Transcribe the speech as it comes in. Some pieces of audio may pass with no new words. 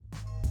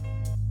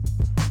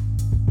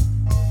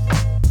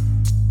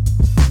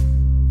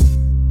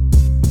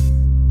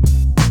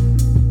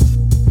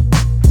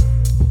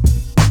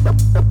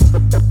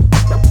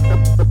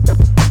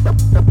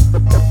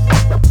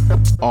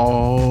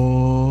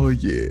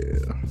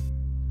yeah.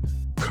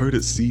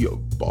 Courtesy of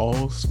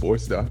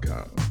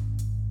ballsports.com,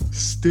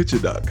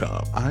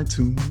 Stitcher.com,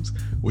 iTunes,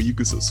 where you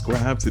can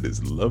subscribe to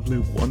this lovely,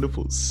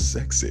 wonderful,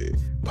 sexy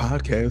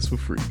podcast for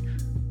free.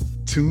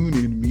 Tune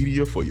in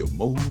media for your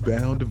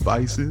mobile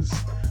devices,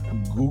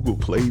 Google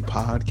Play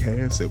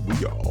Podcasts, and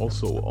we are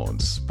also on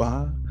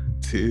Spotify.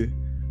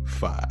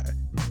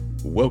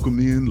 Welcome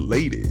in,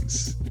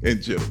 ladies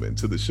and gentlemen,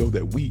 to the show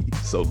that we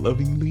so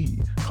lovingly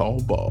call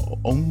Ball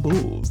on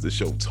Bulls, the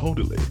show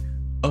totally,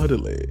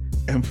 utterly,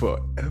 and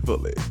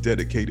foreverly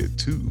dedicated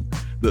to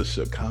the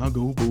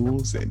Chicago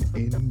Bulls and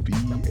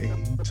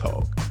NBA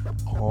talk.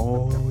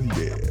 Oh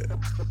yeah.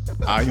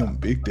 I am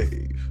Big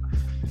Dave.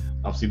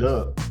 I'm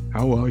C-Dub.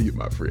 How are you,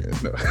 my friend?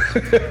 No.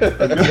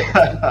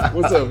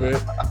 What's up, man?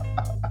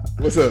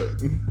 What's up?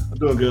 I'm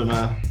doing good,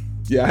 man.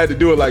 Yeah, I had to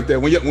do it like that.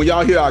 When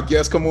y'all hear our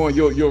guests come on,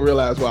 you'll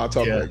realize why I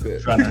talk like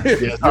that.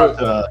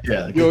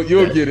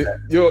 You'll get it.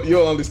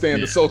 You'll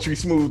understand the sultry,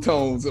 smooth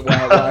tones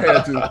while I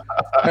had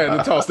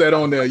to toss that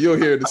on there. You'll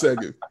hear it in a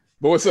second.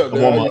 But what's up,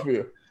 man? How you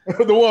feel?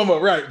 The warm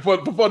up, right?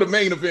 Before the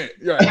main event,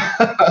 right?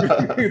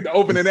 The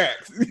opening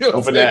act.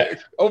 Opening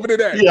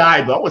act. Yeah,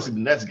 I want to see the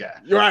next guy.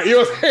 You're right.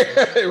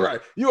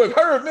 Right. You have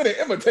heard many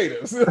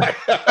imitators.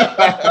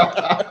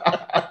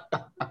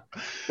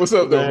 What's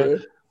up, though,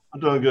 man? I'm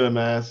doing good,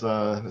 man. It's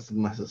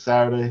a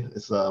Saturday.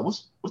 It's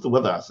what's the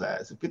weather outside?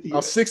 Is it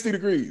 50? 60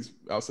 degrees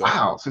outside.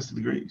 Wow, 60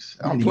 degrees.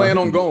 I plan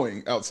on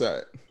going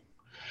outside.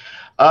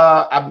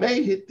 I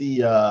may hit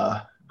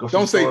the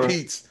Don't say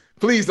Pete's.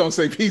 Please don't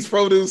say Pete's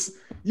Produce.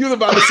 You was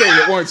about to say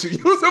it, weren't you?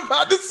 You was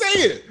about to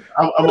say it.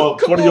 I'm a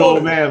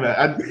 20-year-old man.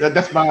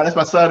 That's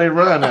my Saturday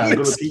run now.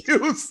 Go to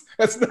Pete's.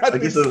 That's not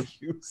an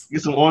excuse.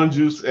 Get some orange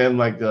juice and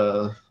like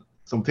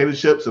some potato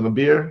chips and a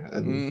beer.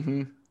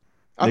 And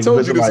I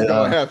told you this was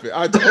gonna happen.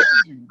 I told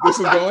you this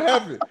was gonna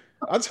happen.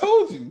 I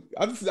told you.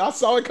 I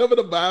saw it coming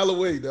a mile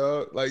away,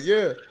 dog. Like,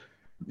 yeah,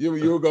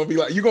 you're gonna be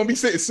like, you're gonna be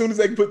sitting as soon as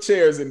they can put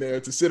chairs in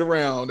there to sit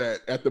around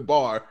at the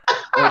bar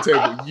on the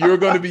table. You're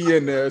gonna be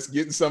in there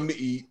getting something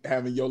to eat,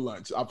 having your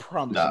lunch. I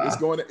promise you. It's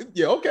going to,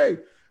 yeah, okay.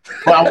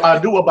 Well, I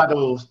do about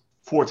those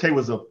 4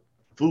 tables of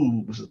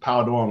food, which is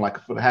piled on like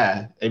a foot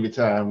high every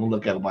time we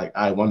look at them. Like,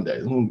 one day,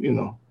 I'm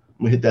gonna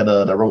hit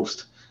that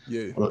roast.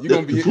 Yeah, you're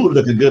gonna be food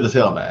looking good as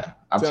hell, man.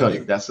 I'm telling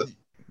you, that's it.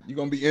 You're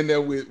gonna be in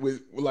there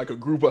with like a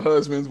group of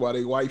husbands while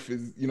their wife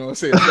is,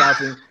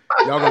 shopping.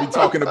 Y'all gonna be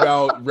talking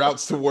about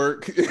routes to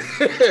work,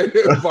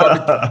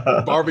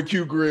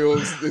 barbecue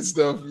grills and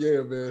stuff.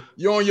 Yeah, man.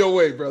 You're on your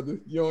way, brother.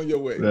 You're on your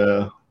way.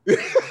 Yeah.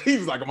 He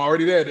was like, I'm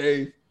already there,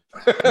 Dave.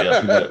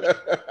 Yeah,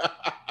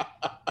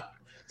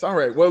 it's all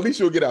right. Well, at least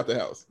you'll get out the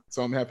house.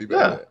 So I'm happy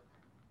about that.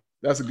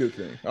 That's a good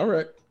thing. All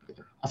right.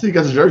 I see you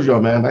got a jersey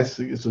on, man. Nice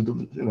to get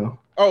some,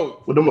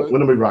 Oh, when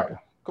them be rocking.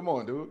 Come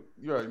on, dude.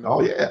 You already know.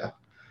 Oh yeah.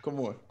 Come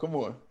on.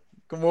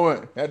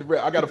 I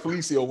got a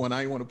Felicio one.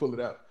 I ain't want to pull it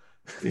out.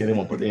 Yeah, they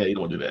won't put. Yeah, you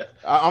don't do that.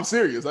 I'm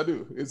serious. I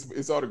do.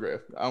 It's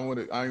autographed. I ain't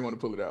want to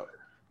pull it out.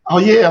 Oh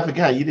yeah, I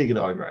forgot you did get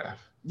an autograph.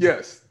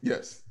 Yes.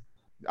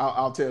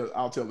 I'll tell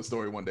the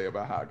story one day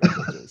about how I got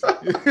that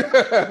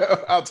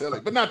jersey. I'll tell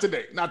it, but not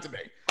today.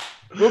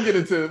 We'll get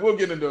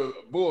into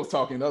Bulls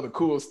talking and other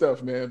cool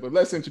stuff, man. But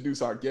let's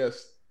introduce our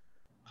guest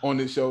on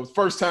this show.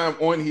 First time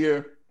on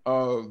here.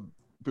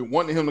 Been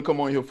wanting him to come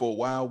on here for a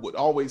while. Would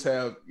always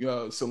have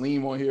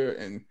Salim on here,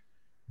 and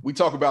we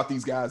talk about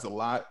these guys a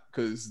lot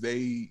because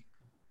they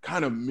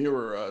kind of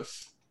mirror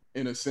us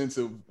in a sense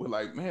of we're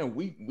like, man,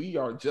 we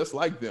are just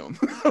like them.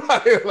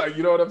 like,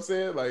 you know what I'm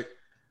saying? Like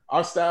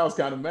our styles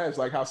kind of match.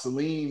 Like how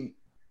Salim,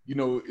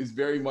 is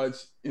very much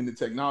in the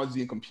technology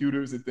and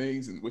computers and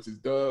things, and which is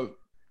Doug,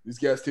 this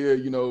guest here,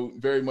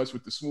 very much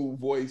with the smooth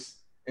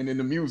voice, and in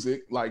the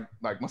music, like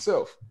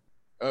myself,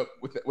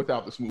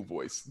 without the smooth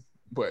voice.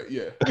 But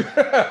yeah.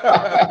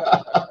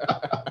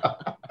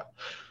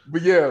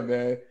 But yeah,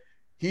 man.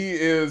 He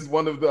is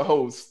one of the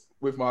hosts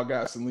with my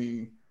guy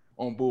Salim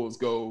on Bulls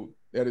Gold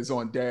that is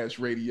on Dash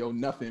Radio,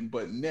 nothing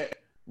but net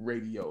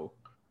radio.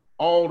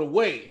 All the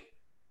way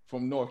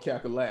from North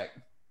Cackalack.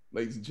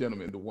 Ladies and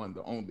gentlemen, the one,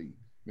 the only,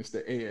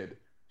 Mr. Ed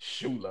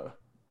Shula.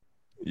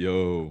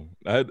 Yo,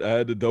 I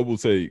had to double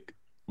take.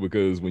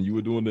 Because when you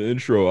were doing the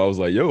intro, I was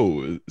like,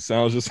 yo, it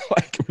sounds just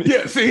like me.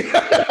 Yeah, see?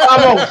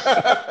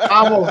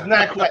 almost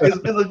not quite.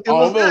 It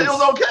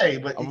was okay,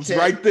 but I was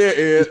right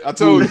there, Ed. I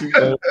told you.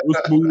 It was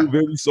smooth,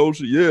 very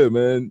social. Yeah,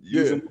 man.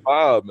 Using the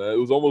vibe, man. It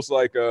was almost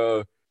like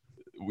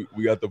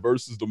we got the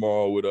verses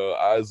tomorrow with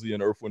Isley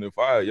and Earth, Wind and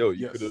Fire. Yo,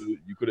 you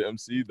could have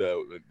MC'd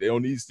that. They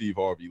don't need Steve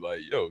Harvey. Like,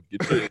 yo,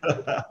 get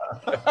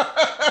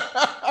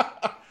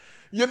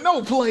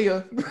your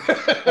player.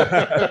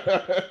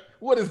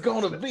 What is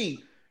gonna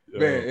be?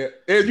 Man,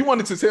 Ed, you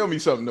wanted to tell me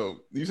something though.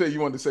 You said you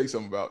wanted to say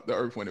something about the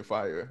Earth, Wind, and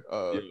Fire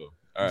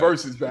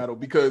versus battle,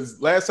 because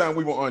last time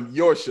we were on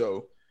your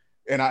show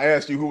and I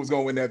asked you who was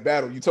going to win that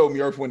battle, you told me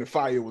Earth, Wind, and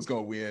Fire was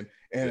going to win,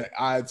 and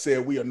I had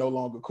said we are no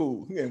longer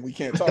cool and we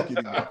can't talk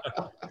anymore.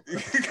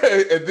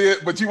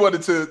 But you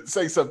wanted to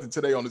say something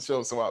today on the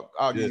show, so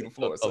I'll give you the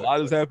floor. A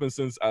lot has happened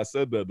since I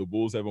said that. The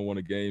Bulls haven't won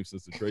a game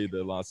since the trade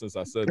deadline. Since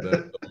I said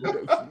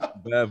that,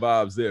 bad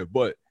vibes there.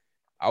 But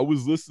I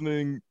was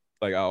listening,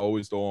 like I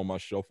always throw on my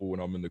shuffle when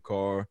I'm in the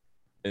car,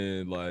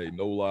 and like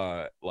no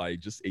lie, like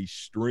just a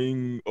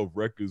string of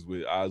records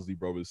with Isley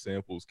Brothers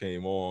samples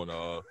came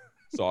on.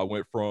 So I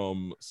went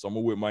from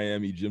Summer with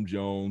Miami, Jim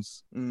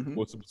Jones,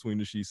 What's Between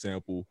the Sheets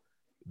sample.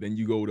 Then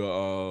you go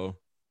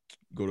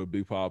to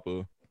Big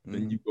Papa.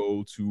 Then you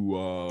go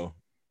to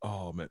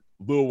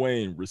Lil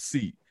Wayne,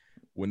 Receipt.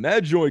 When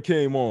that joint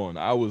came on,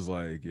 I was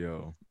like,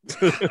 yo.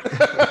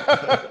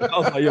 I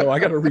was like, yo, I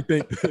gotta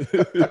rethink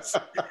this.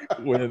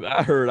 When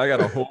I heard I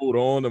gotta hold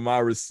on to my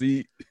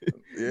receipt,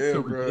 yeah,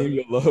 bro.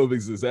 Your love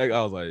exists. I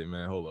was like,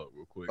 man, hold up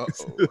real quick.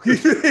 He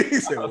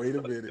said, wait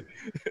a minute.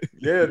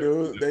 Yeah,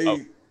 dude.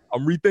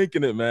 I'm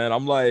rethinking it, man.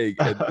 I'm like,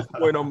 at this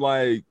point, I'm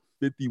like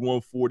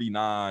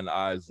 51-49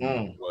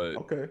 Isley, but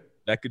okay,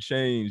 that could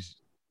change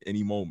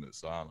any moment.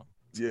 So I don't know.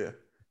 Yeah,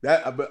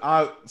 but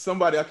I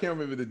can't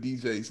remember the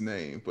DJ's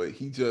name, but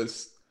he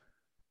just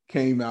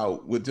came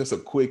out with just a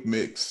quick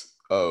mix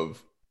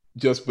of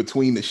just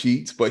Between the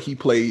Sheets, but he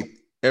played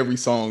every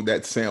song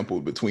that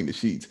sampled Between the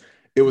Sheets.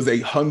 It was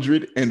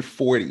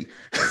 140.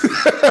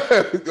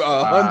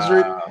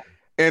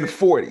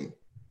 140.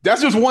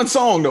 That's just one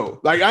song though.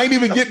 Like I ain't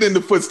even getting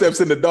into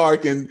Footsteps in the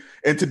Dark and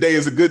Today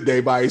Is a Good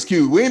Day by Ice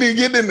Cube. We ain't even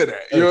getting into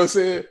that. You know what I'm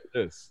saying?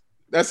 Yes.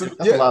 That's a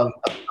lot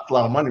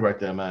of money right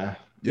there, man.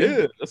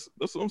 Yeah, that's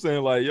what I'm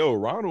saying. Like, yo,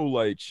 Ronald,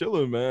 like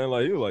chilling, man.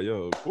 Like, he was like,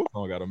 yo, of course I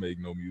don't gotta make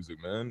no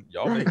music, man.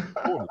 Y'all make it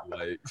for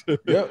me. Like,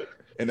 yep.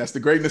 And that's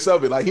the greatness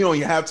of it. Like, he don't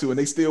even have to, and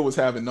they still was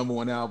having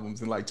 #1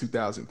 albums in like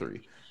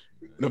 2003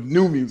 of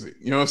new music.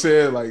 You know what I'm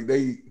saying? Like,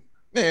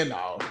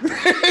 no,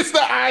 it's the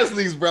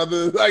Isleys,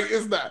 brother. Like,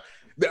 it's not.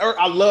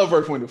 I love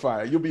Earth, Wind, and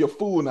Fire. You'll be a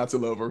fool not to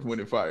love Earth, Wind,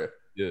 and Fire.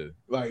 Yeah,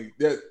 like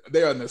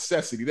they are a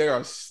necessity. They are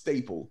a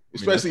staple,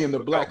 especially in the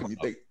Black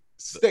community.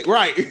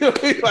 Right.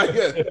 Like,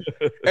 yeah.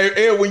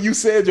 and when you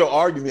said your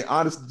argument,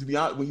 honestly, to be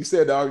honest, when you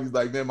said the argument,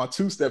 like, man, my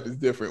two-step is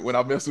different when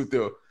I mess with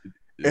them.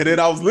 And then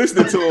I was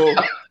listening to him,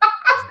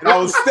 and I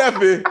was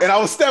stepping,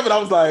 I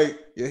was like,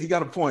 yeah, he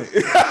got a point.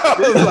 I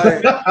was like,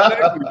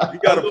 he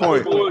got a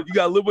point. You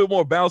got a little bit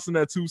more bounce in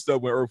that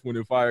two-step when Earth, Wind,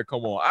 and Fire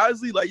come on.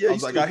 Honestly, like, yeah, I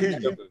was like, I hear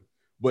you.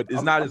 But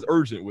it's not as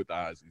urgent with the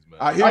Isleys, man.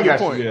 I hear your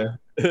point.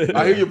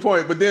 I hear your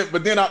point. But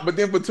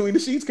then Between the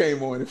Sheets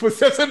came on, and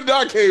Footsteps in the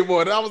Dark came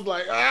on, and I was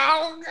like,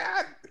 oh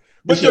God.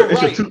 But you're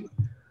right.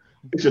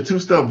 It's your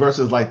two-step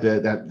versus like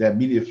that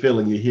immediate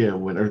feeling you hear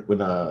when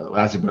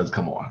Isley Brothers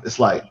come on. It's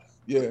like,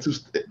 yeah,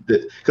 because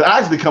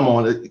Isley come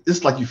on,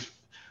 it's like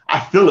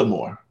I feel it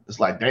more. It's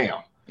like, damn.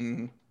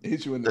 Mm-hmm. It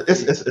hits you in the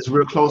face. It's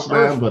real close,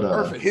 man. But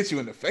Earth hits you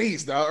in the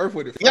face, dog. Earth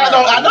with it. Yeah,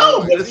 I know.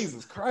 Like,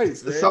 Jesus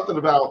Christ, man. It's something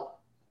about.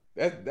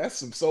 That's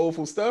some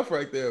soulful stuff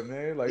right there,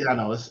 man. Like, yeah, I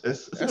know. It's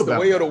that's the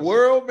way of the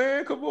world,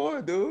 man. Come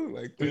on, dude.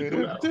 Like,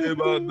 about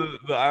the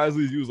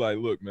Isleys, you was like,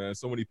 look, man,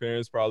 so many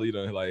parents probably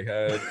done like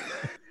had.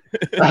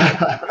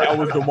 That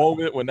was the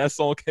moment when that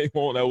song came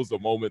on. That was the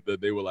moment that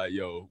they were like,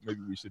 yo,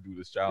 maybe we should do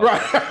this child.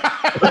 Right.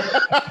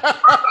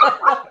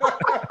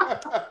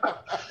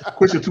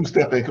 Quit your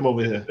two-step and come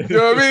over here. You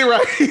know what I mean?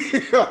 Right.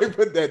 Like,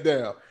 put that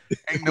down.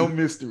 Ain't no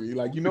mystery.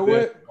 Like, you know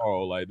what?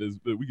 Oh, like this,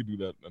 we could do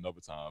that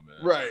another time, man.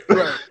 Right.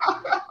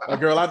 Like,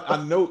 girl,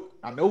 I know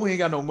we ain't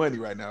got no money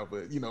right now,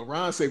 but you know,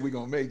 Ron said we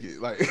gonna make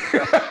it. Like,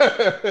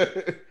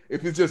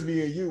 if it's just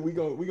me and you, we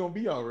gonna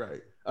be all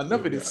right.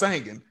 Enough of this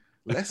singing.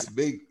 Let's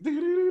make.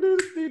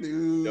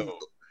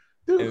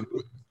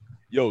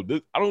 Yo,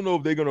 I don't know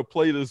if they're gonna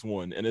play this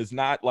one, and it's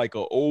not like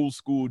an old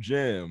school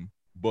jam,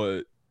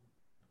 but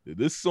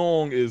this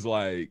song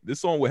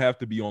would have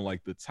to be on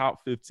like the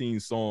top 15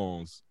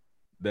 songs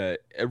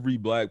that every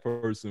Black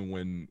person,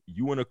 when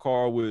you in a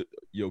car with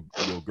your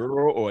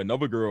girl or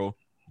another girl,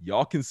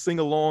 y'all can sing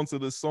along to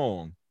this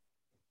song.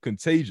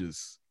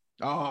 Contagious.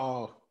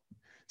 Oh,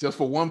 just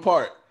for one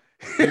part.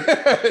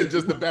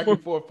 Just the back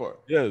and forth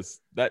part. Yes,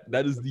 that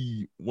is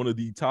one of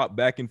the top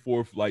back and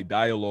forth like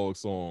dialogue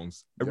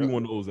songs.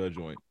 Everyone knows that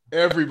joint.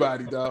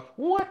 Everybody, dog.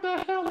 What the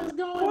hell is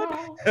going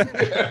on?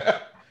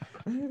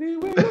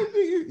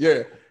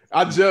 Yeah.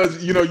 I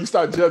judge, you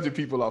start judging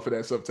people off of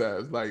that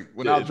sometimes. Like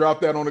when I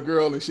drop that on a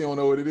girl and she don't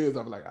know what it is,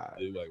 I'm like, all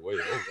right. You're like, wait,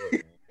 hold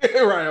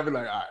on. Right. I'll be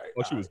like, all right.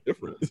 I thought she was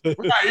different.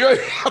 Right.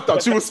 I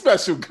thought you was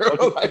special,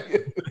 girl.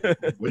 Like,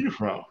 where you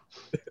from?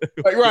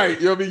 Like, right.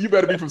 You know what I mean? You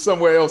better be from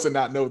somewhere else and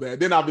not know that.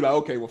 Then I'll be like,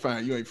 okay, well,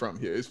 fine. You ain't from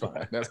here. It's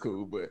fine. That's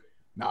cool. But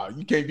no,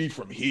 you can't be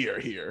from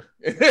here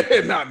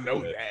and not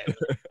know that.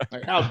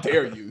 Like, how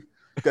dare you?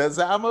 Because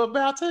I'm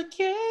about to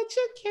catch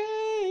a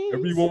case.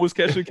 Everyone was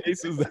catching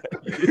cases.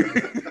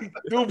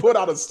 Dude put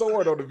out a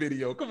sword on the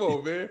video. Come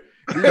on, man.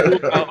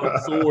 Dude put out a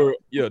sword.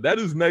 Yeah, that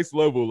is next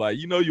level. Like,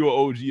 you're an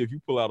OG if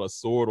you pull out a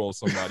sword on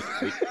somebody.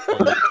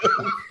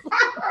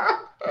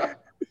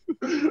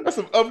 That's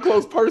some up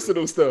close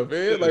personal stuff,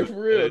 man. Like,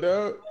 for real,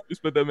 dog. You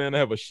expect that man to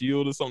have a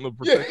shield or something to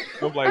protect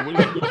him? Like, what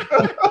are you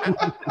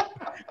doing?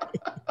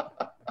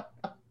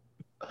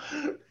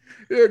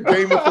 Yeah,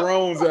 Game of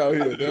Thrones out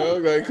here,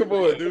 dog. Like, come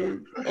on,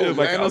 dude.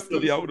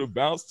 I would have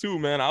bounced too,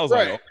 man. I was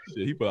like, oh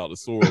shit, he put out the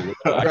sword.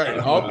 Right,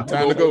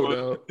 time to go,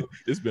 dog.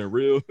 It's been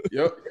real.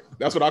 Yep.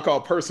 That's what I call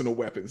personal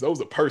weapons.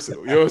 Those are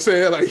personal. You know what I'm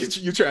saying? Like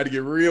you try to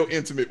get real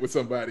intimate with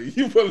somebody.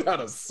 You pull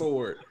out a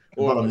sword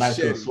or a nice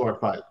little machete. sword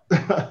fight.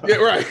 Yeah,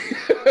 right.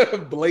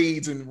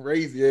 Blades and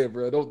razors. Yeah,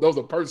 bro. Those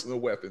are personal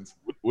weapons.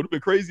 Would have been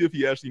crazy if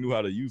he actually knew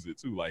how to use it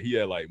too. Like he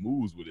had like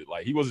moves with it.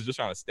 Like he wasn't just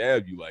trying to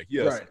stab you. Like he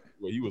had Right.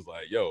 where he was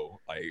like, "Yo,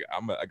 like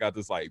I got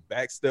this like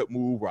back step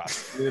move where I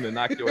spin and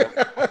knock your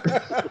ass."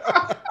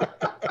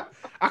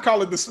 I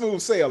call it the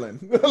smooth sailing.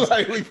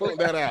 Like we pulled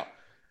that out.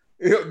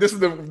 This is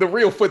the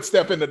real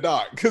footstep in the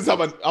dark because I'm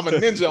a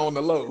ninja on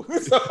the low.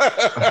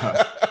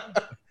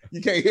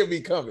 You can't hear me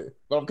coming,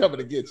 but I'm coming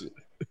to get you.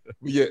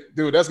 But yeah,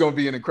 dude, that's gonna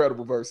be an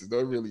incredible versus, though.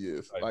 It really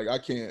is. Like I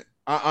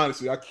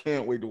honestly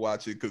can't wait to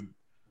watch it because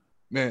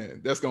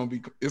man, it's gonna be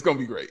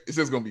great. It's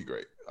just gonna be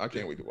great. I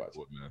can't wait to watch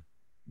it, man.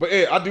 But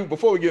hey,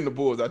 before we get into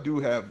Bulls, I do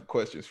have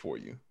questions for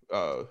you.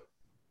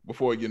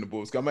 Before we get into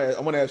Bulls, I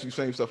want to ask you the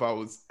same stuff I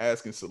was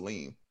asking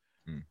Salim.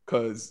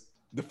 Because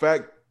the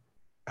fact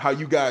how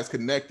you guys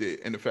connected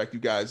and the fact you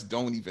guys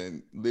don't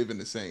even live in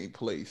the same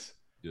place,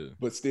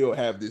 but still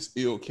have this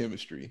ill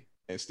chemistry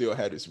and still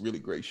had this really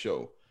great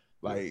show.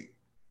 Like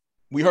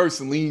we heard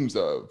Salim's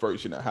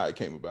version of how it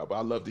came about, but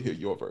I'd love to hear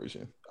your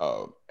version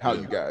of how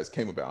you guys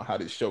came about, how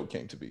this show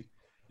came to be.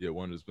 Yeah,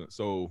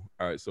 so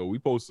all right, so we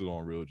posted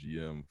on Real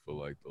GM for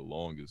like the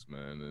longest,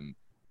 man, and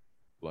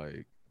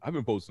like I've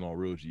been posting on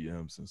Real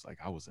GM since like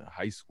I was in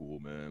high school,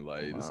 man.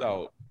 Like this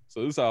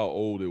is how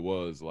old it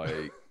was.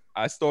 Like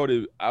I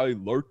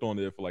lurked on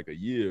there for like a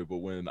year, but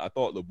when I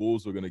thought the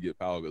Bulls were gonna get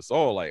Pau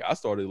Gasol, like I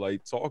started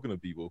like talking to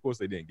people. Of course,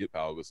 they didn't get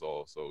Pau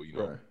Gasol, so you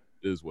know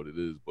it is what it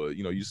is. But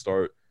you know, you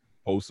start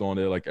posting on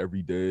there like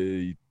every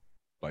day,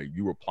 like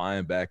you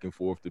replying back and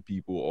forth to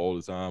people all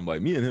the time.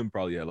 Like me and him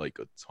probably had like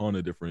a ton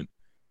of different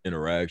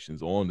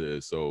interactions on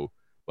there. So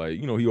like,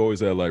 you know, he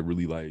always had like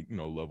really like, you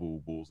know,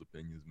 level Bulls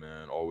opinions,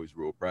 man, always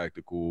real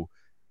practical.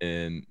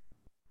 And,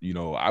 you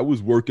know, I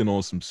was working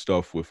on some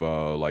stuff with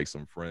like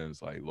some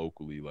friends, like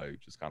locally, like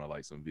just kind of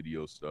like some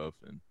video stuff.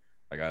 And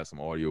like I had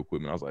some audio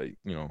equipment. I was like,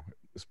 you know,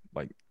 it's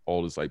like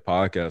all this like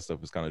podcast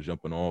stuff is kind of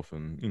jumping off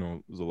and, you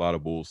know, there's a lot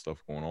of Bulls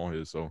stuff going on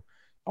here. So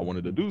I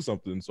wanted to do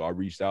something. So I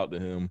reached out to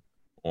him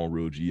on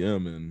Real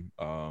GM and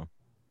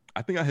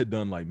I think I had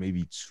done like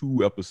maybe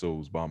 2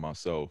 episodes by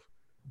myself.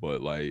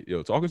 But like,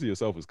 yo, talking to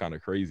yourself is kind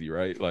of crazy,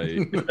 right?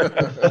 Like,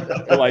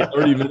 for like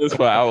 30 minutes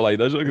per hour, like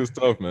that junk is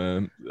tough,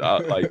 man.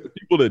 Like the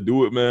people that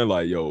do it, man,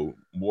 like, yo,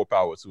 more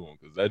power to them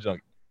because that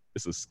junk,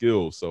 it's a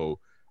skill. So,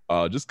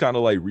 just kind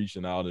of like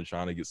reaching out and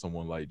trying to get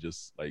someone like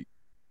just like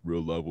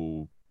real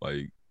level,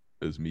 like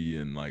as me,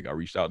 and like I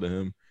reached out to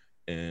him,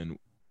 and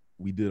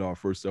we did our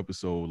first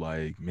episode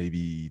like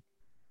maybe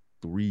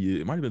 3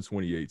 years. It might have been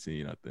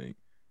 2018, I think,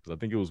 because I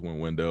think it was when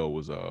Wendell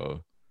was a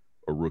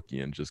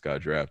rookie and just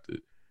got drafted.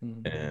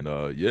 And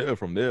yeah,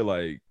 from there,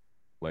 like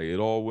it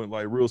all went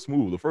like real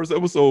smooth. The first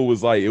episode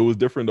was like, it was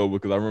different though,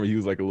 because I remember he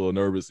was like a little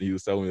nervous and he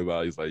was telling me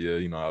about it. He's like, yeah,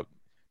 you know,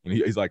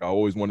 he's like, I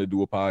always wanted to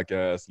do a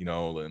podcast, you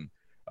know, and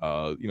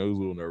you know, he was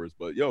a little nervous,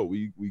 but yo,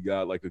 we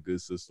got like a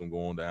good system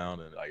going down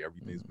and like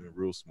everything's been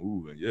real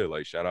smooth. And yeah,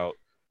 like shout out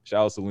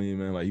Salim,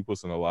 man. Like he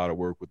puts in a lot of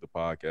work with the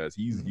podcast.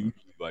 He's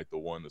usually like the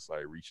one that's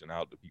like reaching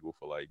out to people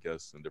for like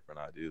guests and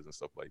different ideas and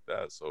stuff like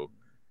that. So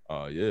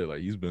yeah,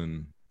 like he's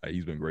been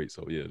great.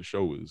 So yeah, the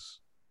show is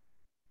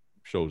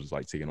just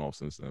like taking off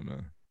since then,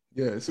 man.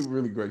 Yeah, it's a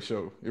really great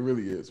show. It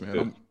really is,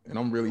 man.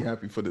 I'm really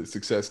happy for the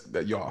success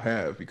that y'all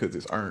have because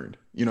it's earned.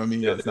 You know what I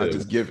mean? It's not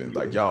just given.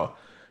 Like y'all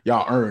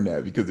earn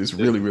that because it's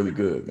really, really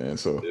good, man.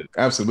 So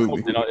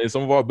absolutely. And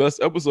some of our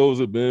best episodes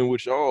have been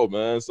with y'all,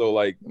 man. So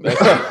like that's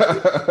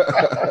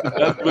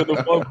been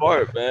the fun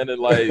part, man.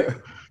 And like,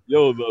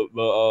 yo,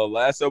 the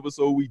last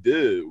episode we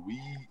did, we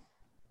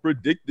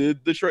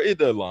predicted the trade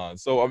deadline.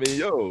 So I mean,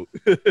 yo,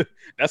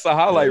 that's a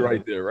highlight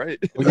right there, right?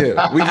 Well,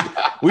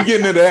 yeah, we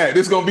getting into that.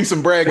 There's gonna be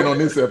some bragging on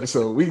this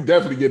episode. We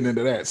definitely getting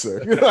into that, sir.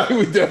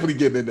 We definitely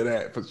getting into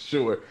that for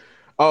sure.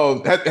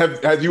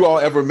 Have you all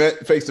ever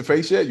met face to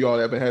face yet? You all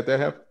ever had that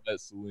happen?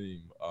 That's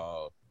Salim.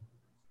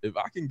 If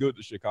I can go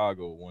to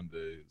Chicago one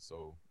day,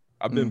 so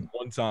I've been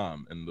one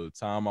time, and the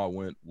time I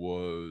went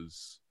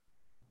was,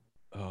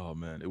 oh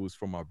man, it was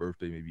for my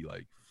birthday, maybe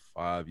like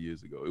 5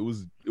 years ago. It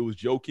was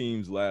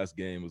Joakim's last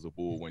game as a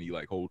Bull when he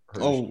like hurt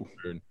his shoulder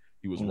and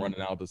he was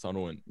running out the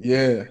tunnel, and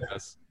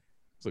it's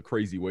a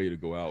crazy way to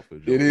go out for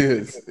Joakim. It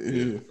is.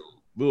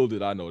 Little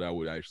did I know that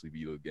would actually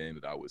be the game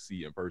that I would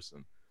see in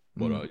person.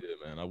 But yeah,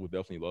 man, I would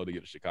definitely love to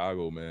get to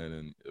Chicago, man.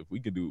 And if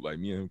we could do like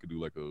me and him could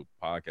do like a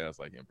podcast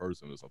like in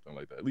person or something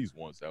like that, at least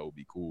once, that would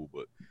be cool.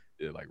 But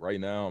yeah, like right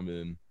now I'm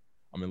in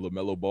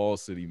LaMelo Ball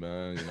City,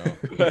 man. You know,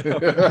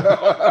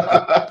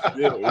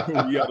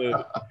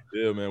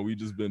 yeah, man. We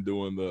just been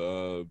doing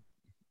the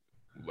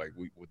like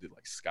we did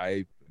like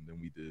Skype, and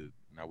then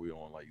now we're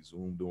on like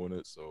Zoom doing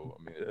it. So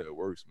I mean, yeah, it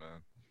works,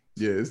 man.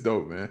 Yeah, it's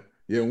dope, man.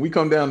 Yeah, when we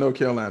come down North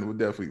Carolina, we'll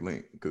definitely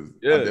link because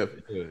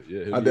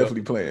I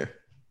definitely plan.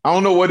 I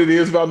don't know what it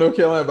is about North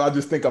Carolina, but I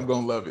just think I'm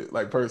gonna love it.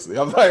 Like personally,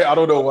 I'm like, I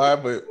don't know why,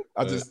 but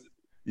I just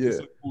It's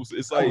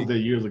like I was there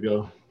years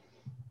ago.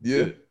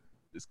 Yeah.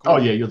 It's cool. Oh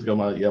yeah, years ago.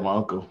 My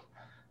uncle.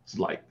 It's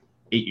like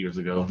 8 years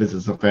ago.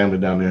 Visited some family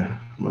down there.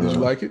 Did you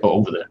like it?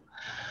 Over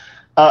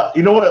there.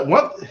 You know what?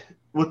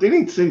 With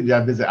any city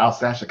that I visit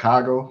outside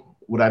Chicago,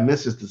 what I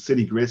miss is the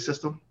city grid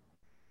system,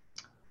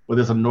 where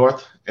there's a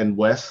north and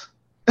west,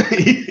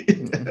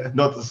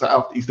 north and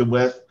south, east and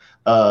west.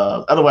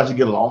 Otherwise, you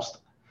get lost.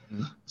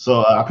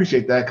 So I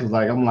appreciate that because,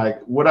 like, I'm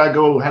like, where'd I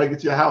go? How to get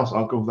to your house?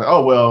 Uncle was like,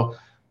 oh well,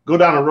 go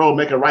down the road,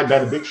 make a right by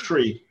the big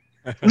tree,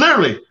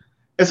 literally.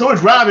 And so we're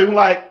driving,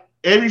 like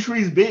every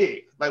tree's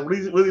big. Like, what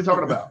are you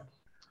talking about?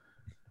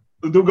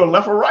 Do we go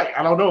left or right?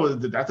 I don't know.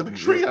 That's a big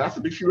tree. That's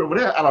a big tree over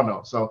there. I don't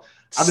know. So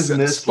I just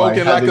miss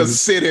spoken like a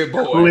city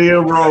boy. Clear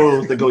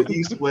roads that go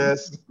east,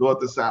 west, north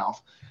to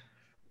south.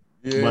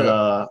 Yeah.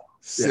 But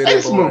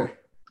city boy.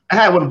 I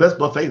had one of the best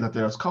buffets out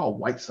there. It's called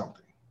White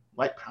something.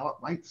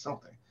 White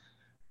something.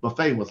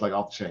 Buffet was like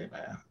off the chain,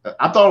 man.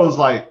 I thought it was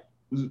like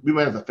we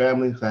went as a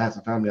family. So I had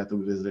some family after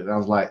we visited. And I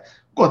was like,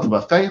 going to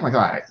buffet. I'm like,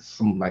 all right,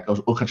 some like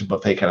old country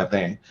buffet kind of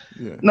thing.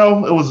 Yeah.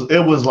 No, it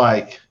was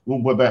like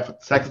we went back for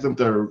seconds and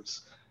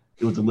thirds.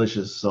 It was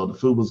delicious. So the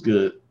food was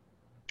good.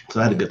 So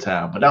I had a good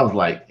time. But that was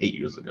like 8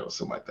 years ago,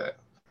 something like that.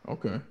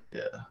 Okay.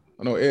 Yeah.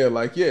 I know Ed,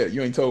 like, yeah,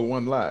 you ain't told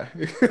one lie.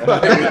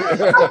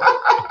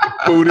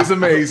 Food is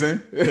amazing.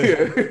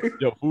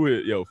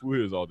 Food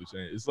is all the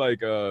chain. It's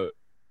like I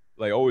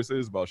always say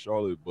this about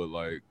Charlotte, but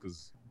like,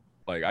 cause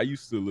like I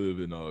used to live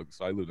in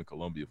so I lived in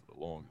Columbia for the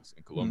longest,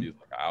 and Columbia is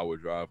like an hour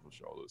drive from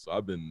Charlotte. So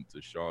I've been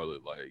to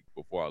Charlotte like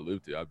before I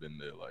lived here. I've been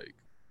there like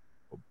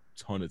a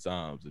ton of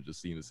times and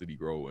just seen the city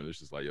grow. And it's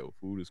just like, yo,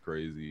 food is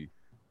crazy.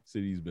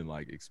 City's been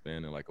like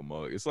expanding like a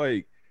mug. It's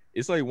like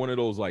one of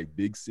those like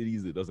big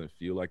cities that doesn't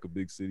feel like a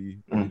big city.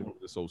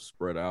 It's so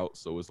spread out.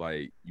 So it's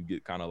like you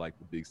get kind of like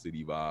the big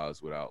city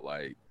vibes without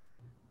like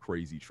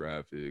crazy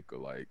traffic or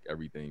like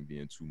everything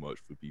being too much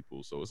for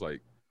people. So it's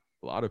like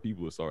a lot of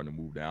people are starting to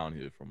move down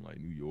here from like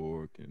New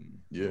York and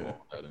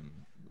all that, and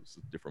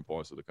different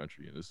parts of the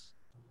country. And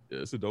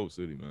it's a dope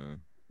city, man.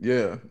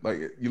 Yeah, like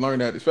you learn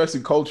that,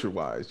 especially culture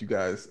wise. You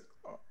guys,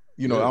 I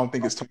don't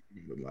think it's talking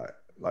a lot.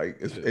 Like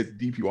it's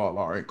deep you all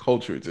are in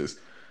culture. Just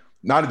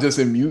not just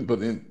in mute,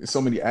 but in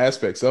so many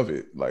aspects of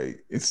it.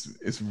 Like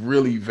it's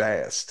really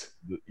vast.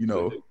 The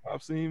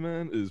hip-hop scene,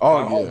 man, is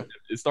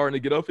it's starting to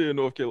get up here in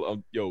North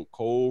Carolina.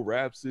 Cole,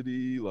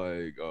 Rhapsody,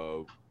 like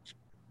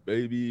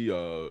Baby,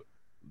 a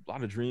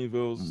lot of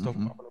Dreamville's and stuff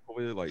popping up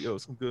over here. Like,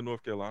 some good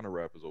North Carolina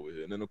rappers over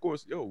here. And then of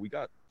course, we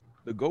got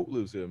the GOAT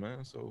lives here,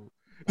 man. So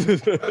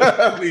case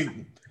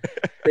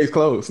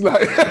closed.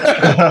 Like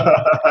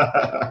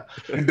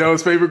and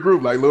Doug's favorite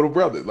group, like Little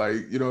Brother,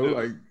 like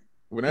like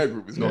when that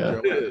group is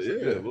North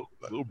Carolina.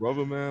 Little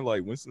Brother, man,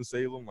 like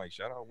Winston-Salem, like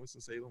shout out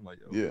Winston-Salem, like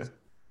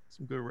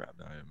some good rap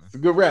down here, man.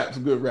 Some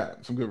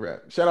good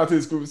rap. Shout out to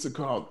this group.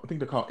 I think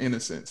they're called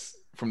Innocence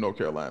from North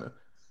Carolina.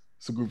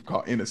 It's a group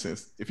called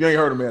Innocence. If you ain't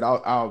heard of them,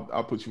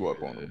 I'll put you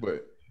up on them.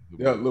 But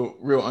they're a little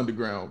real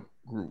underground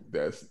group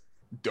that's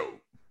dope.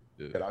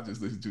 That I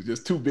just listen to.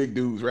 Just two big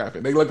dudes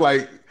rapping. They look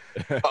like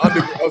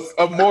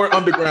a more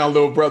underground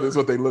Little Brother is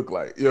what they look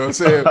like. You know what I'm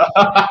saying?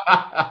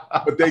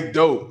 But they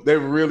dope. They're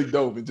really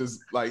dope. And just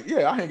like,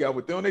 I hang out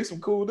with them. They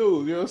some cool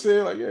dudes. You know what I'm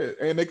saying? Like,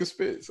 and they can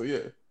spit. So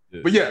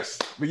But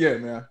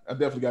man, I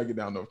definitely gotta get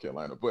down to North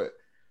Carolina. But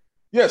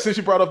since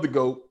you brought up the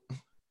GOAT,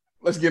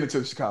 let's get into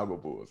the Chicago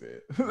Bulls,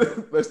 Ed.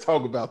 Let's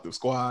talk about the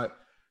squad,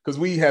 because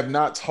we have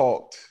not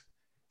talked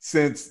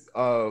since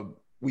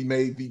we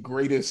made the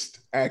greatest,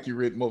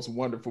 accurate, most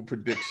wonderful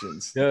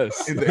predictions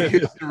in the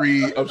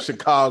history of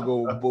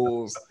Chicago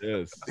Bulls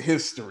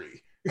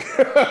history.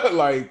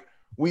 Like,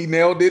 we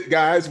nailed it,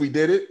 guys. We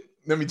did it.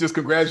 Let me just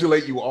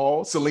congratulate you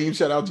all. Salim,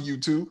 shout out to you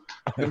too.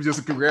 Let me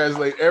just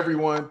congratulate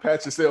everyone.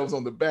 Pat yourselves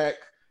on the back.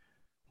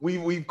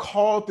 We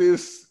called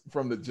this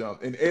from the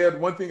jump. And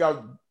Ed, one thing I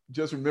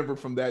just remember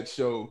from that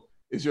show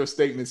is your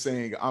statement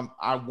saying,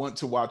 I want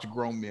to watch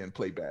grown men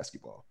play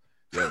basketball.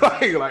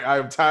 like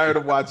I'm tired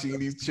of watching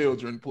these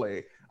children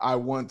play. I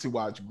want to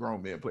watch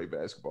grown men play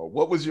basketball.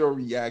 What was your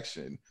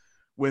reaction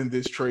when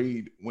this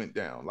trade went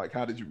down? Like,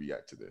 how did you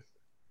react to this?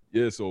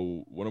 Yeah,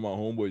 so one of my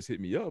homeboys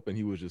hit me up and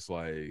he was just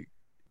like,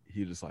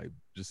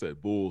 just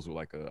said Bulls with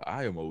like a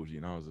eye emoji,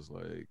 and I was just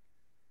like,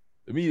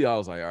 immediately I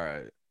was like, all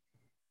right,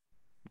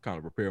 kind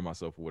of prepare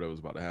myself for whatever's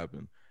about to happen.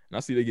 And I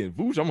see they getting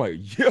Vooch, I'm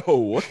like, yo,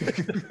 what?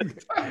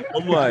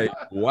 I'm like,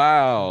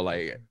 wow,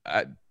 like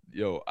I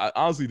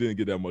honestly didn't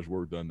get that much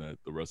work done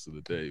the rest of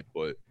the day,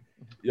 but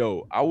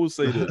I will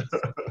say this: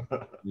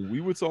 when we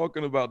were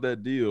talking about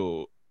that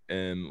deal,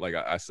 and like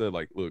I said,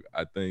 like, look,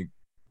 I think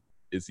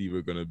it's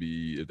either going to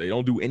be, if they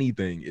don't do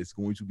anything, it's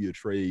going to be a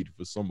trade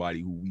for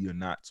somebody who we are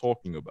not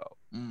talking about.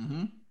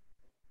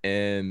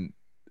 And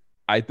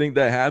I think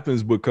that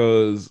happens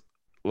because,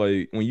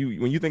 like, when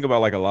you think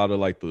about like a lot of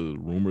like the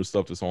rumor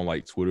stuff that's on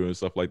like Twitter and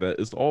stuff like that,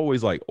 it's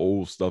always like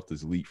old stuff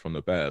that's leaked from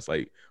the past.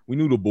 Like, we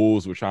knew the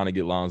Bulls were trying to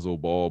get Lonzo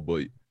Ball,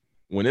 but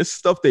when it's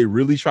stuff they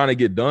really trying to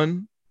get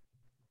done,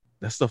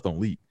 that stuff don't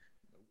leak.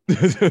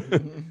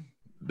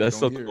 That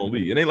stuff don't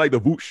leak. It ain't like the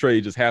Vooch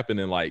trade just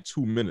happened in like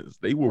 2 minutes.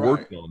 They were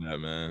working on that,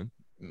 man.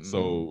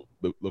 So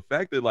the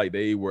fact that like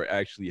they were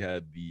actually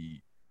had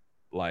the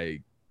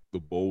like the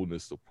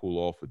boldness to pull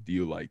off a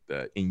deal like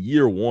that in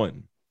year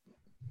one.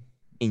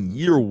 In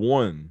year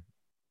one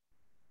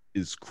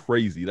is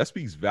crazy. That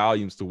speaks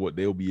volumes to what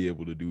they'll be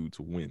able to do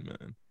to win,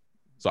 man.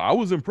 So I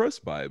was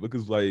impressed by it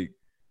because, like,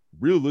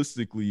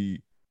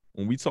 realistically,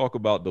 when we talk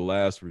about the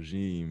last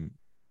regime,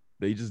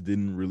 they just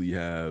didn't really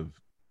have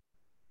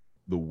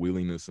the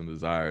willingness and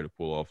desire to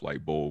pull off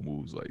like bold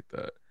moves like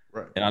that.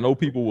 Right. And I know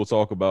people will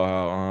talk about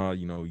how,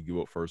 you know, you give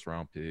up first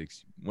round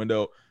picks.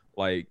 Wendell,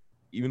 like,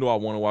 even though I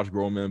want to watch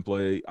grown men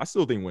play, I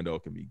still think Wendell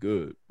can be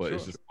good, but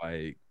it's just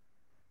like,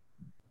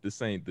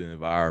 this ain't the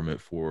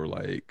environment for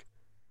like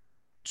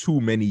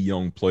too many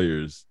young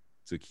players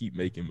to keep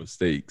making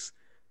mistakes.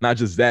 Not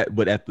just that,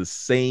 but at the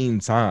same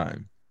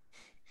time.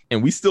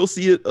 And we still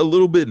see it a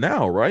little bit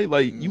now, right?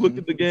 Like, you look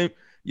at the game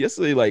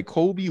yesterday, like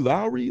Kobe,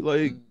 Lowry,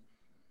 like,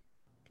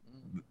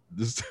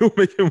 they're still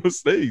making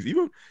mistakes.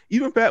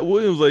 Even Pat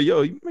Williams, like,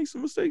 yo, you make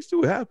some mistakes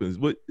too. It happens.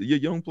 But you're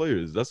young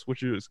players. That's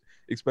what you're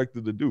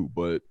expected to do.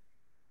 But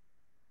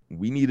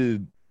we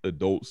needed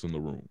adults in the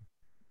room.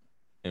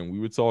 And we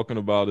were talking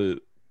about it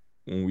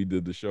when we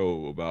did the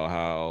show about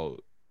how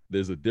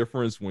there's a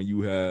difference when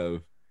you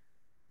have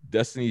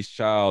Destiny's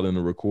Child in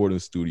a recording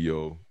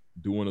studio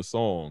doing a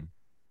song,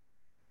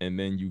 and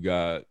then you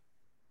got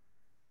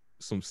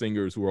some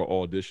singers who are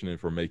auditioning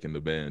for making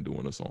the band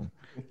doing a song.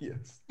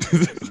 Yes.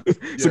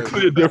 It's a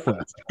clear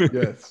difference.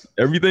 Yes.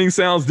 Everything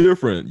sounds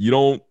different. You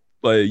don't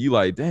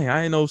like, dang,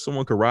 I didn't know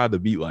someone could ride the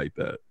beat like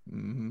that.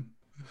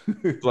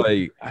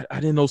 Like, I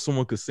didn't know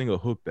someone could sing a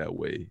hook that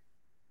way.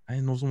 I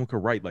didn't know someone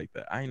could write like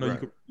that. I didn't know you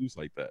could produce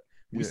like that.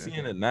 We're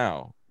seeing it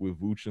now with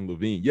Vooch and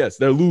Levine. Yes,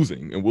 they're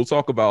losing, and we'll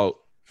talk about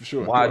for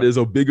sure why there's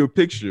a bigger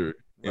picture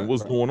and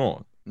what's going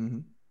on.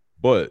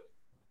 But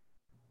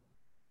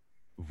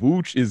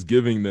Vooch is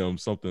giving them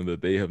something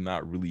that they have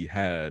not really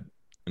had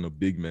in a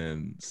big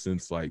man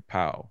since like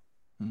Powell.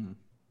 And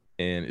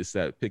it's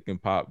that pick and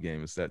pop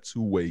game. It's that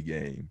two-way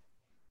game.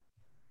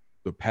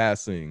 The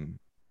passing,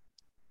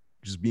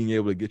 just being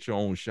able to get your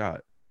own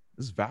shot.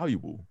 It's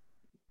valuable.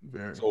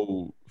 Very.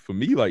 So for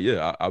me, like,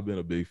 yeah, I've been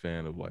a big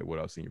fan of like what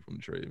I've seen from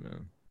the trade,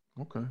 man.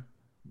 Okay.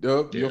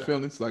 Dub, your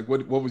feelings? Like,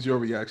 what was your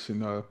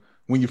reaction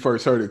when you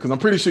first heard it? Because I'm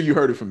pretty sure you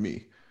heard it from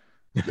me.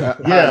 How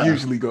it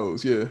usually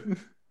goes. Yeah.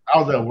 I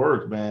was at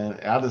work, man.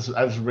 I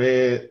just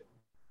read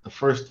the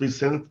first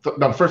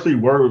three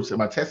words in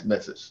my text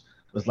message.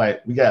 It was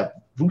like, we got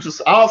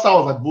Vooch. All I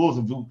saw was like Bulls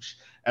and Vooch,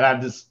 and I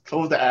just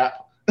closed the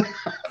app.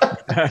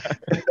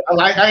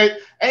 I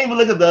ain't even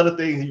look at the other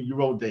things you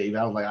wrote, Dave.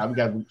 I was like, we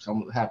got Vooch.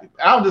 I'm happy.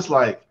 I was just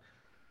like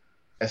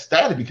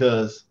ecstatic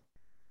because,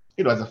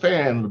 you know, as a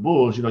fan of the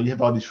Bulls, you know, you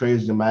have all these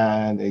trades in your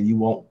mind, and you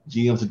want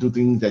GMs to do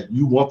things that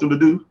you want them to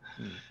do.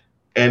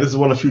 And this is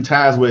one of the few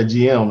times where a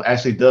GM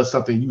actually does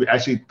something you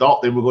actually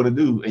thought they were going to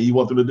do and you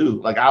want them to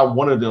do. Like, I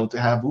wanted them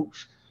to have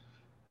Vooch.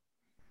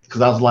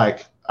 Because I was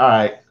like, all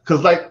right.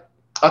 Because, like,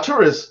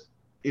 Arturas,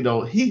 you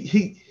know,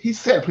 he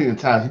said plenty of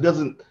times,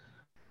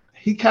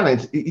 he kind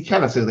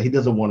of says that he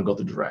doesn't want to go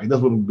through the draft. He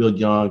doesn't want to build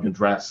young and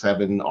draft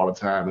 7 all the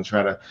time and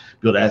try to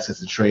build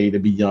assets and trade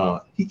and be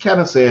young. He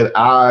kind of said,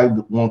 I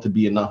want to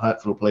be in the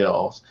hunt for the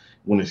playoffs,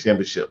 win a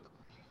championship.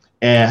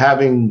 And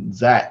having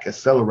Zach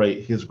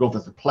accelerate his growth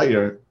as a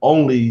player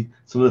only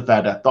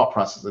solidified that thought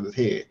process in his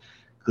head.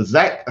 Because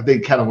Zach, I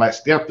think, kind of like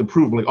stamped the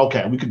proof, like,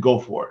 okay, we could go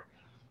for it.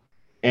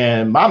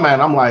 And in my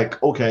mind, I'm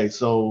like, okay,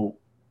 so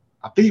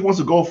I think he wants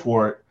to go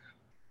for it.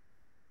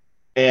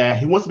 And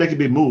he wants to make a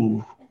big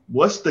move.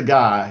 What's the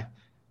guy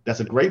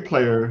that's a great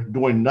player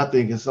doing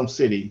nothing in some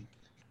city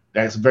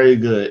that's very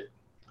good,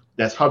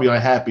 that's probably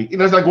unhappy? You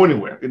know, it's not going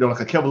anywhere. You know, like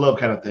a Kevin Love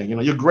kind of thing. You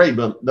know, you're great,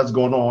 but that's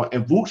going on.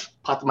 And Vooch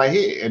popped in my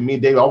head. And me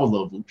and Dave always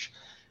love Vooch.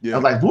 Yeah. I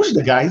was like, Vooch is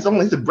the guy. He's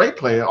a great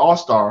player,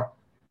 all-star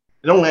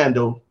in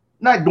Orlando,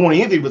 not doing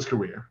anything with his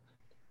career.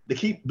 They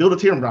keep building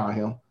a team around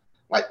him.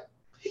 Like,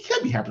 he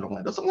can't be happy in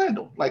Orlando. It's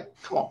Orlando. Like,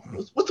 come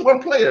on. What's the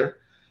one player?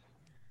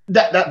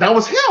 That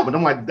was him. And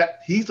I'm like,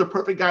 he's the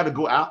perfect guy to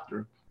go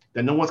after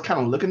that no one's kind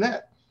of looking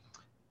at.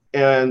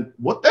 And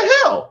what the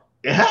hell?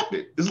 It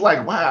happened. It's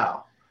like,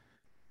 wow.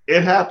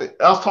 It happened.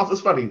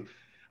 It's funny.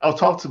 I was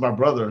talking to my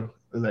brother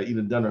as I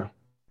eating dinner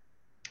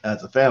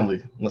as a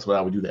family. That's why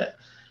I would do that.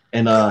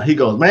 And he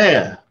goes,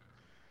 man,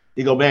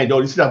 yo,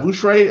 you see that Vooch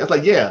trade? I was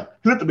like, yeah.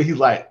 He looked at me, he's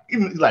like, you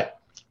didn't see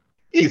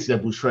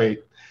that Vooch trade.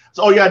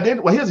 So, yeah, I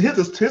did. Well, here's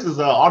his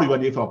audio I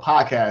did for a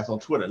podcast on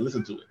Twitter.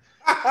 Listen to it.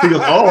 He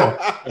goes, oh.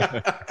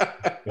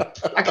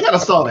 I kind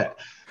of saw that.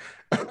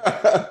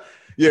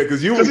 Yeah,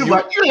 because you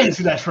didn't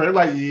see that trade. I'm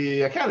like,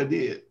 yeah, I kind of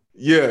did.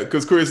 Yeah,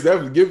 because Chris,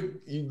 that would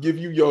give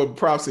you your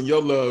props and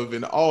your love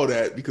and all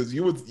that, because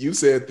you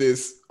said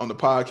this on the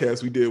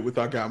podcast we did with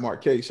our guy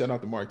Mark K. Shout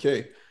out to Mark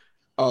K.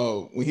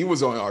 When he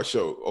was on our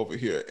show over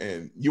here,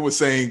 and you were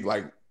saying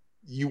like,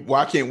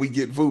 why can't we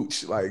get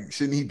Vooch? Like,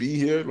 shouldn't he be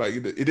here? Like,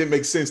 it didn't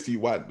make sense to you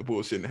why the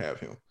Bulls shouldn't have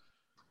him.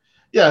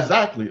 Yeah,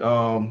 exactly.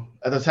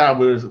 At the time,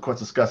 we were of course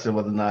discussing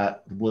whether or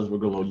not the Bulls were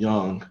going to go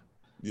young,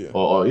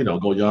 or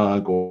go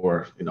young,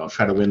 or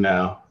try to win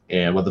now,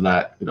 and whether or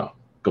not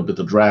go to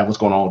the draft. What's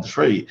going on with the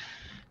trade?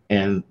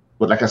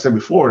 But like I said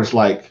before, it's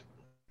like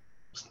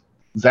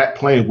Zach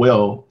playing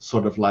well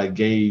sort of like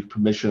gave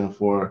permission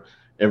for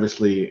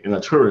Eversley and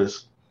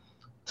Arturas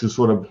to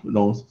sort of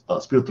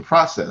speed up the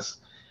process.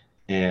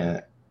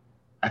 And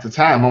at the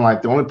time, I'm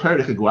like, the only player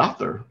that could go out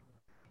there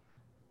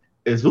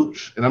is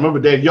Vooch. And I remember,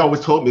 Dave, you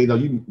always told me,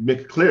 you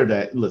make it clear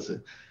that,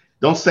 listen,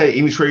 don't say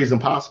any trade is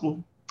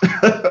impossible.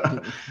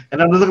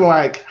 And I'm just looking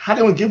like, how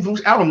do they give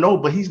Vooch? I don't know,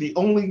 but he's the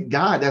only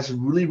guy that's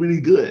really,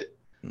 really good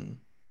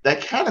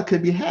that kind of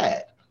could be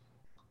had.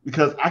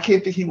 Because I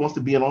can't think he wants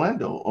to be in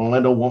Orlando.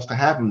 Orlando wants to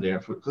have him there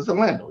because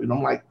Orlando.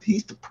 I'm like,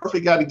 he's the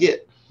perfect guy to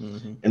get.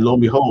 And lo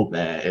and behold,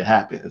 man, it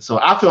happened. And so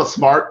I felt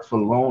smart for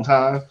a long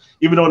time.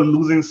 Even though they're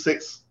losing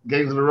 6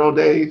 games in a row,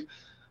 Dave,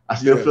 I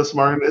still feel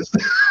smart in this.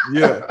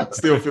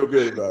 Still feel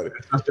good about it.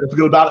 I still feel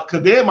good about it.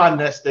 Because then my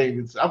next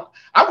thing is,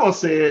 I'm going to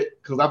say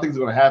it because I think it's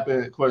going to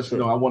happen. Of course, I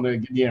want to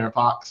get De'Aaron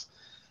Fox.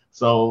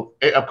 So,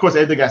 of course,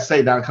 everything I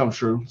say now comes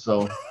true.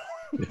 So,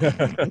 we'll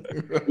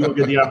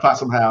get De'Aaron Fox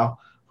somehow.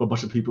 For a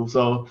bunch of people.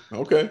 So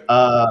okay.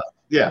 That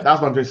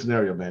was my dream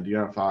scenario, man.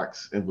 De'Aaron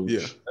Fox and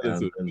Vooch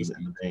and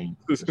the name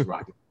just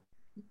rocking.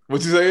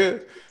 What you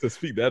saying? To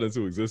speak that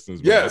into existence.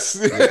 Man. Yes.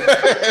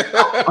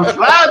 I'm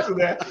glad to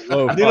that.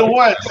 I did it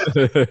once.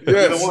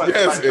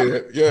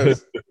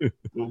 Yes.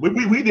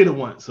 We did it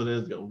once, so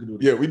let's go.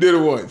 We did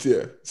it once.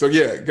 Yeah. So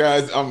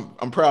guys,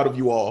 I'm proud of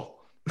you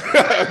all.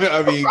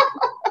 I mean,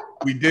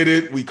 we did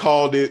it. We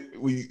called it.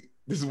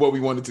 This is what we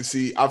wanted to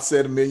see. I've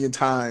said a million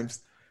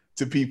times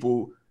to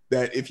people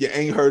that if you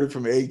ain't heard it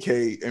from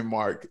AK and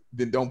Mark,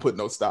 then don't put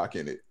no stock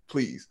in it,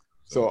 please.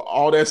 So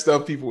all that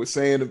stuff people were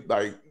saying,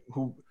 like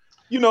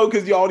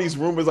because all these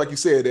rumors, like you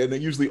said, and they're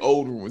usually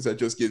old rumors that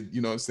just get,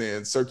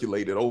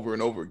 circulated over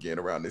and over again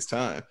around this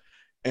time.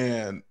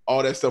 And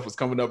all that stuff was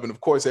coming up. And of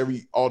course,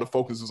 all the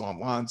focus was on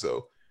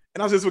Lonzo.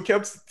 And I just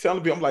kept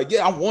telling people, I'm like,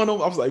 I want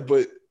them. I was like,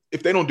 but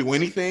if they don't do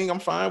anything, I'm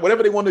fine.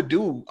 Whatever they want to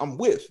do, I'm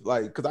with,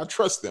 because I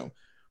trust them.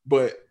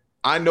 But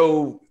I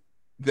know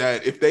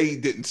that if they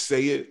didn't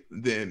say it,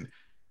 then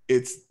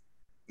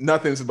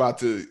nothing's about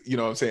to, you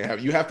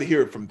have to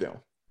hear it from them.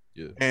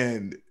 Yeah.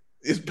 And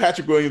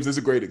Patrick Williams is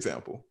a great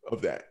example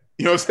of that.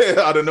 You know what I'm saying?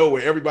 Out of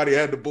nowhere, everybody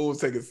had the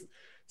Bulls taking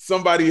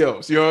somebody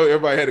else.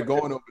 Everybody had it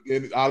going over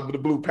out of the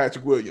blue,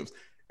 Patrick Williams.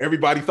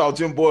 Everybody thought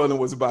Jim Boylan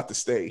was about to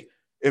stay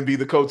and be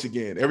the coach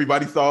again.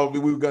 Everybody thought we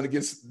were going to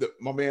get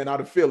my man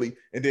out of Philly,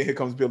 and then here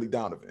comes Billy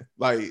Donovan.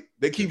 Like,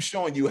 they keep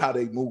showing you how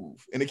they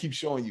move, and they keep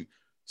showing you.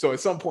 So at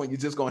some point, you're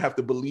just going to have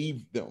to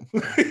believe them,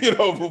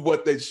 for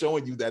what they're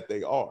showing you that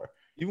they are.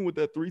 Even with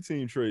that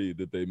 3-team trade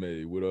that they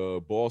made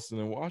with Boston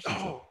and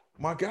Washington. Oh,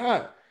 my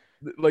God.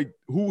 Like,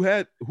 who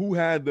had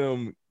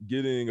them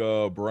getting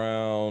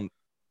Brown,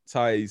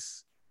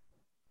 Tice?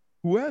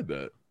 Who had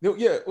that? No,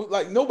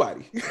 like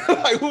nobody.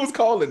 Like, who was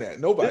calling that?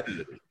 Nobody.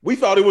 Yeah. We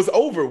thought it was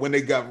over when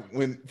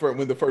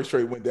when the first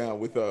trade went down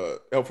with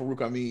El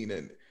Farouk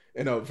Amin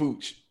and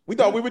Vooch. We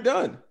thought we were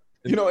done.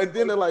 And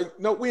then they're like,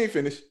 no, we ain't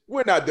finished.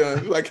 We're not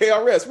done. Like,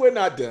 KRS, we're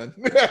not done.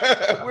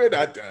 We're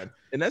not done.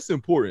 And that's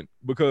important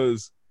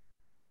because,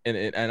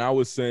 and I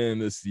was saying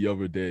this the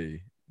other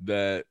day,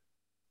 that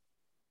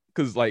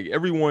because like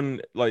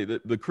everyone, like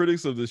the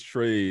critics of this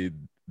trade,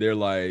 they're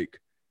like,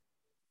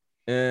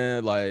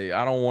 like,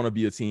 I don't want to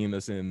be a team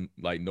that's in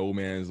like no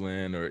man's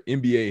land or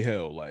NBA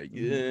hell. Like,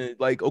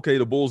 like, okay,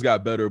 the Bulls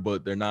got better,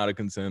 but they're not a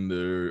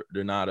contender.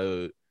 They're not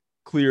a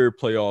clear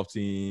playoff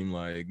team.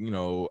 Like,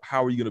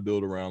 how are you going to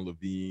build around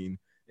Levine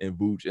and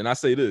Vooch? And I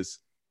say this,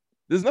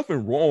 there's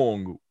nothing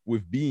wrong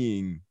with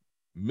being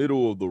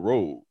middle of the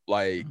road.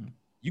 Like,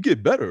 you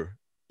get better.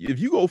 If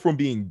you go from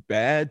being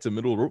bad to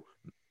middle of the road,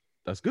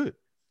 that's good.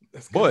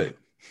 But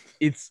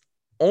it's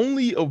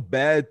only a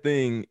bad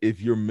thing if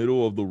you're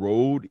middle of the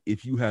road,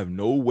 if you have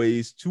no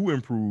ways to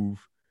improve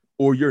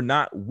or you're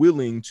not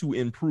willing to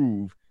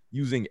improve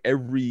using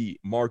every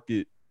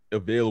market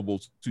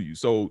available to you.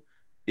 So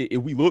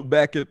if we look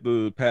back at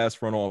the past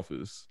front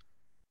office,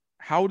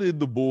 how did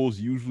the Bulls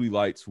usually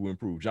like to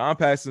improve? John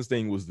Paxson's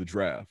thing was the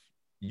draft,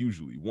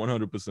 usually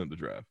 100% the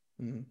draft.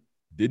 Mm-hmm.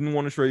 Didn't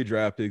want to trade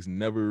draft picks,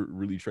 never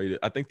really traded.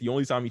 I think the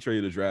only time he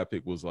traded a draft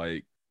pick was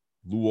like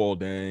Luol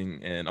Deng,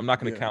 and I'm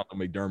not going to count the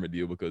McDermott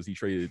deal because he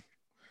traded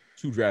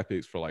 2 draft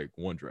picks for like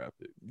 1 draft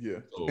pick. Yeah,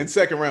 so, and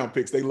second round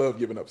picks. They love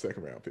giving up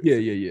second round picks.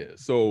 Yeah.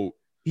 So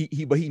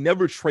he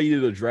never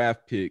traded a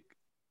draft pick,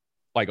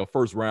 like a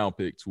first round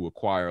pick, to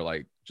acquire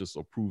like just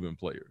a proven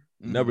player.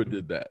 Mm-hmm. Never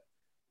did that.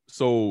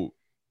 So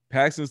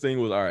Paxson's thing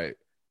was, all right,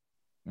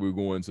 we're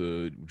going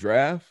to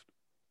draft.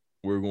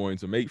 We're going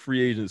to make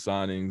free agent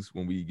signings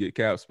when we get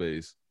cap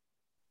space.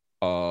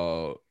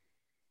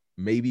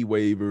 Maybe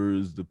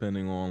waivers,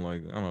 depending on,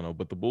 like, I don't know.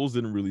 But the Bulls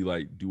didn't really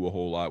like do a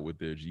whole lot with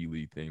their G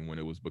League thing when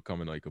it was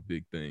becoming like a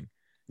big thing.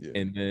 Yeah.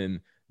 And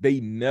then they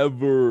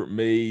never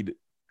made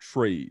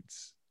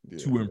trades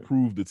to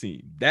improve the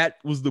team. That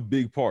was the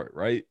big part,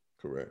 right?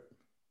 Correct.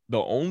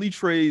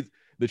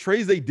 The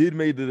trades they did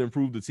make that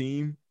improved the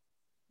team,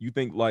 you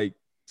think like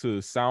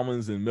to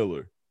Salmons and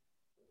Miller.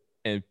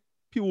 And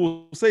people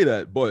will say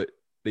that, but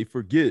they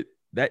forget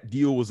that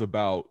deal was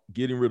about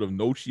getting rid of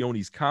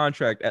Nocioni's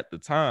contract at the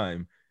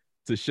time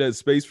to shed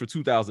space for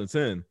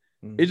 2010.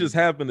 It just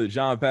happened that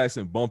John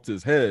Paxson bumped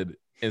his head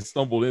and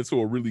stumbled into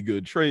a really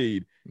good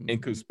trade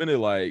and could spin it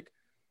like,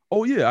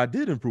 oh yeah, I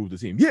did improve the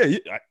team. Yeah,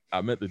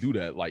 I meant to do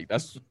that. Like,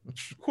 that's,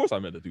 of course I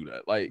meant to do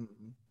that. Like,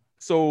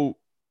 so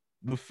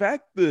the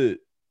fact that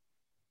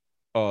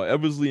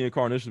Eversley and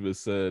Karnisovas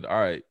said, all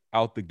right,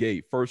 out the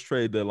gate, first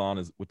trade deadline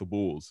is with the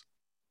Bulls,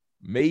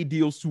 made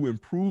deals to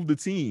improve the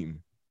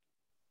team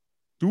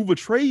through the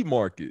trade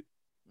market.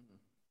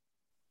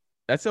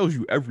 That tells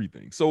you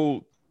everything.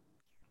 So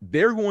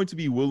they're going to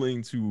be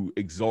willing to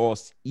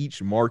exhaust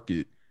each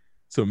market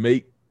to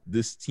make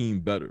this team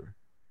better.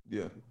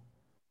 Yeah.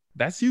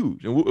 That's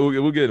huge. And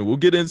we'll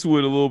get into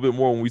it a little bit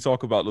more when we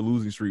talk about the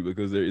losing streak,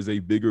 because there is a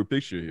bigger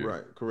picture here.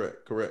 Right.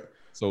 Correct.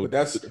 So but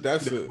that's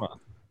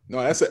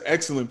an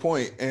excellent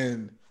point.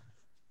 And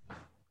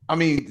I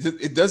mean,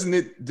 does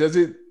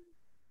it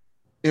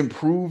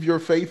improve your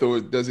faith, or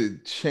does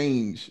it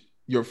change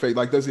your faith?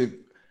 Like, does it,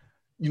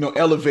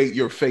 elevate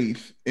your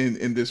faith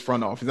in this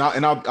front office?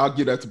 And I'll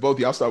give that to both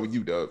of you. I'll start with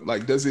you, Doug.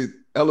 Like, does it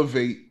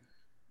elevate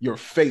your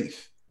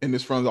faith in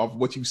this front office,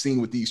 what you've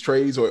seen with these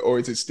trades, or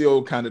is it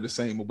still kind of the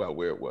same about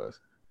where it was?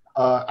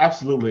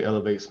 Absolutely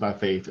elevates my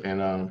faith.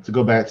 And to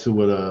go back to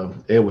what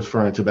Ed was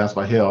referring to,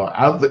 Basketball Hell,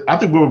 I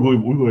think we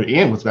were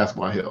in with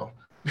Basketball Hell.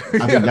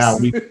 I think now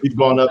we've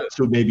gone up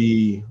to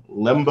maybe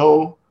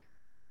limbo,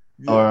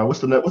 or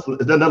is there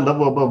another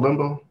level above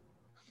limbo?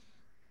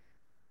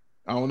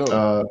 I don't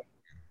know.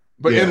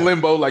 But in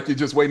limbo, like you're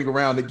just waiting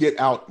around to get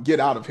out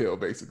of hell,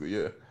 basically.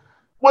 Yeah.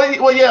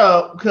 Well,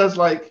 yeah, because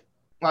like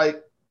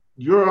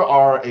you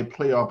are a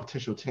playoff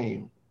potential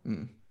team,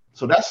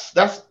 so that's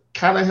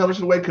kind of hellish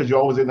in a way, because you're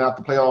always in and out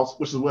the playoffs,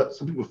 which is what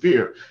some people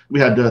fear. We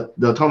had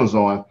the Tunnels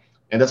on,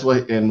 and that's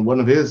what, and one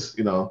of his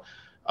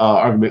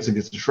arguments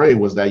against the trade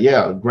was that,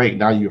 yeah, great,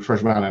 now you're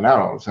first round and out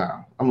all the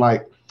time. I'm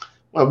like,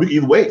 well, we can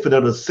either wait for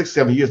the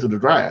 6-7 years to the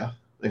draft,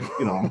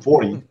 I'm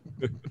 40.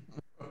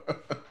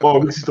 Or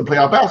we see some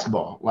playoff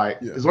basketball. Like,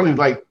 there's only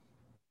like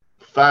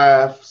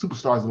 5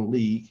 superstars in the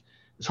league.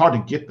 It's hard to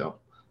get them.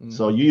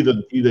 So you either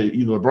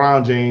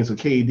LeBron James or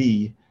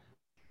KD,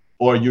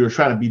 or you're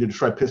trying to beat the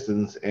Detroit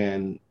Pistons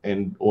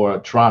or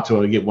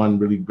Toronto and get one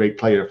really great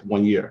player for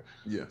 1 year.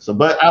 Yeah. So,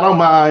 but I don't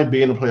mind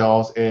being in the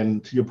playoffs.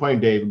 And to your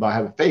point, Dave, about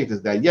having faith,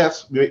 is that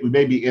yes, we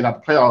may be in the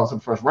playoffs in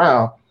the first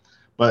round,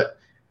 but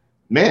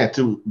man,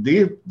 to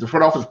the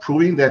front office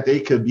proving that they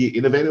could be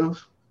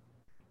innovative,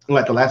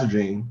 like the last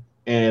dream,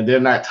 and they're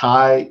not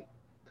tied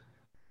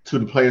to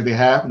the players they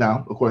have.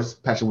 Now, of course,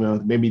 Patrick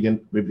Williams, maybe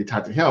they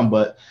tied to him,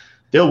 but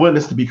their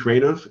willingness to be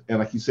creative, and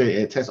like you said,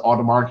 it tests all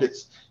the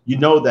markets. You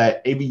know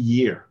that every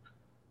year,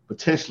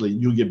 potentially,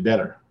 you'll get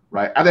better,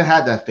 right? I didn't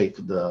have that faith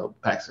with the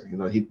Paxson,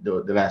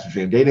 the last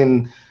dream. They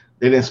didn't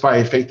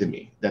inspire faith in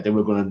me that they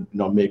were going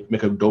to,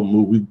 make a dope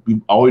move.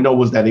 We all we know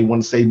was that they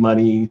want to save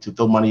money, to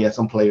throw money at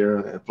some player,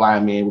 and fly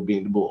him in with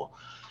being the Bull.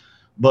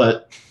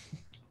 But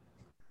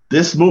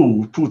this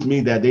move proved to me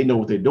that they know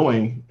what they're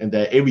doing, and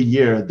that every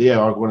year they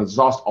are going to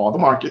exhaust all the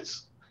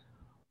markets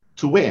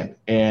to win.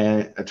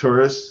 And a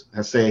tourist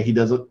has said he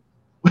doesn't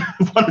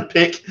want to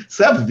pick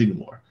 7th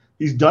anymore.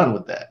 He's done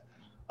with that.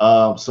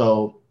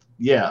 So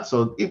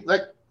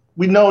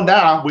we know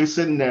now, we're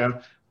sitting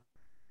there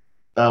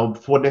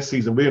for next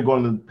season. We're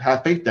going to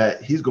have faith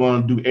that he's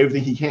going to do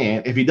everything he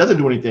can. If he doesn't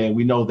do anything,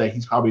 we know that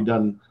he's probably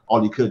done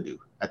all he could do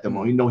at the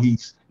moment. We know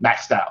he's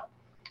maxed out,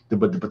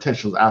 but the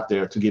potential is out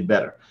there to get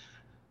better.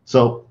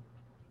 So,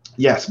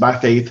 yes, my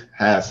faith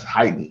has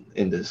heightened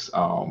in this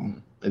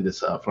front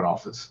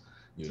office.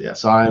 Yeah.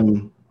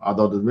 So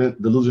although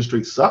the losing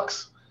streak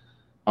sucks,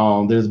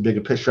 there's a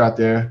bigger picture out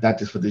there, not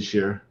just for this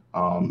year.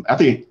 I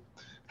think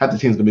half the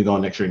team's gonna be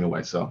gone next year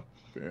anyway. So,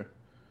 fair.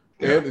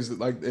 Ed,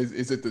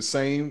 is it the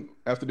same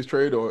after this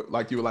trade, or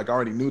like you were like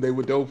already knew they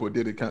were dope, or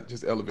did it kind of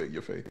just elevate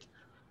your faith?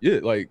 Yeah,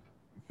 like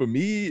for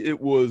me, it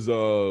was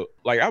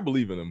like I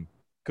believe in them.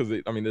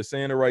 Because they're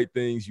saying the right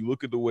things. You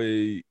look at the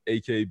way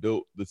AK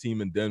built the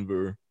team in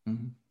Denver,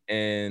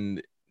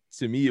 and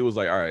to me, it was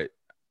like, all right,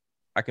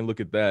 I can look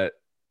at that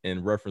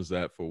and reference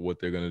that for what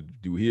they're gonna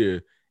do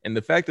here. And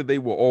the fact that they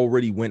were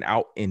already went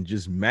out and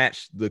just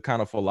matched the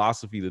kind of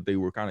philosophy that they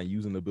were kind of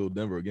using to build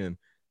Denver, again,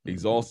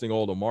 exhausting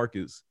all the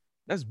markets,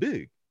 that's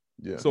big.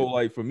 Yeah. So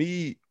like for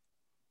me,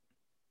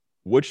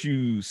 what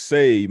you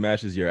say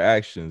matches your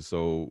actions.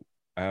 So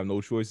I have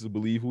no choice to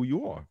believe who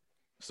you are.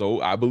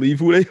 So I believe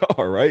who they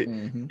are, right?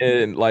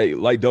 And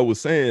like Doug was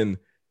saying,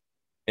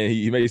 and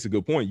he makes a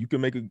good point. You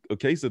can make a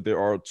case that there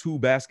are 2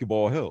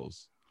 basketball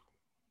hells.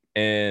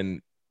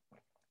 And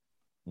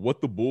what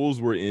the Bulls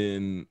were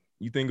in,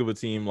 you think of a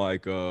team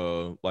like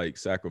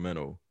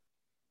Sacramento,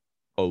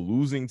 a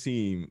losing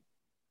team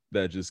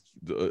a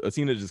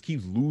team that just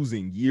keeps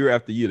losing year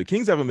after year. The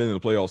Kings haven't been in the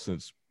playoffs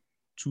since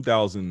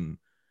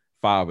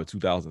 2005 or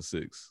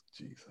 2006.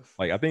 Jesus.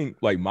 Like I think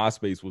like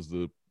MySpace was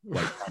the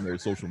primary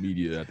social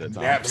media at that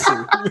time.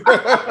 Absolutely.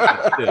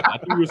 Yeah, I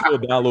think we were still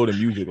downloading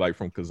music like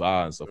from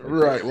Kazaa and stuff like that.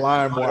 Right,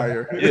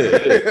 LimeWire.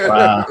 Yeah.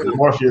 Wow.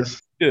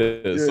 Morpheus.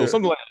 Yeah. So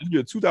something like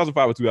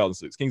 2005 or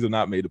 2006. Kings have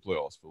not made the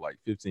playoffs for like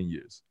 15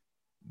 years.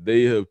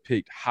 They have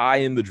picked high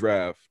in the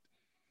draft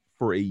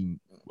for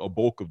a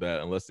bulk of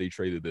that unless they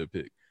traded their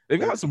pick. They've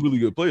got some really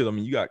good players. I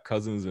mean, you got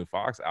Cousins and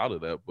Fox out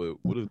of that, but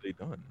what have they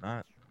done?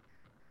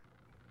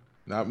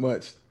 Not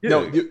much. Yeah.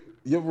 No,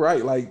 you're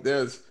right. Like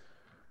because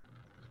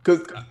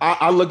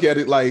I look at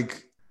it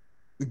like,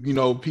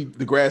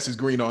 the grass is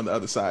green on the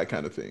other side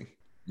kind of thing.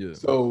 Yeah.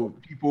 So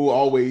people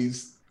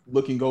always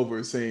looking over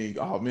and saying,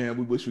 oh man,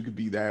 we wish we could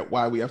be that.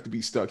 Why we have to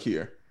be stuck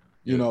here?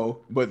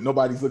 But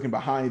nobody's looking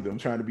behind them,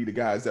 trying to be the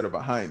guys that are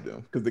behind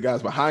them, because the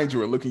guys behind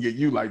you are looking at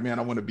you like, man,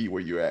 I want to be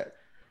where you're at.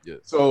 Yeah.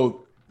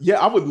 So yeah,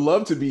 I would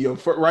love to be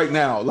right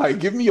now. Like,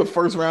 give me a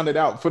first rounded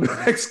out for the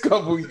next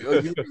couple of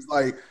years.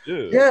 Like,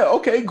 yeah,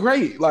 okay,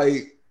 great.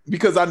 Like,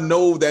 because I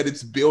know that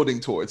it's building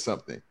towards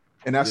something,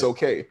 and that's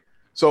okay.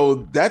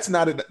 So that's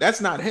not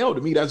hell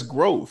to me. That's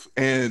growth.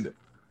 And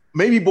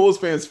maybe Bulls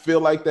fans feel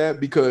like that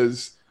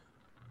because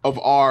of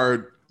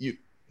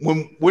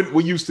when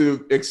we're used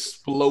to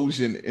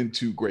explosion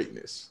into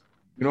greatness.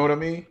 You know what I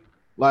mean?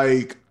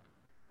 Like,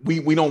 we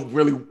didn't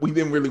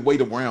really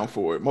wait around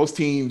for it. Most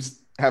teams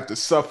have to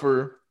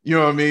suffer, you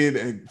know what I mean,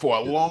 and for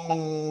a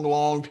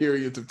long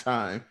periods of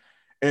time,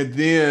 and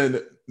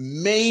then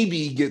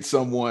maybe get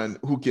someone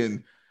who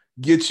can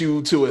get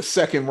you to a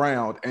second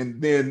round,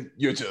 and then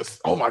you're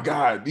just, oh my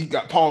God, he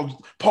got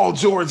Paul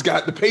George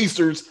got the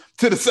Pacers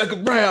to the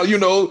second round,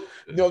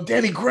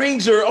 Danny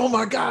Granger, oh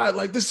my God,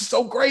 like this is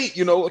so great,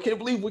 I can't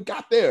believe we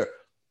got there.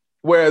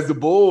 Whereas the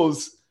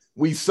Bulls,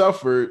 we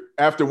suffered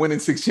after winning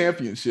 6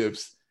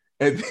 championships,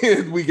 and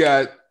then we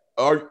got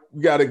a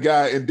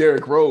guy in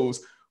Derrick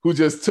Rose who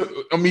just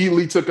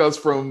immediately took us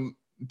from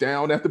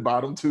down at the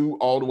bottom to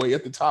all the way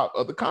at the top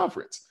of the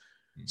conference.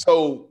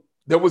 So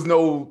there was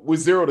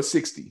 0 to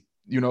 60,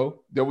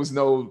 there was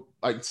no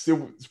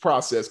still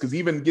process, because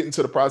even getting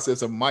to the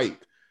process of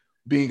Mike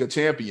being a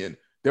champion,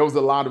 there was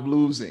a lot of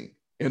losing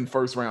in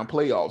first round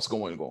playoffs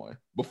going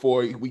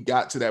before we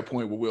got to that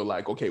point where we were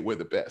like, okay, we're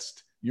the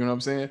best. You know what I'm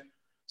saying?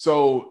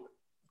 So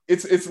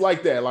it's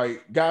like that.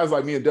 Like guys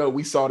like me and Doug,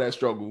 we saw that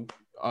struggle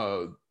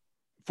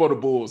for the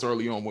Bulls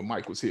early on when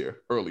Mike was here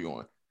early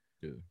on.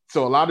 Yeah.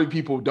 So a lot of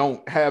people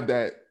don't have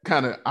that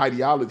kind of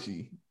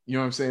ideology. You know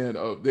what I'm saying?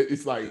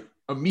 It's like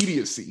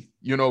immediacy,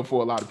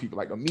 for a lot of people,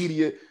 like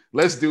immediate,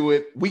 let's do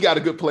it. We got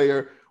a good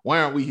player.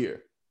 Why aren't we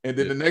here? And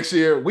then the next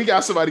year we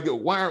got somebody good.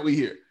 Why aren't we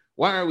here?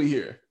 Why aren't we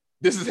here?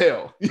 This is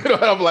hell.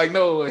 I'm like,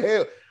 no,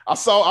 hell.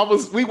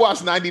 We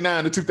watched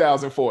 99 to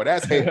 2004.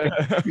 That's hell.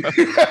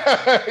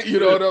 You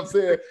know what I'm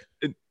saying?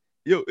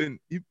 And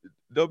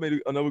Doug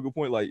made another good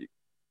point. Like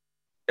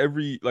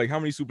how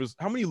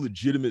many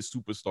legitimate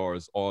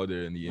superstars are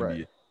there in the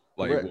NBA?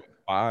 Like what,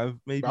 5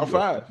 maybe? About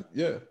 5,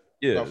 yeah.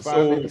 Yeah. About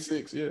 5, maybe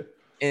 6, yeah.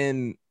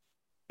 And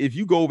if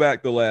you go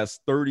back the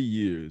last 30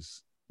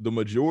 years, the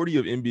majority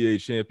of NBA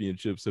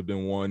championships have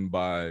been won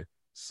by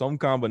some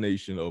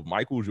combination of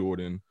Michael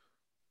Jordan,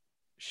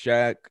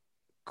 Shaq,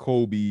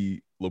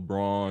 Kobe,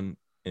 LeBron,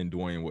 and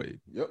Dwayne Wade.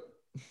 Yep.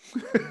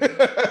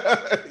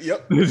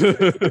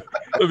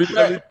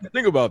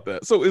 Think about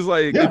that. So it's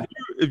like,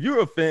 if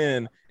you're a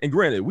fan, and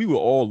granted, we would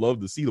all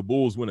love to see the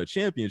Bulls win a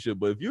championship,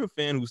 but if you're a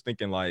fan who's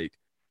thinking like,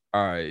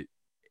 all right,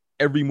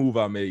 every move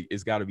I make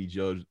is got to be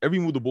judged. Every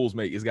move the Bulls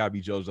make is got to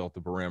be judged off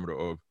the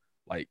parameter of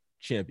like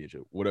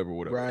championship, whatever.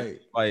 Right.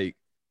 Like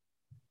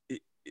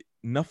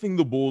nothing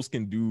the Bulls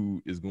can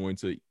do is going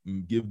to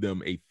give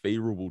them a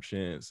favorable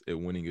chance at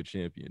winning a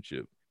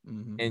championship.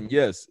 Mm-hmm. And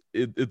yes,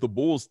 if the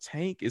Bulls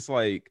tank, it's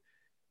like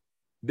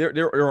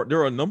there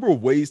are a number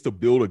of ways to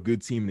build a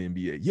good team in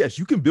the NBA. Yes,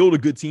 you can build a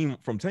good team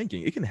from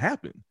tanking. It can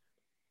happen.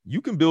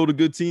 You can build a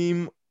good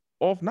team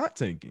off not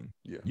tanking.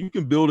 Yeah. You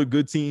can build a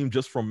good team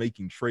just from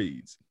making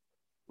trades.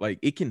 Like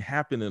it can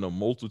happen in a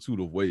multitude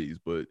of ways,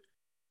 but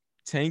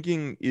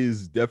tanking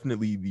is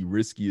definitely the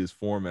riskiest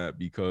format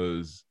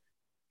because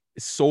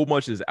so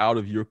much is out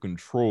of your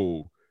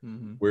control.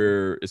 Mm-hmm.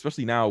 Where,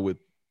 especially now with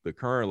the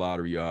current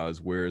lottery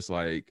odds, where it's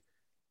like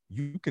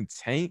you can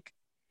tank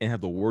and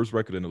have the worst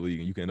record in the league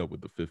and you can end up with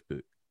the 5th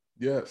pick.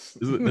 Yes.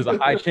 There's a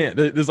high chance.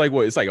 There's like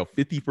what? It's like a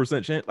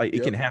 50% chance. Like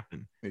it can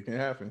happen. It can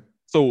happen.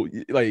 So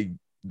like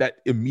that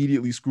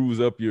immediately screws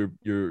up your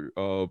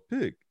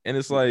pick. And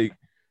it's like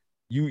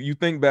you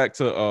think back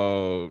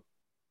to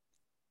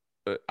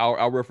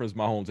I'll reference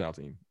my hometown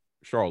team,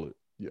 Charlotte.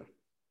 Yeah.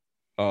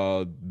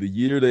 The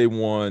year they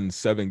won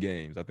 7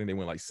 games, I think they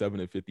went like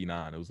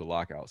 7-59. It was the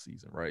lockout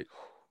season, right?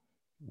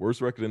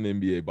 Worst record in the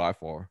NBA by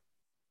far.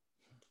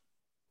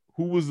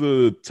 Who was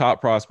the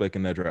top prospect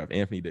in that draft?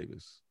 Anthony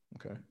Davis.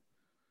 Okay.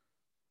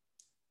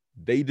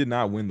 They did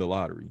not win the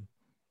lottery.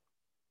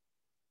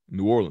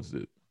 New Orleans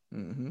did.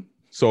 Mm-hmm.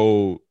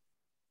 So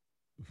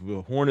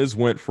the Hornets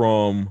went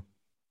from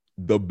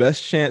the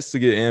best chance to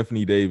get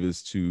Anthony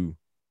Davis to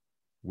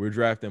we're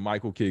drafting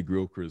Michael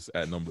Kidd-Gilchrist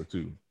at number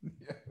 2.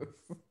 Yes.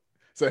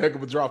 It's a heck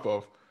of a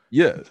drop-off.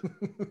 Yeah.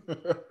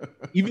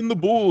 Even the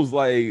Bulls,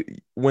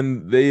 like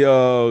when they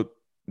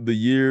the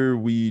year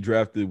we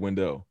drafted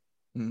Wendell,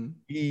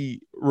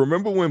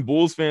 remember when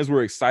Bulls fans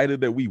were excited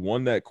that we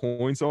won that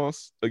coin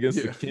toss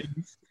against the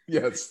Kings?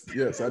 Yes,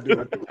 I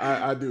do.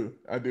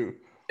 I do.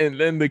 And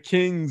then the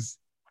Kings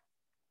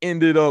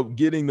ended up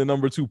getting the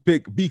number 2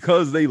 pick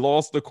because they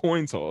lost the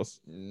coin toss.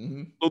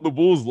 Mm-hmm. So the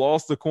Bulls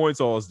lost the coin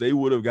toss. They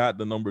would have got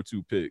the number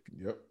 2 pick.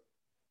 Yep.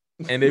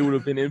 And they would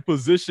have been in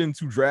position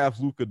to draft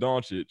Luka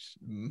Doncic,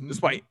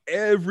 despite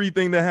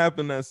everything that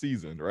happened that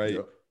season, right?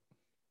 Yep.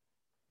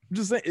 I'm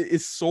just saying,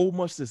 it's so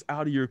much that's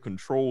out of your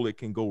control. It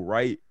can go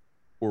right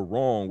or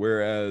wrong.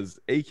 Whereas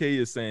AK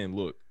is saying,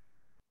 look,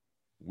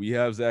 we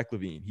have Zach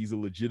LaVine. He's a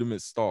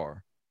legitimate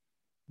star.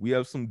 We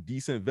have some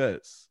decent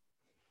vets.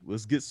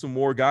 Let's get some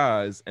more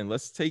guys, and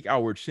let's take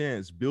our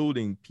chance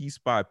building piece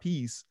by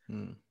piece,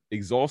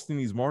 exhausting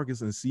these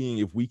markets and seeing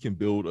if we can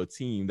build a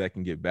team that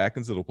can get back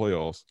into the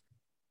playoffs.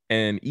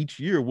 And each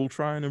year we'll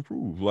try and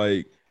improve.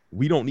 Like,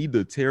 we don't need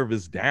to tear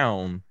this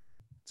down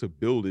to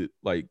build it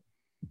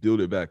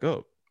back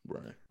up.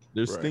 Right.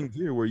 There's things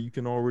here where you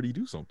can already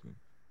do something.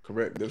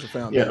 Correct. There's a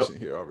foundation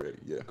here already.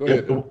 Yeah. Go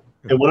ahead.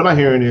 And what am I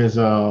hearing is,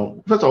 first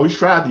of all, we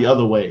tried the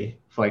other way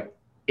for like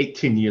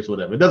 18 years,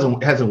 whatever. It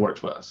hasn't worked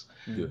for us.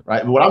 Yeah.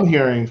 Right. But what I'm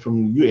hearing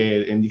from you,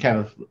 Ed, and you kind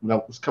of,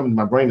 what's coming to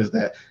my brain is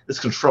that it's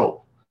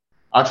control.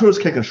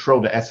 Arturas can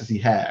control the assets he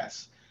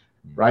has.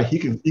 Right. He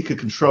can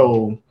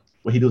control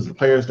what he does with the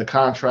players, the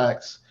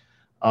contracts.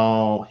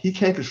 He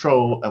can't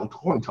control a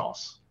coin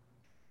toss.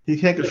 He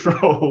can't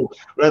control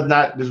whether or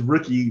not this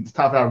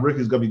top 5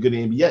 rookie is going to be good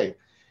in the NBA.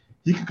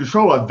 He can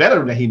control a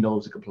veteran that he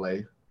knows he can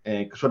play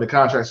and control the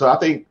contract. So I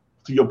think,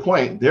 to your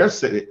point,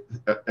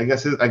 I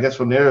guess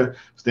from their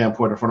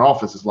standpoint, the front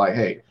office is like,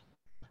 hey,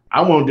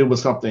 I want to deal with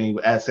something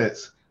with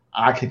assets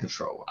I can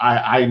control.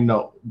 I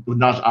know,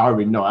 I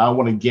already know. I don't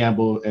want to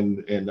gamble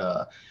and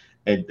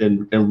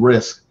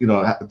risk,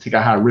 take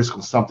a high risk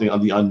on something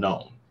on the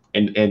unknown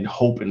and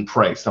hope and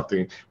pray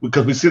something,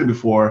 because we've seen it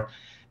before.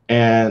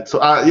 And so,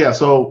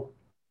 so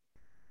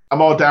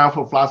I'm all down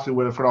for a philosophy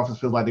where the front office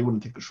feels like they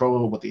want to take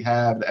control of what they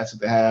have, the assets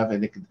they have,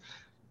 and they can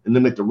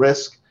eliminate the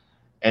risk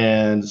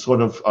and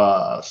sort of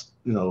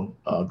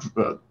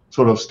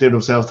steer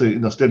themselves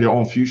to, steer their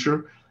own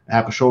future and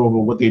have control over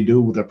what they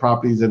do with their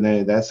properties and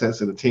their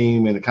assets and the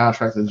team and the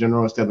contracts in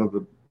general, instead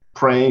of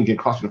praying and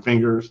crossing their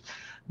fingers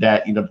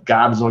that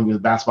God is on you, the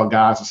basketball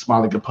guys are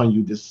smiling upon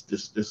you this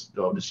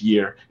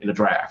year in the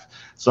draft.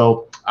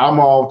 So I'm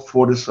all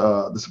for this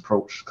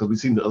approach, because we've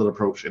seen the other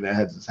approach and it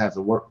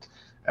hasn't worked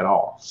at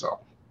all. So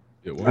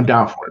I'm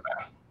down for it,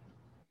 man.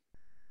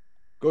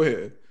 Go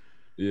ahead.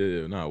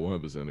 Yeah, no,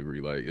 100%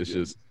 agree. Like, it's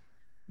just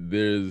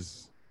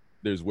there's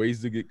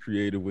ways to get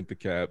creative with the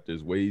cap.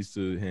 There's ways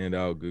to hand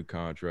out good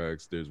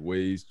contracts. There's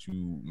ways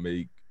to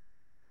make.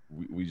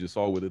 We just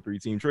saw with a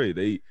 3-team trade.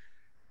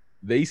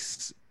 They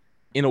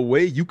in a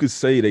way, you could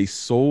say they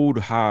sold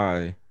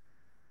high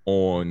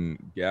on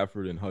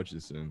Gafford and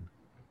Hutchison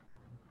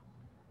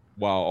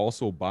while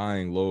also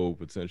buying low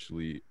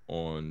potentially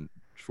on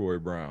Troy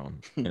Brown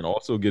and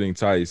also getting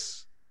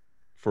Tice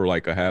for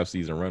like a half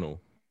season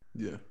rental.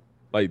 Yeah.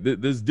 Like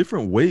there's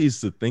different ways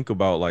to think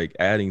about like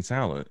adding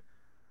talent,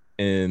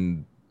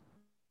 and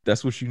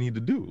that's what you need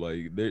to do.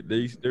 Like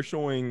they're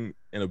showing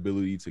an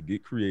ability to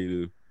get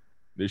creative.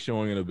 They're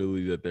showing an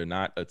ability that they're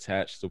not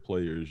attached to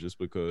players just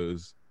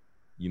because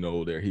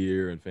they're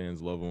here and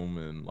fans love them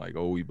and like,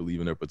 oh, we believe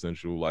in their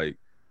potential. Like,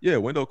 yeah,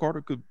 Wendell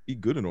Carter could be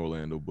good in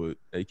Orlando, but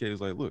AK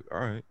is like, look, all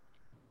right.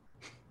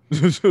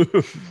 That's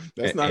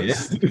not right.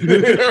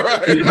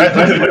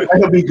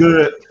 That'll be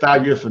good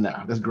 5 years from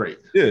now. That's great.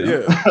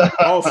 Yeah.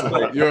 Awesome.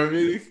 You know what I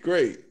mean?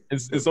 Great. And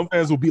some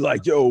fans will be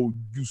like, yo,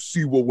 you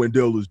see what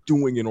Wendell is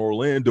doing in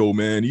Orlando,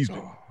 man. He's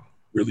been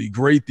really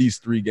great these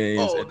 3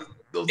 games. Oh,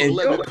 those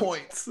 11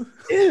 points.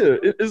 Yeah,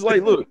 it's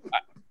like, look,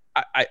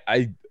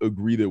 I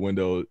agree that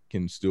Wendell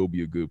can still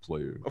be a good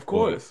player. Of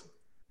course.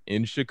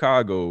 In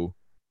Chicago,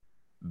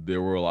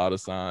 there were a lot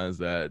of signs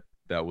that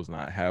was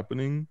not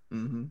happening.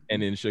 Mm-hmm.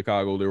 And in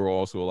Chicago, there were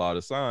also a lot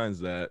of signs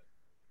that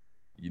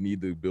you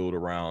need to build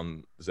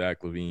around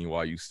Zach LaVine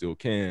while you still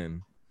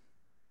can.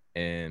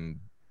 And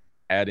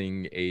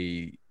adding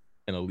an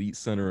elite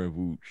center in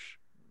Vooch,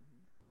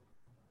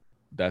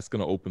 that's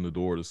going to open the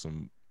door to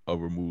some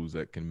other moves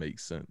that can make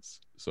sense.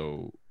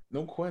 So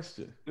no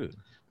question. Good.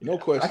 No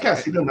question. I kind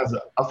of see them as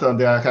I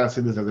kind of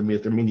see this as a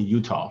mini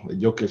Utah,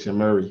 with Jokic and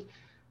Murray.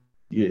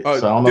 Yeah.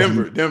 So I don't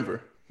know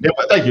Denver.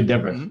 Thank you,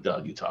 Denver.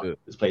 Mm-hmm. Utah.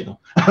 Just played them.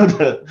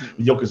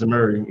 Jokic and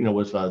Murray,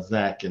 with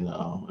Zach and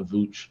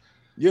Vooch.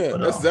 Yeah,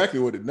 that's exactly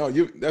what it.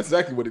 That's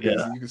exactly what it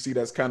is. And you can see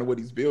that's kind of what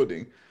he's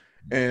building.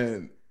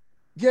 And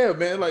yeah,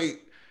 man,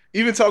 like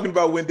even talking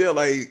about Wendell,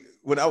 like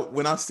when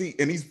I see,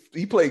 and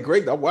he played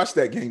great. I watched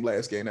that game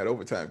last game, that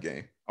overtime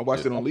game. I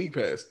watched it on League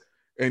Pass,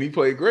 and he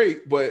played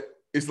great. But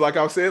it's like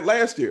I said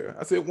last year.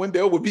 I said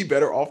Wendell would be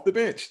better off the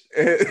bench,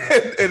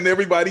 and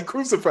everybody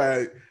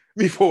crucified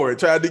me for it,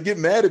 tried to get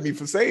mad at me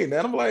for saying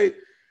that. I'm like,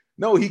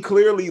 no, he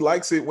clearly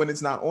likes it when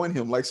it's not on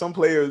him. Like some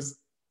players,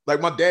 like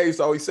my dad used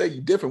to always say,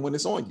 you're different when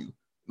it's on you.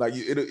 Like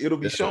it'll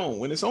be shown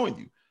when it's on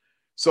you.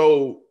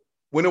 So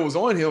when it was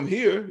on him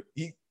here,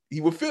 he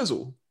would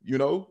fizzle,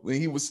 when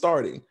he was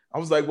starting. I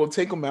was like, well,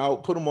 take him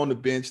out, put him on the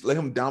bench, let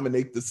him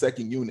dominate the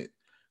second unit,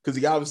 because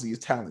he obviously is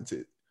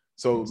talented.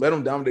 So let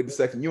him dominate the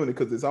second unit,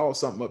 because there's all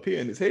something up here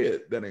in his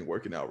head that ain't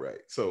working out right.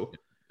 So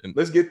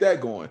Let's get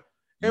that going.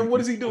 And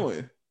what is he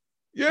doing?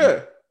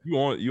 Yeah. You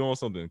on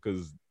something,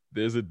 because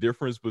there's a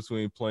difference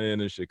between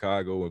playing in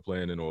Chicago and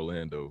playing in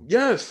Orlando.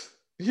 Yes.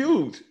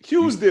 Huge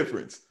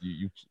difference.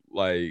 You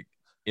like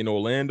in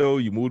Orlando,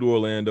 you move to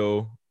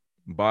Orlando,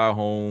 buy a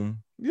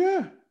home.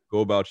 Yeah. Go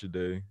about your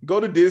day. Go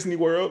to Disney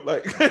World.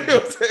 Like, you know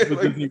what I'm saying?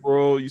 Like, Disney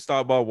World, you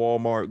stop by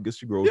Walmart,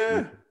 get your groceries.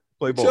 Yeah.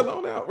 Play ball. Chill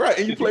on out. Right.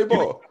 And you play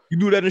ball. You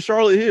do that in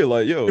Charlotte here.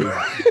 Like, yo,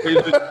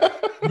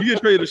 you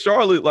get traded to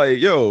Charlotte, like,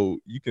 yo,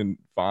 you can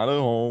find a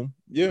home.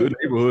 Yeah. Good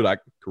neighborhood. I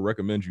could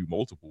recommend you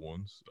multiple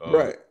ones.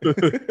 Right.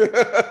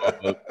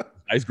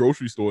 Nice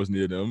grocery stores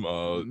near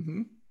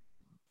them.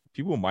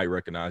 People might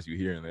recognize you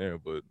here and there,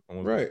 but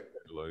right.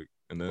 Like,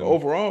 and then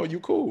overall, you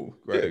cool.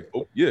 Right.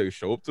 Yeah,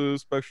 show up to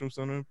Spectrum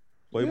Center,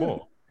 play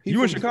ball.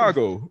 You in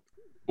Chicago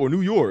or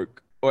New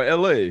York or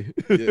LA.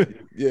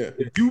 Yeah.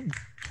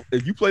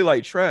 If you play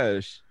like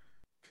trash,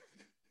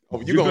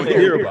 you're gonna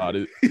hear about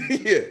it.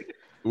 Yeah.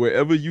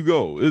 Wherever you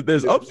go.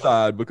 There's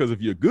upside, because if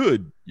you're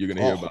good, you're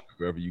gonna hear about it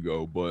wherever you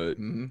go. But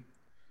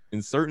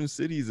in certain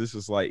cities, it's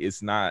just like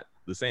it's not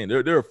the same.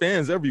 There are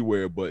fans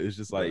everywhere, but it's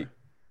just like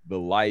the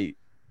light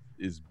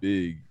is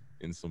big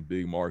in some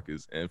big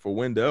markets. And for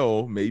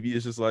Wendell, maybe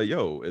it's just like,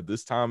 yo, at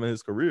this time in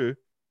his career,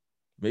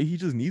 maybe he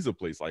just needs a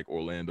place like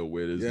Orlando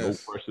where there's no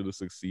pressure to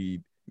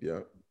succeed. Yeah.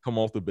 Come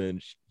off the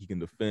bench, he can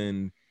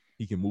defend,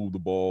 he can move the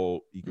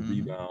ball, he can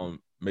rebound,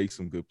 make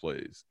some good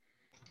plays.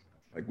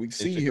 Like we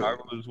see him. It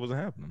just wasn't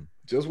happening.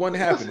 Just wasn't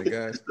happening,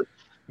 guys.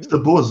 It's the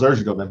Bulls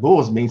jersey, though, man.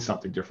 Bulls mean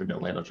something different than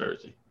Orlando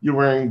jersey. You're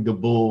wearing the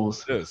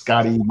Bulls,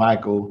 Scotty,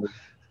 Michael,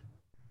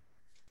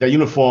 that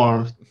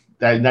uniform,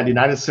 that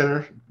United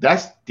Center,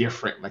 that's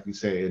different, like you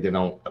said,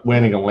 than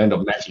wearing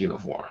Orlando match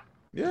uniform.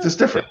 Yeah. It's just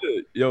different.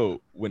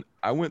 Yo, when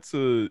I went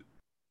to,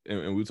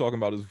 and we were talking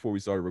about this before we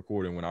started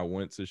recording, when I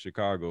went to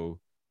Chicago,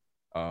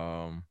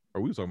 or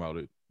we were talking about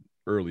it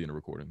early in the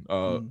recording.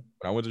 When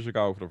I went to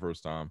Chicago for the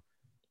first time,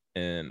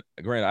 and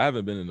granted, I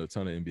haven't been in a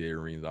ton of NBA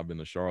arenas. I've been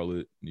to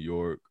Charlotte, New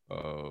York,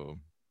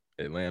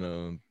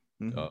 Atlanta,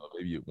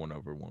 maybe one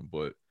other one.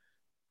 But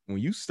when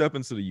you step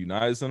into the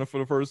United Center for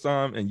the first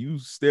time and you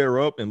stare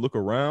up and look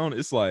around,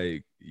 it's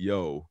like,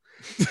 yo,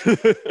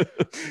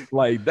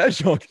 like that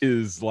junk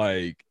is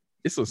like,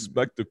 it's a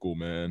spectacle,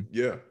 man.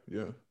 Yeah,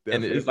 yeah. Definitely.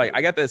 And it's like,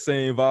 I got that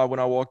same vibe when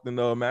I walked in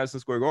Madison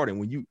Square Garden.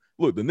 When you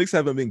look, the Knicks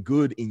haven't been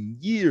good in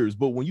years,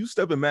 but when you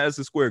step in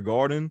Madison Square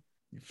Garden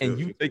and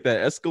you take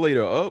that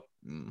escalator up,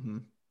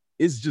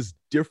 it's just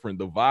different.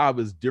 The vibe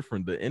is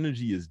different. The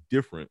energy is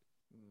different.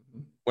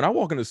 When I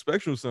walk in the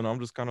Spectrum Center, I'm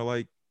just kind of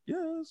like,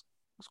 yeah,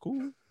 it's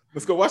cool.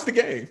 Let's go watch the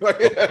game. Let's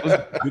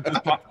get this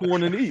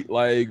popcorn and eat.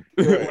 Like,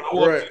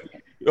 it's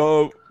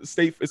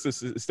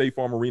a State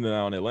Farm Arena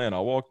now in Atlanta.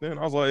 I walked in,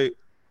 I was like,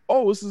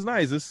 oh, this is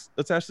nice. It's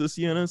attached to the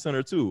CNN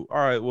Center too. All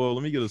right, well,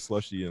 let me get a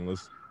slushie and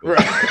let's. Right.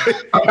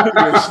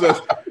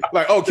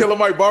 Like, oh, Killer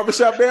Mike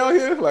barbershop down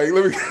here. Like,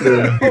 let me.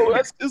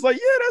 It's like,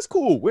 yeah, that's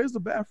cool. Where's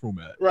the bathroom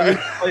at? Right.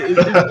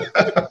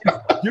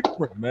 It's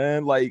different,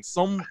 man. Like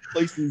some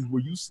places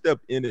where you step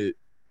in it,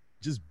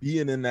 just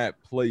being in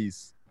that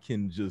place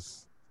can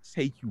just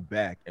take you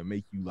back and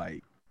make you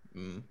like,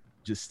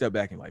 just step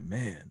back and like,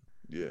 man.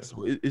 Yeah.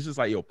 So it's just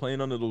like, yo,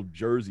 playing under those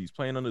jerseys,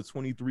 playing under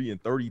 23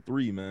 and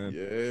 33, man.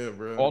 Yeah,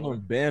 bro. All them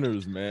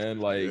banners, man.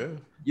 Like,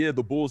 yeah,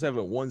 the Bulls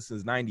haven't won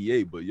since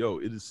 '98, but yo,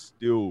 it's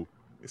still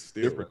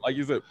different. Like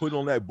you said, putting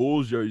on that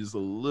Bulls jersey is a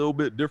little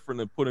bit different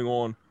than putting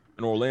on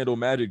an Orlando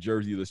Magic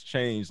jersey that's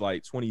changed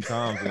like 20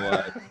 times in the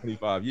last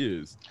 25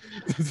 years.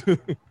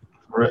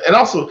 Right. And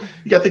also,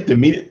 you got to think the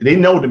media, they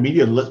know the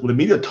media, when the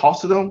media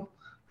talks to them,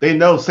 they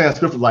know Sam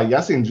Smith was like, yeah,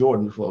 I seen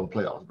Jordan before the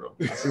playoffs, bro.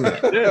 I seen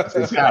that.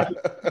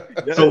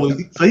 So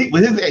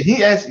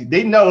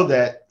they know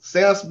that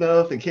Sam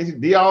Smith and Casey,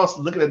 they all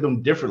looking at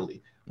them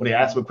differently when they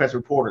ask for press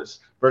reporters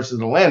versus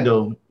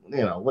Orlando. You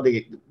know what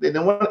they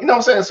don't want. You know what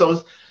I'm saying?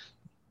 So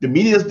the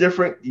media is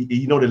different.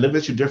 You know, they look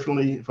at you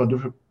differently from a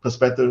different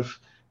perspective.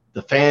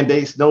 The fan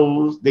base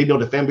knows. They know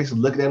the fan base is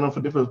looking at them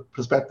from a different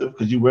perspective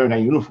because you're wearing that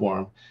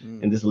uniform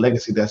and this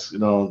legacy that's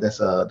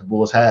the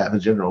Bulls have in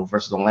general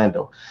versus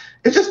Orlando.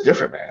 It's just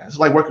different, man. It's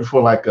like working for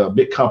like a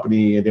big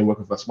company and then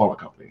working for a smaller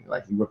company.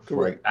 Like you work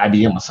for like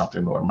IBM or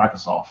something or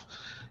Microsoft,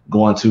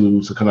 going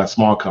to kind of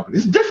small company.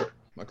 It's different.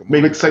 Like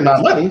maybe the same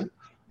amount of money,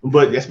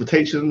 but the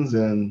expectations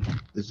and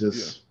it's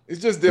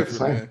just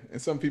different, man.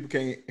 And some people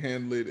can't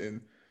handle it,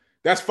 and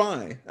that's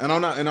fine. And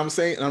I'm not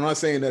saying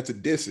that to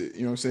diss it,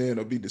 you know what I'm saying,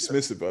 or be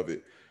dismissive of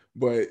it,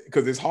 but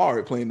because it's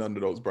hard playing under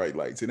those bright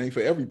lights. It ain't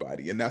for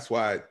everybody, and that's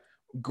why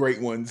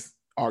great ones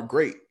are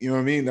great. You know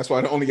what I mean? That's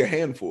why only a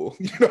handful.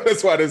 You know,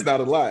 that's why there's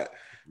not a lot,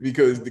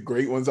 because the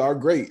great ones are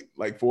great,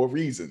 like for a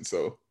reason.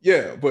 So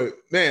yeah, but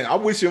man,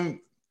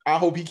 I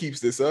hope he keeps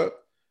this up.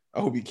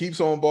 I hope he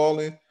keeps on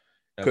balling,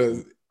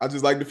 because I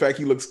just like the fact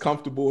he looks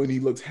comfortable and he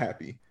looks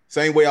happy.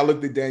 Same way I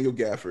looked at Daniel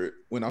Gafford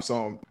when I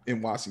saw him in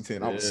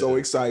Washington. I was so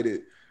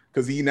excited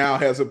because he now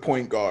has a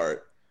point guard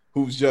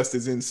who's just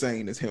as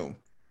insane as him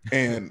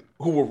and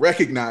who will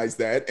recognize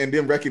that and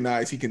then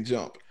recognize he can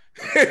jump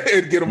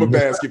and get him a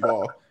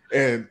basketball,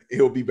 and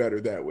he'll be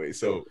better that way.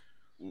 So,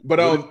 but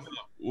what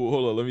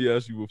hold on. Let me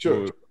ask you before.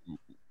 Sure.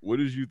 What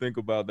did you think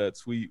about that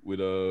tweet with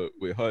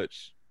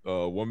Hutch?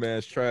 One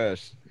man's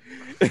trash.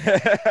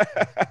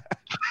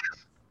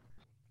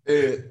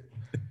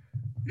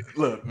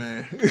 Look,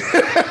 man.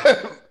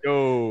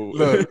 Yo.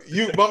 Look,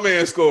 my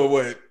man scored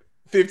what?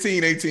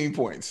 15, 18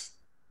 points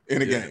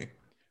in a game.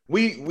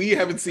 We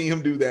haven't seen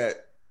him do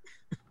that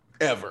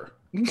ever.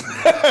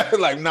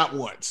 Like not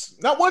once.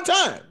 Not one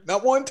time.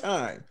 Not one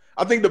time.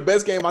 I think the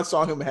best game I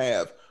saw him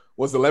have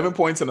was 11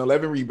 points and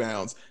 11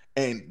 rebounds.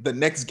 And the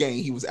next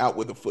game, he was out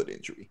with a foot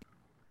injury.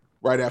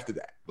 Right after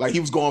that. Like he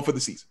was gone for the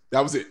season.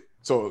 That was it.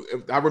 So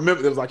I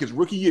remember it was like his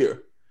rookie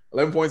year.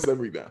 11 points,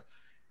 11 rebounds.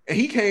 And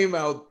he came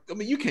out. I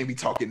mean, you can't be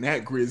talking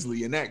that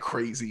grisly and that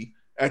crazy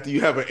after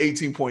you have an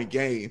 18-point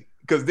game.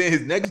 Because then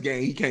his next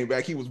game, he came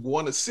back. He was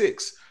 1 of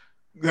 6.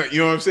 You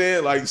know what I'm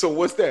saying? Like, so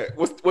what's that?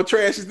 What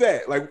trash is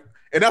that? Like,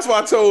 and that's why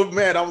I told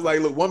Matt, I was like,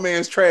 look, one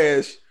man's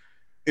trash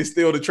is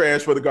still the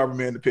trash for the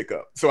government to pick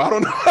up. So I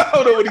don't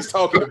know what he's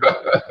talking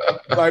about.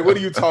 Like, what are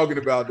you talking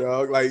about,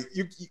 dog? Like,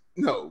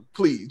 no,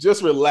 please,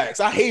 just relax.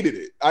 I hated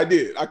it. I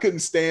did. I couldn't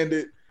stand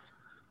it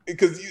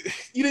because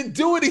you didn't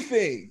do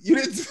anything. You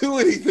didn't do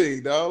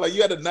anything, dog. Like,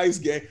 you had a nice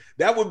game.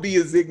 That would be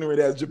as ignorant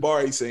as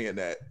Jabari saying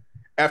that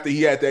after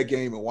he had that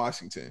game in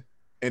Washington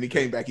and he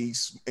came back and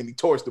he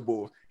torched the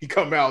Bulls. He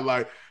come out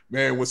like,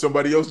 man, when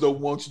somebody else don't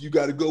want you, you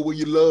got to go where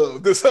you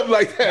love. Or something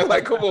like that.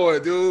 Like, come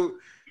on, dude.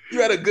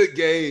 You had a good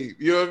game.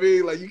 You know what I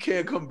mean? Like, you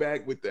can't come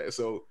back with that.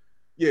 So,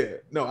 yeah,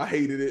 no, I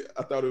hated it.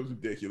 I thought it was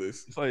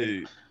ridiculous.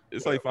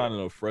 It's like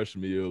finding a fresh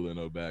meal in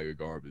a bag of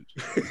garbage.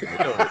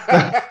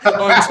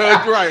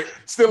 Untouched, right?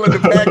 Still in the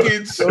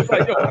package. So it's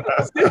like,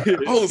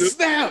 oh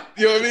snap!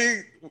 You know what I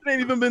mean? It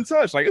ain't even been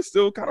touched. Like it's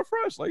still kind of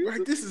fresh. Like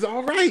this is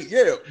all right.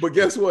 Yeah, but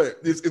guess what?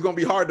 It's gonna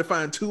be hard to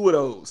find 2 of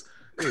those.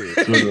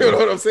 You know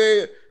what I'm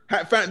saying?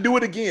 Do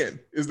it again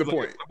is the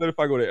point. I bet if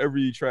I go to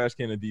every trash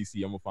can in DC,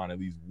 I'm gonna find at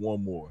least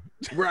one more.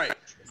 Right.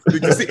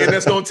 Because, and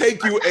that's gonna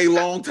take you a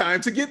long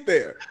time to get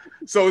there.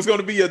 So it's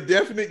gonna be a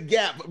definite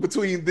gap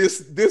between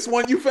this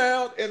one you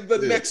found and the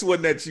next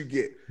one that you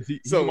get.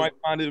 He might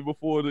find it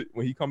before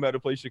when he come back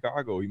to play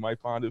Chicago. He might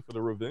find it for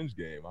the revenge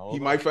game. He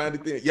might find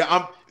it then.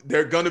 Yeah,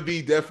 they're gonna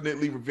be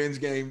definitely revenge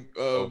game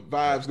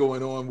vibes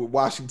going on with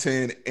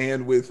Washington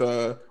and with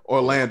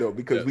Orlando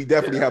because we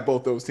definitely have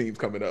both those teams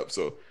coming up.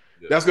 So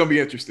that's gonna be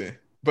interesting.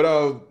 But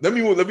let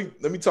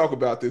me talk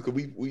about this because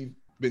we've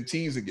been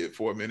teasing it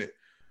for a minute.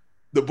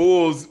 The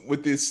Bulls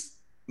with this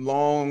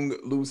long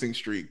losing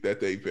streak that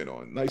they've been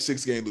on, like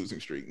 6-game losing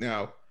streak.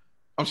 Now,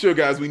 I'm sure,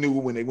 guys, we knew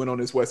when they went on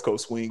this West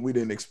Coast swing, we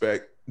didn't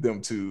expect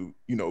them to,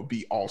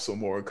 be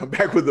awesome or come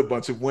back with a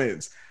bunch of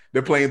wins.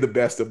 They're playing the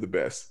best of the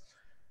best.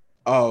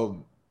 I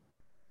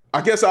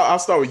guess I'll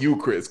start with you,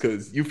 Chris,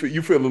 because you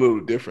feel a little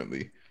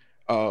differently.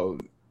 And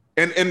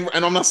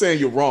I'm not saying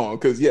you're wrong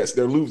because yes,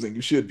 they're losing.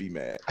 You should be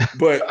mad.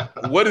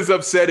 But what is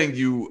upsetting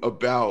you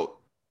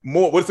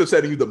what's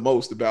upsetting you the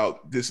most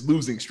about this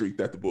losing streak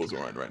that the Bulls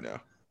are on right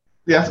now?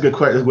 Yeah, that's a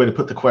good way to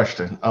put the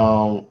question.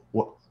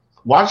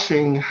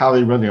 Watching how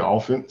they run their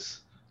offense,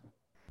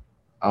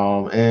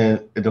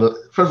 and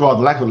first of all,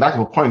 the lack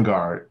of a point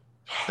guard,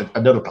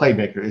 another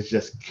playmaker is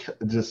just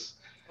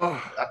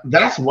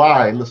that's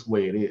why it looks the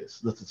way it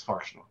is. Looks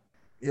dysfunctional.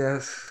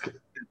 Yes,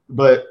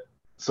 but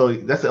so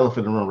that's the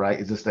elephant in the room, right?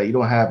 It's just that you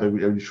don't have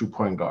every true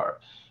point guard,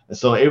 and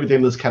so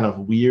everything looks kind of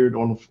weird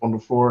on the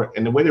floor.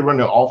 And the way they run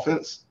their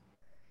offense,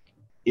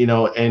 and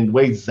the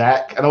way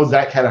Zach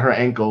had a hurt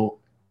ankle.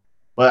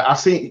 But I've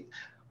seen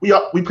we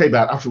play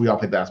I'm sure we all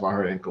play basketball on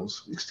hurt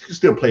ankles. We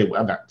still play.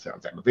 I'm not saying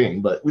that the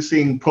thing, but we've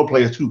seen pro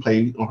players too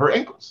play on hurt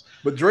ankles.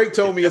 But Drake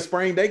told me a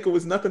sprained ankle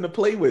was nothing to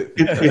play with.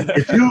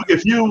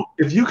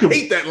 If you can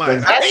hate that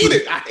line,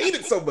 I hate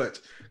it so much.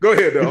 Go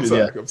ahead, though. I'm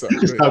sorry.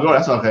 No,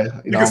 that's okay.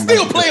 You can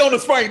still play on a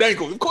sprained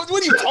ankle. Of course.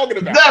 What are you talking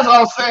about? That's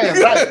what I'm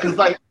saying, right? Because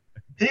like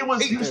he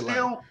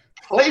still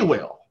play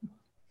well,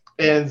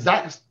 and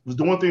Zach was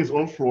doing things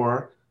on the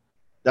floor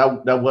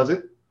that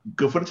wasn't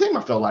good for the team.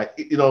 I felt like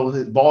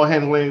his ball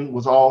handling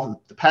was off.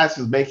 The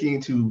passes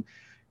making to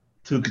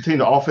continue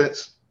the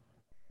offense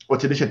or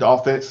to initiate the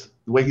offense.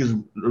 The way he's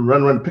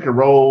run, pick and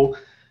roll,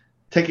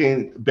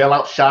 taking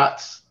bailout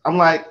shots. I'm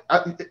like,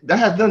 that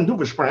has nothing to do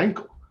with sprained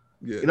ankle.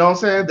 Yeah. You know what I'm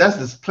saying? That's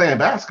just playing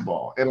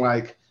basketball. And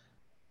like,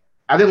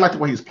 I didn't like the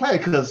way he was playing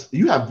because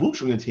you have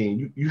Vooch on your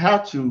team. You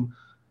have to.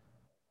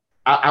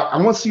 I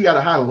want to see you at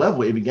a higher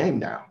level every game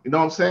now. You know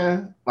what I'm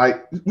saying?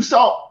 Like we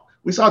saw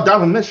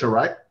Donovan Mitchell,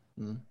 right?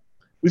 Mm-hmm.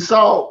 We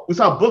saw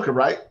Booker,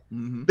 right?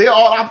 Mm-hmm. They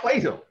all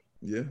outplayed him.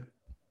 Yeah.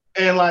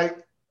 And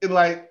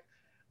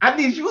I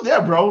need you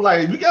there, bro.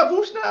 Like we got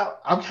Vooch now.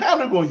 I'm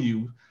counting on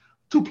you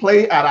to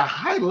play at a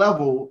high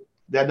level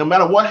that no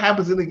matter what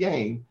happens in the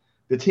game,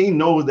 the team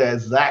knows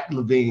that Zach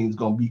LaVine is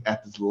going to be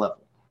at this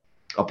level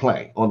of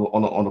playing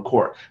on the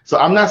court. So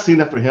I'm not seeing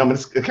that for him. And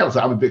it's kind of,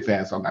 I'm a big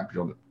fan, so I'm not,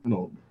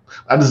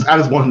 I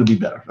just want him to be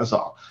better. That's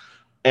all.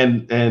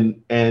 And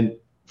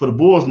for the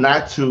Bulls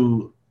not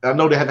to, I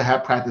know they had to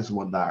have practice and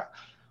whatnot,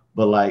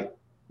 but like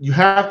you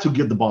have to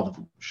give the ball to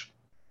Vooch.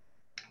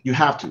 You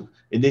have to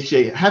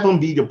initiate, have him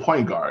be your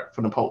point guard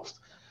for the post.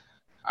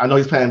 I know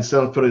he's playing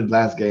 7-footed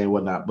last game and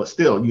whatnot, but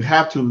still, you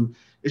have to.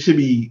 It should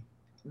be.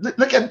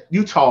 Look at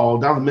Utah,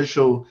 Donovan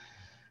Mitchell,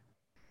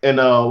 and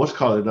what's it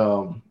called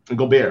and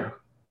Gobert.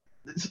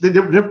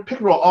 They're pick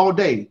and roll all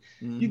day.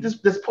 Mm-hmm. You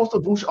just post a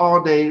Vooch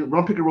all day,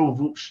 run pick and roll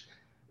Vooch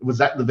with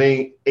Zach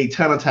LaVine a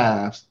ton of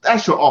times.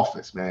 That's your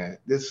offense, man.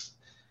 This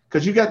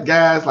because you got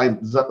guys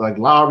like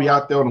Lowry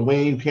out there on the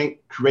wing, can't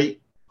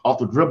create off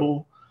the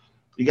dribble.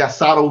 You got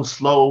Sato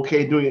slow,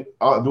 can't do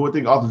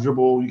anything off the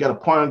dribble. You got a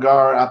point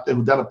guard out there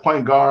who's got a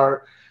point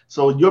guard.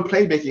 So your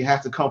playmaking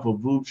has to come from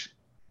Vooch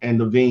and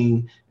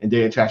LaVine and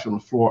their interaction on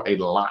the floor a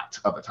lot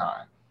of the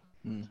time.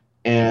 Mm.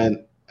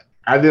 And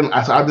I've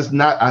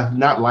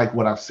not liked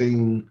what I've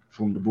seen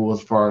from the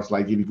Bulls as far as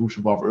like getting Vooch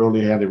involved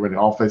earlier, how they run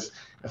the offense.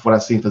 And what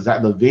I've seen for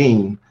Zach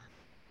LaVine,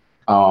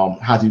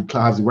 how's he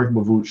working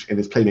with Vooch and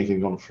his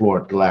playmaking on the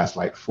floor the last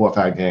like 4 or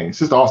 5 games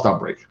since the All-Star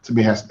break. To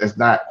me, it's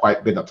not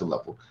quite been up to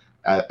level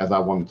as I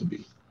want it to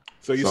be.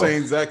 So you're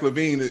saying Zach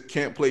LaVine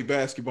can't play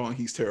basketball and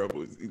he's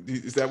terrible?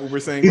 Is that what we're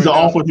saying? He's an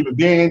awful human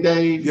being,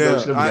 Dave.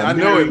 Yeah, I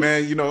know it,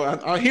 man.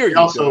 I hear you.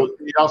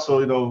 He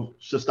also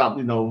should stop.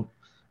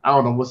 I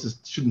don't know what's this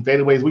shooting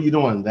fadeaways. What are you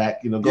doing,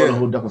 Zach? Go to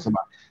hold up with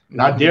somebody.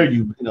 And I dare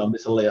you,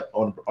 miss a layup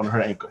on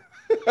her ankle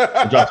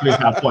and drop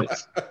 25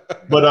 points.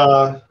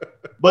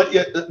 But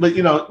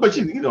you know what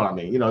I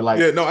mean.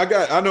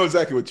 I know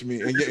exactly what you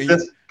mean.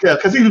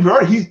 Because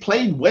he's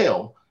played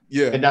well.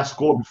 Yeah, and not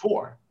scored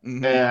before.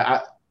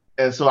 Mm-hmm.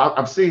 And so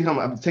I'm seeing him.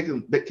 I'm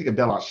taking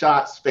bailout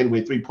shots,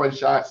 fadeaway 3-point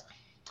shots,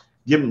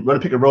 run a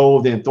pick and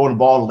roll, then throwing the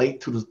ball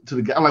late to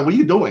the guy. I'm like, what are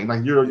you doing?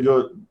 Like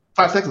your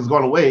 5 seconds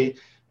going away,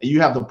 and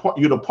you have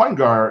you're the point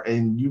guard,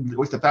 and you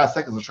wasted 5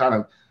 seconds of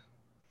trying to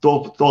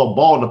throw a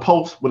ball in the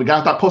post when the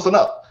guy's not posting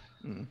up.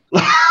 Mm.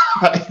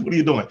 Like, what are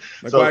you doing?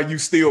 Like, why are you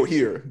still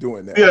here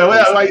doing that? Yeah, why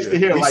are you still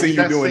here? We've seen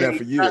you doing that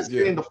for years.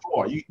 Seeing the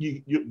floor.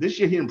 You this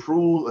year he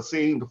improved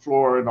seeing the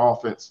floor in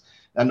offense.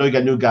 I know you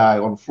got a new guy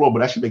on the floor, but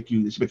that should make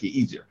it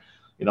easier.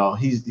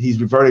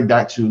 He's reverting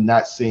back to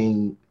not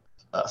seeing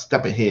a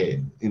step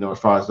ahead, as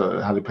far as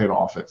how they play the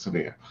offense in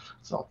there.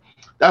 So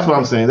that's what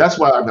I'm saying. That's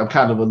why I'm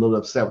kind of a little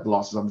upset with the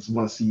losses. I just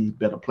want to see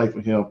better play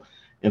from him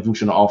and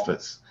Vooch in the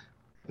offense.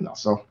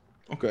 So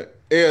okay.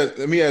 And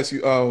let me ask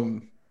you,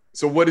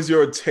 so what is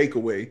your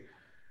takeaway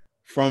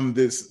from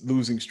this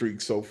losing streak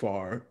so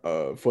far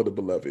for the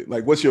Beloved?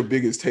 Like, what's your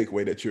biggest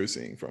takeaway that you're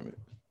seeing from it?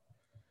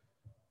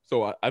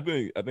 So I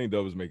think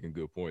Dub was making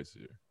good points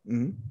here.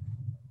 Mm-hmm.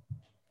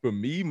 For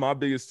me, my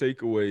biggest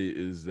takeaway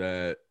is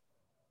that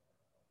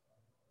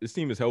this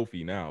team is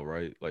healthy now,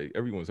 right? Like,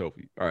 everyone's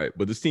healthy. All right,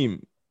 but this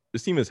team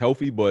is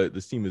healthy, but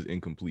this team is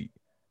incomplete.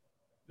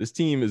 This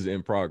team is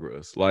in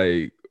progress.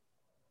 Like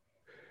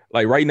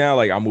right now,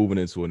 like, I'm moving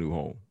into a new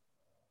home.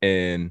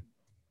 And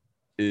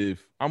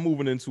if I'm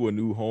moving into a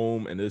new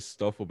home and there's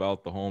stuff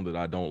about the home that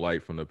I don't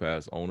like from the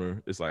past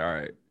owner, it's like, all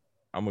right,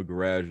 I'm going to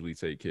gradually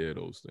take care of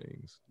those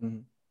things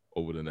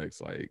over the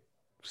next,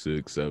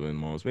 6-7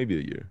 months, maybe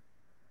a year.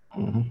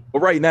 Mm-hmm. But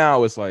right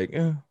now, it's like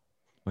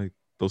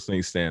those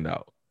things stand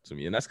out to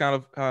me. And that's kind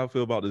of how I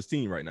feel about this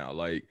team right now.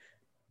 Like,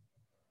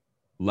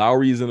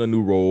 Lowry's in a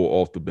new role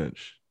off the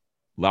bench.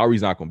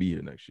 Lowry's not going to be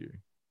here next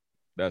year.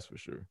 That's for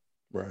sure.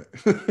 Right.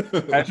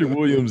 Patrick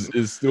Williams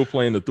is still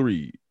playing the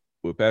 3,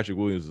 but Patrick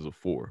Williams is a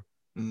 4.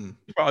 Mm.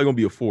 He's probably going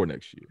to be a 4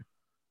 next year.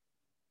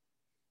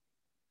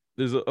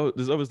 There's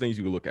other things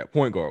you can look at.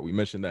 Point guard, we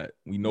mentioned that.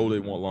 We know they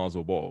want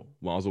Lonzo Ball.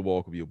 Lonzo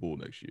Ball could be a Bull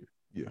next year.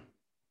 Yeah.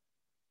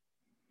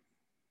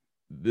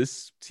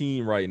 This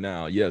team right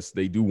now, yes,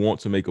 they do want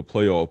to make a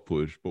playoff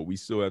push, but we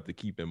still have to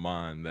keep in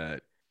mind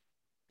that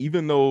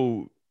even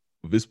though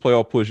this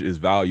playoff push is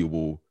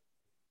valuable,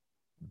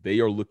 they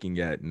are looking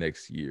at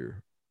next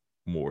year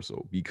more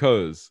so,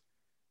 because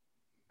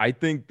I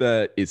think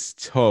that it's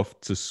tough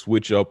to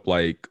switch up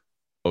like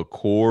a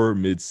core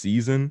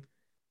mid-season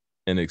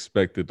and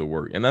expect it to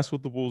work. And that's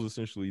what the Bulls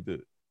essentially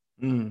did.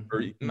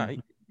 Or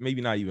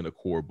maybe not even a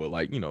core, but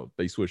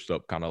they switched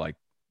up kind of like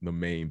the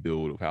main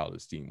build of how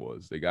this team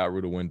was. They got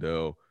rid of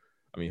Wendell.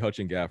 I mean, Hutch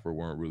and Gaffer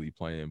weren't really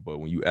playing, but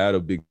when you add a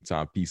big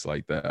time piece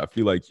like that, I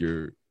feel like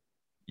you're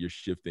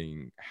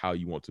shifting how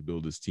you want to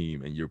build this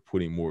team and you're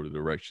putting more of the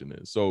direction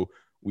in. So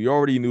we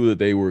already knew that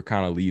they were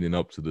kind of leading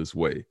up to this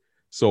way.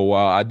 So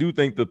while I do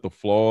think that the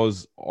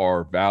flaws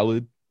are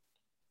valid,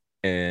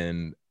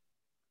 and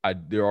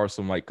there are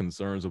some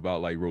concerns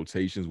about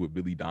rotations with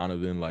Billy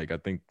Donovan. I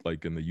think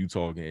in the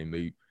Utah game,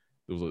 there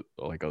was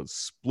a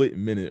split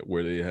minute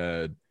where they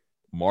had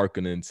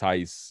Markkanen,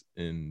 Tice,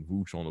 and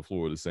Vooch on the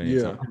floor at the same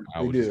time.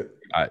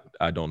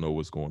 I don't know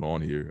what's going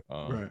on here.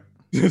 Right.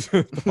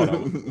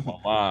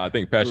 I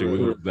think Patrick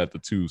was at the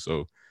 2,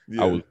 so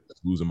I was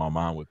losing my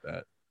mind with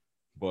that.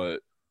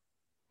 But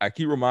I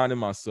keep reminding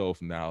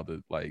myself now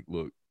that,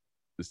 look,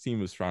 this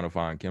team is trying to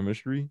find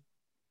chemistry.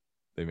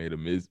 They made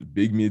a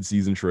big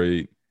mid-season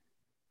trade.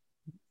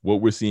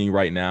 What we're seeing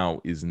right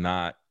now is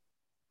not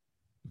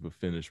the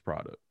finished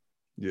product.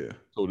 Yeah.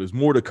 So there's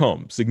more to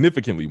come,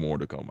 significantly more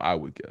to come, I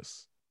would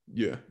guess.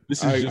 Yeah.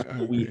 This is just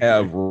what we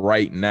have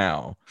right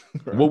now.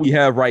 Right. What we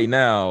have right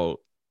now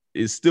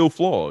is still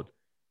flawed.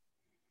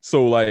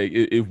 So like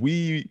if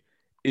we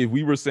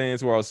were saying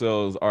to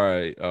ourselves, all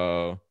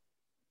right,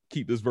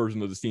 keep this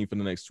version of this team for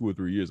the next 2 or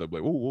 3 years, I'd be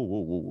like,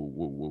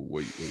 whoa,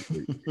 wait,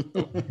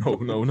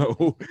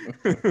 no.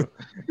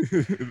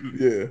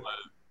 Yeah.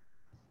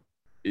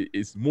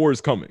 It's more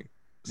is coming.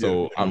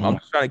 So I'm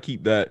just trying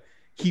to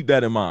keep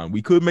that in mind.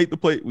 We could make the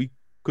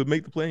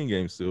playing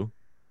game still.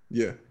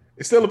 Yeah.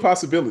 It's still a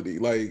possibility.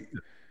 Like,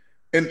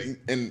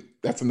 and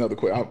that's another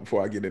question.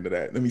 Before I get into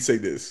that, let me say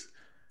this.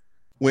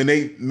 When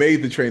they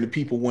made the trade, the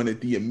people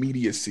wanted the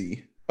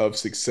immediacy of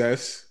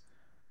success.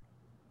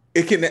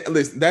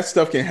 Listen, that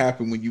stuff can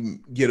happen when you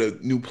get a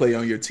new player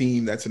on your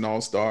team that's an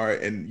all-star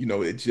and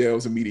it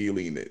gels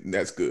immediately and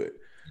that's good.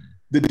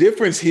 The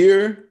difference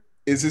here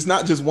is it's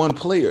not just one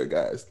player,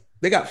 guys.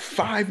 They got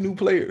 5 new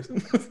players.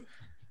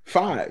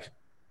 5.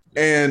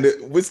 And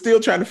we're still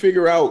trying to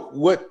figure out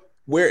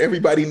where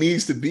everybody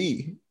needs to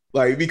be.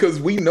 Like, because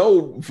we know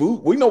what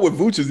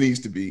Vooch needs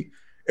to be,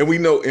 and we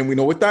know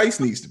what Theis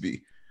needs to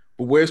be.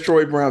 But where's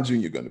Troy Brown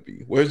Jr. going to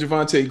be? Where's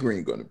Javonte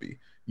Green going to be?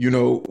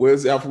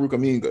 Where's Al-Farouq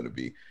Amine going to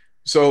be?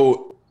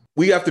 So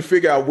we have to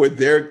figure out what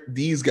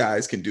these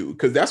guys can do,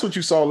 because that's what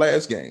you saw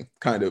last game,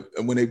 kind of,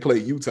 when they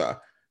played Utah.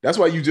 That's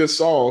why you just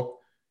saw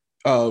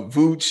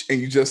Vooch and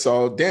you just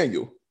saw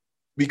Daniel,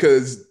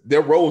 because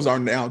their roles are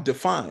now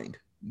defined.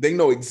 They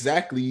know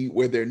exactly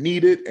where they're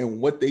needed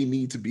and what they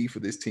need to be for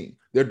this team.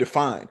 They're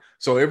defined.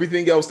 So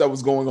everything else that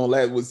was going on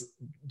last was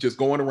just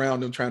going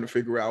around them trying to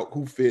figure out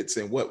who fits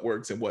and what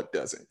works and what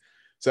doesn't.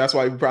 So that's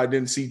why we probably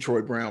didn't see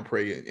Troy Brown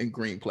play and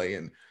Green play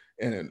and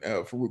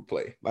Farouq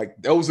play. Like,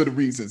 those are the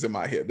reasons in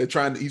my head.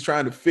 He's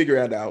trying to figure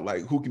it out,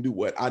 like, who can do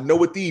what. I know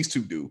what these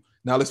two do.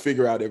 Now let's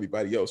figure out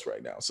everybody else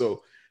right now.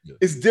 So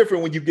it's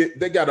different when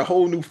they got a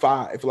whole new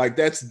 5. Like,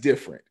 that's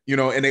different,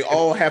 and they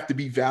all have to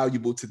be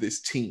valuable to this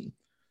team,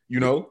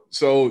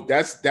 So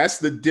that's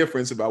the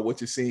difference about what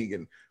you're seeing.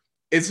 And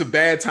it's a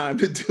bad time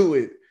to do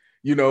it,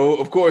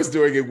 of course,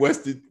 during a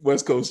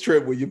West Coast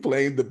trip where you're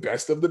playing the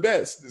best of the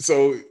best.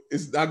 So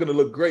it's not going to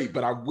look great.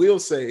 But I will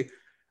say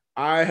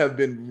I have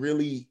been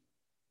really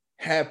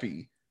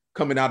happy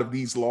coming out of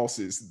these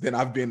losses than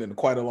I've been in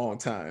quite a long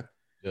time.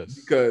 Yes.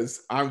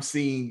 Because I'm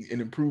seeing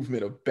an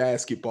improvement of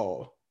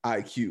basketball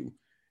IQ.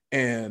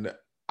 And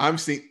I'm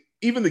seeing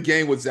even the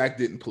game where Zach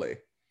didn't play.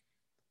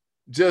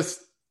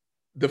 Just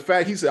the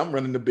fact he said, I'm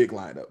running the big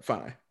lineup.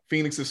 Fine.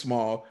 Phoenix is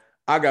small.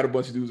 I got a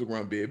bunch of dudes who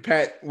run big.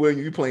 Pat,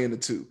 Williams, you playing the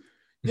 2.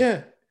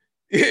 Yeah.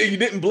 You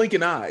didn't blink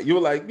an eye. You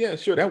were like, yeah,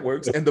 sure, that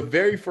works. And the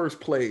very first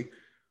play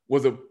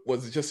was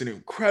just an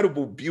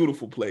incredible,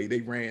 beautiful play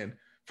they ran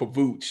for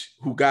Vooch,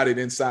 who got it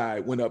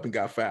inside, went up and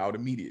got fouled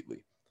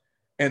immediately.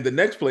 And the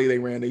next play they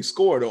ran, they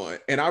scored on.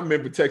 And I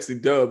remember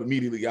texting Dub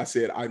immediately. I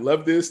said, I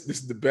love this. This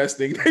is the best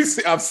thing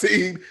I've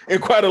seen in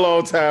quite a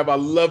long time. I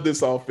love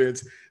this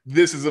offense.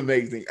 This is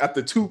amazing.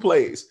 After 2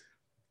 plays,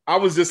 I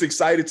was just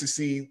excited to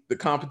see the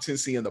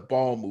competency and the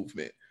ball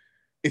movement.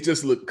 It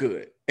just looked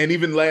good. And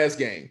even last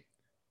game,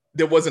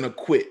 there wasn't a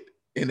quit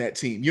in that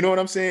team. You know what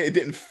I'm saying? It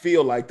didn't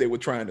feel like they were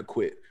trying to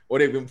quit, or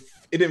it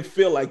didn't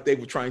feel like they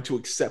were trying to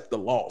accept the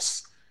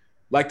loss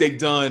like they've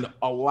done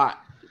a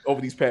lot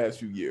over these past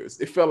few years.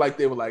 It felt like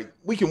they were like,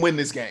 we can win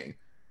this game.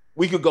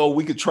 We could go,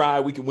 we could try,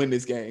 we can win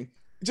this game.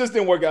 It just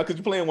didn't work out because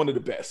you're playing one of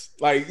the best.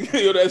 Like,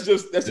 that's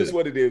just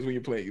what it is when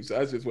you're playing you. So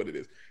that's just what it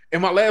is.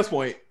 And my last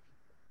point,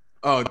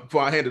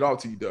 before I hand it off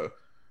to you, Doug,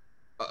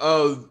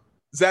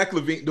 Zach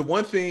LaVine, the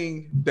one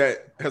thing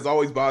that has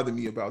always bothered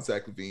me about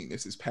Zach LaVine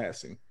is his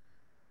passing.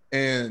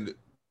 And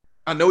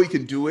I know he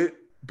can do it,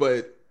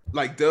 but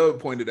like Doug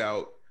pointed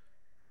out,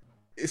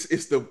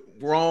 it's the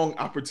wrong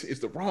opportunity.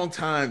 It's the wrong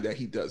time that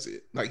he does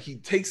it. Like,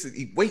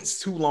 he waits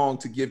too long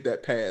to give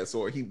that pass,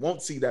 or he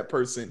won't see that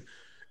person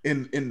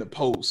in the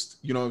post.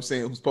 You know what I'm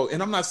saying?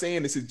 And I'm not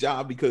saying it's his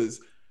job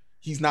because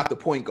he's not the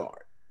point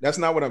guard. That's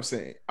not what I'm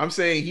saying. I'm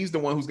saying he's the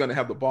one who's going to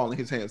have the ball in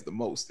his hands the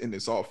most in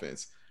this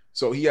offense.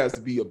 So he has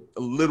to be a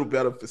little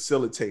better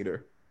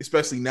facilitator,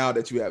 especially now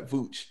that you have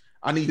Vooch.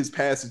 I need his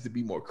passes to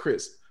be more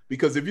crisp,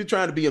 because if you're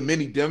trying to be a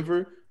mini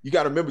Denver, you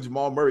got to remember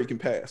Jamal Murray can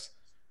pass.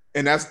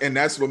 And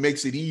that's what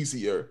makes it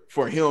easier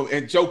for him.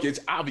 And Jokic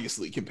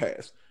obviously can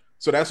pass.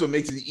 So that's what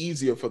makes it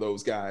easier for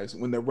those guys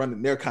when they're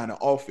running their kind of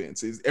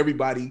offense, is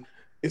everybody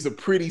is a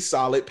pretty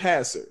solid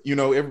passer.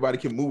 Everybody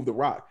can move the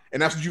rock.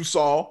 And that's what you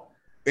saw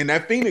in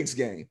that Phoenix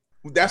game.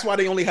 That's why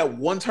they only had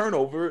 1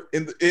 turnover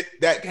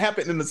that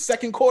happened in the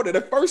second quarter.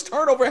 The first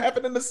turnover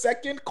happened in the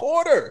second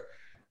quarter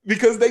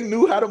because they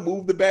knew how to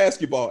move the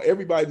basketball.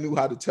 Everybody knew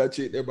how to touch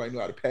it. Everybody knew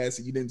how to pass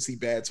it. You didn't see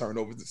bad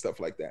turnovers and stuff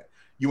like that.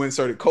 You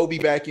inserted Kobe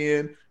back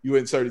in. You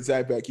inserted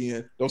Zach back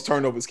in. Those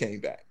turnovers came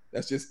back.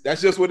 That's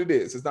just what it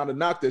is. It's not a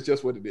knock. That's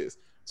just what it is.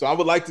 So I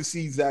would like to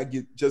see Zach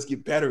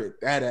get better at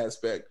that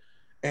aspect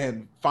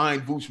and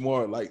find Vooch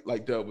more,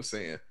 like Doug was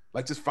saying.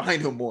 Like, just find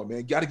him more, man.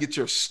 You got to get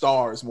your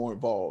stars more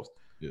involved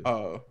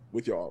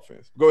with your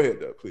offense. Go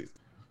ahead, Doug, please.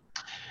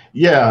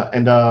 Yeah,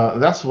 and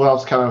that's what I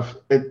was kind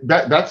of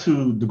back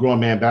to the grown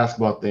man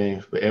basketball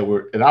thing for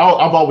Edward. And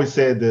I've always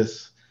said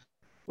this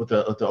with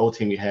the old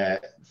team we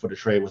had for the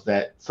trade, was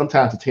that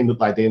sometimes the team looked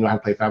like they didn't know how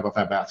to play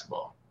 5-on-5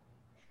 basketball.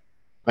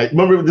 Like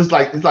remember, just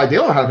like it's like they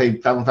don't know how to play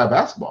 5-on-5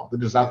 basketball. They're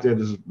just out there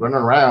just running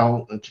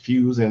around and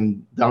confused,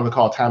 and down the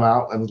call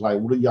timeout, and it's like,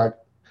 what are y'all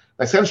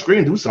like? Set a screen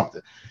and do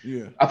something.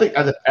 Yeah, I think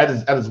at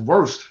its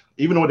worst,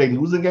 even though they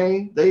lose a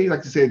game, they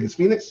like you said against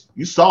Phoenix,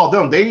 you saw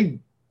them.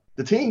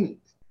 The team,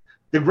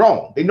 they're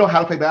grown. They know how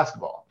to play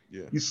basketball.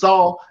 yeah. You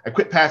saw a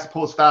quick pass,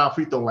 post foul,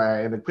 free throw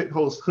line, and a quick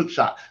post hook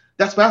shot.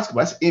 That's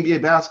basketball. That's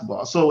NBA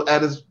basketball. So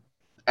at its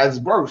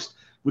worst,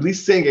 we're at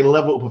least seeing a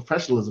level of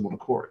professionalism on the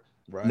court.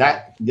 Right.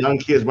 Not young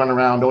kids running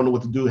around, don't know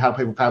what to do, how to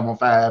play with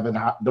 5-on-5, and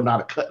don't know how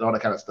to cut and all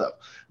that kind of stuff.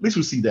 At least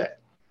we see that.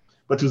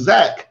 But to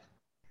Zach,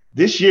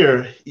 this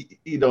year,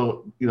 you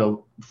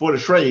know, before the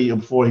trade or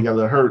before he got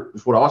hurt,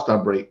 before the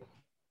All-Star break,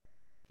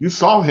 you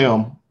saw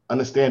him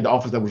understand the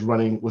offense that was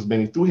running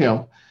through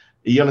him.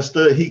 He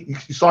understood. You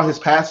saw his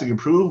passing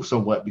improve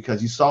somewhat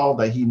because you saw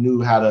that he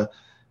knew how to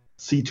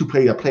see two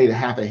players play the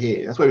half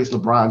ahead. That's why it's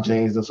LeBron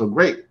James that's so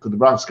great because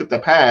LeBron skipped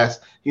that pass.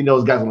 He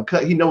knows guys gonna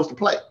cut. He knows to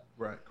play.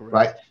 Right. Correct.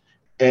 Right.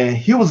 And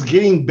he was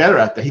getting better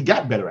at that. He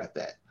got better at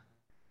that.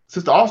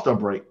 Since the All-Star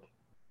break,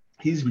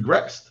 he's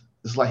regressed.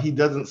 It's like he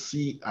doesn't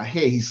see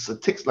ahead. He's a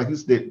tick, like you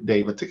said,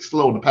 Dave, a tick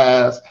slow in the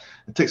pass,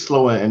 a tick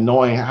slow in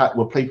knowing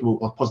what play people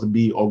are supposed to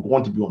be or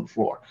going to be on the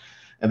floor.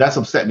 And that's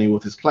upset me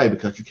with his play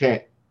because you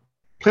can't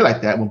play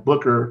like that when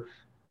Booker,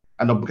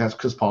 I know Booker has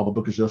Chris Paul, but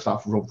Booker's just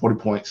off for 40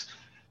 points.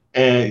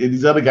 And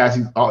these other guys,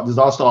 these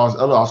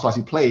other All-Stars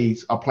he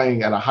plays are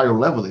playing at a higher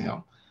level than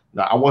him.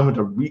 Now, I want him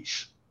to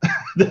reach.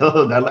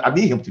 I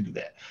need him to do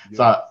that. Yeah.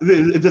 So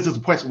it's just a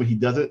point where he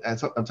does it at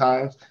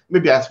times.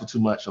 Maybe I ask for too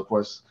much, of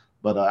course.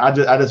 But I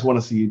just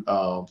want to see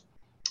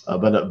a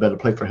better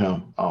play for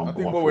him. I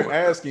think what we're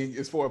asking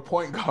is for a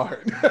point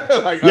guard.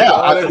 Like,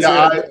 yeah,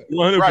 exactly.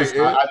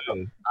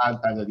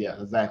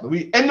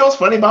 And you know what's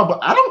funny about, but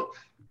I don't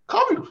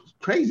call me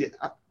crazy.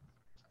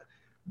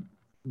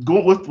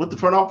 Going with the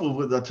front office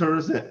with the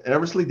Turns and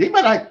Eversley, they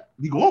might not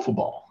be going for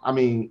ball. I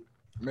mean,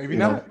 maybe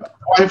not.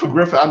 For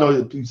Griffin, I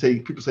know people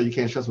say you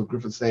can't trust what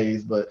Griffin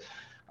says, but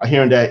I'm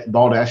hearing that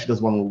Ball actually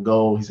doesn't want to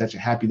go. He's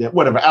actually happy that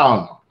whatever. I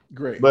don't know.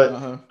 Great, but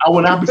I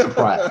would not be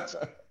surprised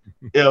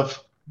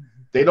if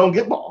they don't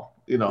get Ball.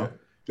 You know,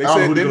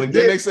 didn't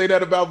they say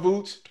that about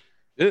Vooch?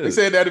 Yeah. They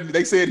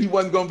said he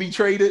wasn't going to be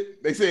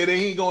traded. They said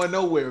he ain't going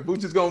nowhere.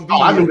 Vooch is going to be.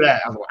 I knew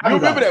that. You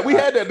remember that? We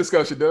had that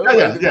discussion, though.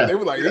 Yeah. They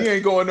were like, he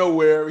ain't going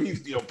nowhere.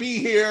 He's be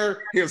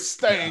here. He's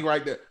staying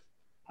right there.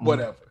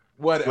 Whatever.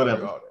 Go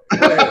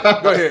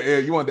ahead,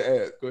 Ed. You wanted to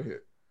add. Go ahead.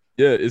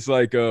 Yeah, it's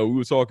like we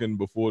were talking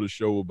before the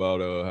show about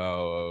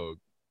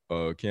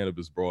how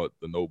Cannabis brought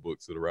the notebook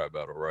to the rap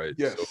battle, right?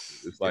 Yes.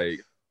 So it's like,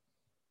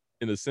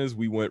 in a sense,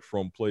 we went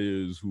from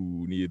players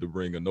who needed to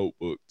bring a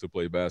notebook to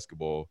play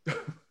basketball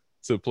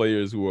to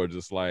players who are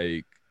just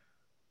like,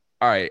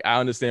 all right, I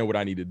understand what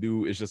I need to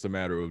do. It's just a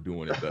matter of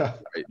doing it better,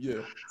 right?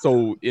 Yeah.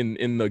 So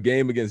in the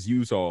game against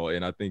Utah,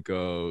 and I think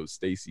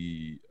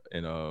Stacy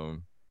and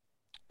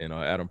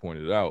Adam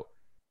pointed it out,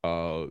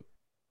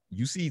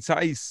 you see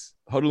Tice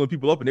huddling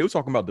people up, and they were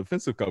talking about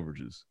defensive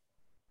coverages.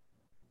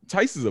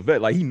 Tice is a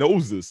vet, like he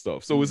knows this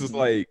stuff. So it's just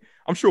like,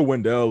 I'm sure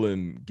Wendell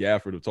and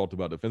Gafford have talked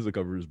about defensive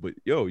coverages, but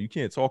you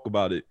can't talk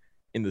about it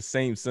in the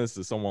same sense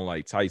that someone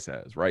like Tice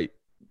has, right?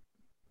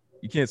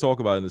 You can't talk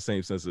about it in the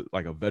same sense that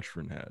like a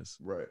veteran has.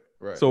 Right.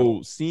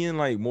 So seeing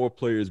like more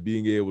players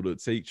being able to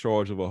take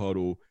charge of a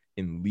huddle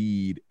and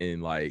lead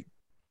and like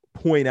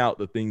point out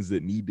the things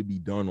that need to be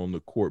done on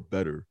the court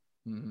better,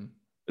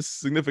 it's a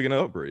significant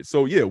upgrade.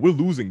 So yeah, we're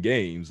losing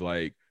games.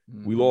 Like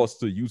we lost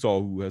to Utah,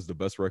 who has the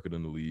best record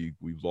in the league.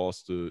 We've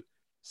lost to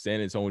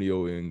San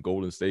Antonio and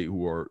Golden State,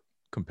 who are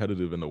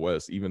competitive in the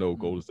West, even though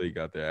Golden State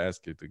got their ass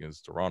kicked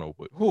against Toronto.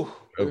 But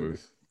whatever.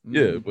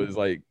 Yeah, but it's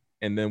like,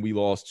 and then we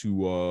lost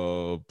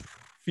to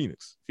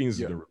Phoenix. Phoenix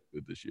has been really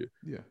good this year.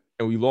 Yeah.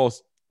 And we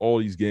lost all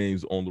these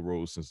games on the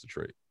road since the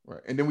trade.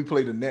 Right. And then we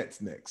play the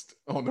Nets next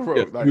on the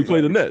road. Yeah, we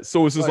play the Nets.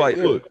 So it's just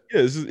look,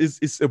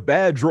 it's a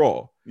bad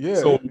draw. Yeah.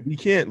 So we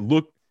can't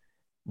look,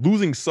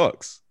 losing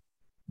sucks,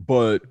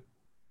 but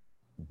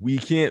we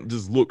can't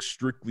just look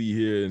strictly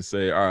here and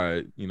say, all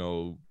right,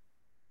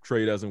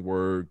 trade hasn't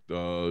worked.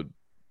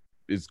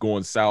 It's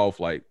going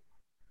south. Like,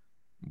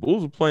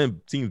 Bulls are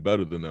playing teams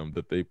better than them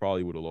that they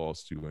probably would have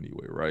lost to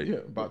anyway, right? Yeah,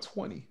 about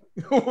 20.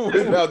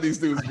 Without these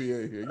dudes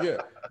being here. Yeah.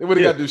 They would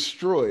have got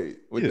destroyed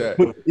with that.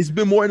 But it's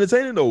been more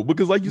entertaining though,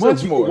 because like you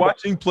said, you're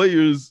watching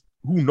players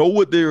who know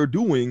what they're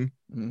doing.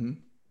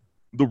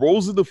 The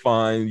roles are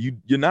defined.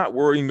 You're not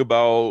worrying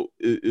about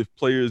if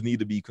players need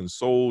to be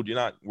consoled. You're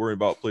not worrying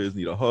about players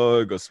need a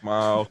hug, a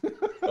smile,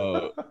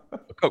 a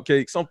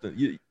cupcake, something.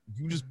 You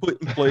just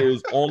putting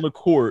players on the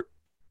court,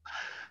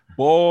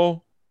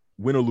 ball,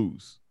 win or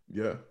lose.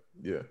 Yeah,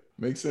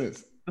 makes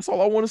sense. That's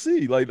all I want to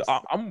see. Like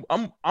I'm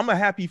a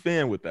happy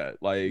fan with that.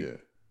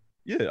 Like,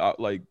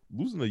 like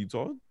losing to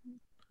Utah.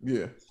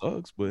 Yeah,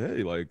 sucks, but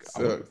hey, like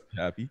I'm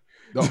happy.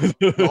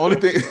 The only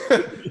thing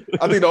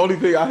I think the only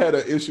thing I had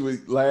an issue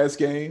with last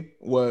game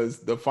was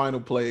the final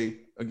play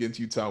against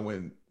Utah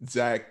when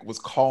Zach was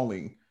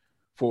calling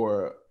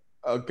for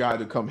a guy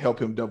to come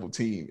help him double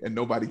team, and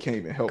nobody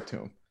came and helped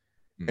him,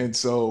 and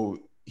so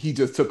he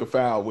just took a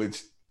foul,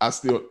 which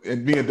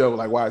and being double,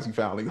 like, why is he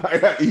fouling?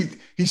 Like,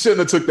 he shouldn't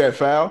have took that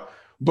foul.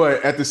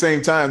 But at the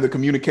same time, the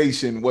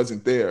communication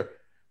wasn't there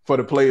for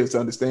the players to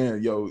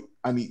understand, yo,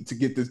 I need to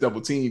get this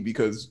double team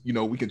because,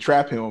 we can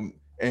trap him.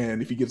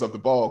 And if he gives up the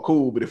ball,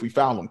 cool. But if we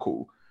foul him,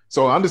 cool.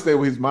 So I understand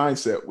what his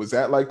mindset was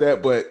at like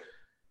that. But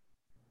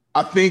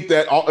I think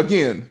that,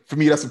 again, for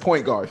me, that's a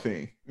point guard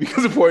thing.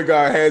 Because the point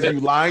guard has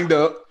you lined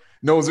up,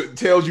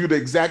 tells you the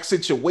exact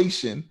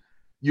situation,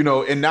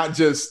 and not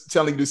just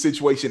telling you the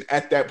situation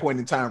at that point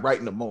in time, right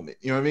in the moment.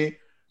 You know what I mean?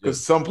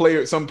 Because some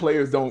players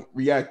don't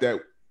react that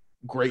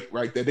great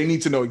right there. They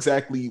need to know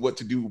exactly what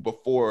to do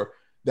before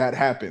that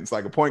happens.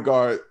 Like a point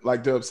guard,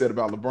 like Dub said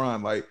about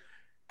LeBron, like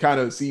kind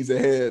of sees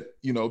ahead,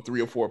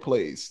 3 or 4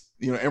 plays,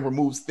 and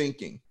removes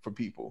thinking for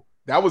people.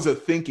 That was a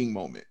thinking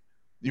moment.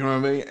 You know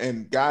what I mean?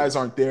 And guys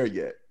aren't there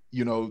yet,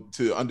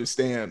 to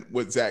understand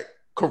what Zach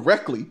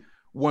correctly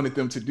wanted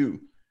them to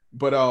do.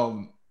 But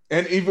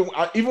and even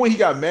when he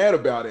got mad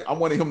about it, I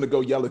wanted him to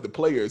go yell at the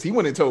players. He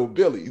went and told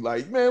Billy,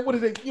 like, man, what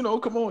did they,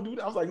 come on, dude.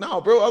 I was like,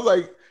 nah, bro. I was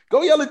like,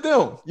 go yell at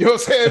them. You know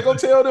what I'm saying? Go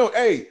tell them,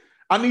 hey,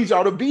 I need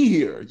y'all to be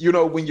here,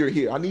 when you're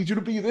here. I need you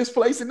to be this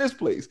place and this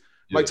place.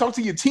 Yeah. Like, talk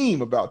to your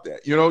team about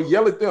that,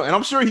 yell at them. And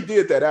I'm sure he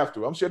did that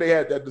after. I'm sure they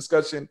had that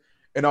discussion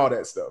and all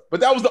that stuff.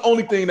 But that was the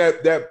only thing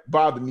that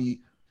bothered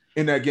me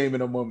in that game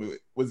in a moment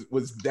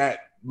was that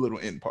little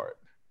end part.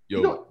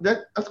 Yo,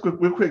 that's quick,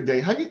 real quick,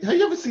 Dave. Have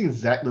you ever seen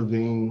Zach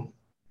LaVine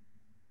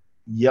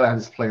yell at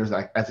his players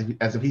like as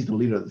if he's the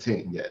leader of the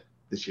team yet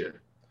this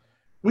year?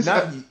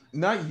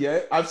 Not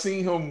yet. I've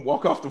seen him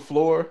walk off the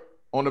floor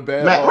on the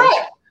bad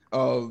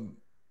ball.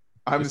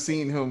 I haven't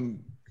seen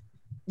him.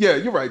 Yeah,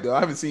 you're right, though. I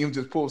haven't seen him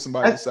just pull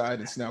somebody aside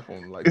and snap on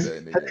him like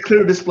that. It's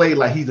clear display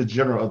like he's a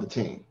general of the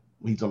team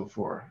when he's on the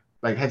floor.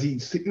 Like, has he?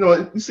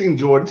 You've seen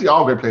Jordan, see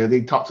all great players.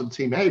 They talk to the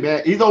team. Hey,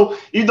 man, even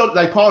though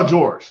like Paul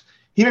George,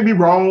 he may be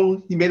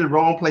wrong. He made a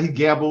wrong play. He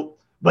gambled,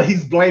 but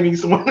he's blaming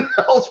someone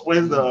else for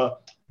his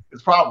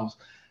problems.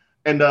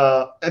 And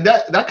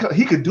that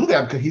he could do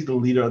that because he's the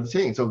leader of the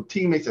team. So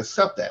teammates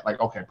accept that. Like,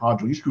 okay, Paul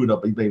George, you screwed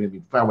up, but you blamed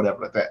me, fine,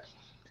 whatever, like that.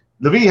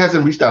 LaVine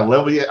hasn't reached that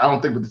level yet. I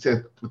don't think with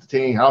the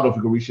team. I don't know if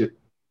he can reach it.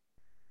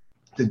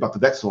 Think about the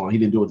next one. He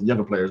didn't do it with the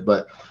younger players,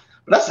 but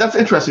that's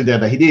interesting there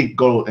that he did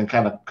go and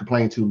kind of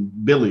complain to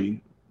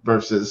Billy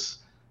versus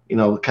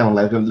kind of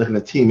like looking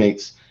at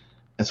teammates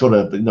and sort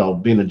of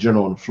being a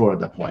general on the floor at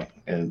that point.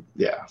 And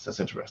yeah, so that's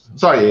interesting.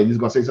 Sorry, Ed, you was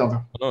gonna say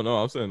something? No,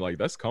 I'm saying like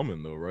that's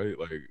coming though, right?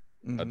 Like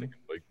I think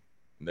like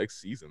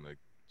next season, like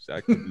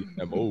Zach can be in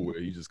that mode where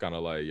he's just kind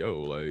of like,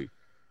 yo, like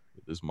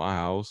this is my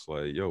house,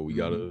 like yo, we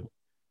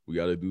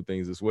gotta do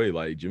things this way.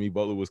 Like Jimmy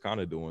Butler was kind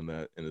of doing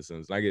that in a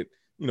sense. And I get,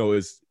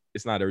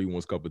 it's not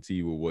everyone's cup of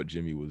tea with what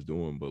Jimmy was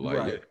doing, but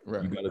like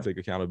you got to take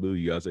accountability,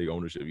 you got to take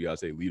ownership, you got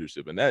to take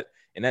leadership, and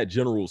that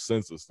general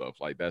sense of stuff,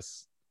 like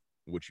that's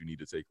what you need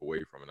to take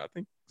away from it. And I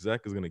think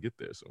Zach is gonna get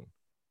there soon.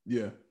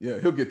 Yeah,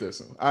 he'll get there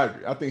soon. I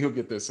agree. I think he'll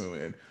get there soon,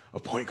 and a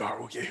point guard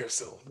will get here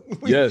soon.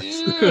 Yes,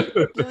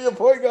 give me a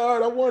point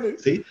guard. I want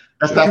it. See,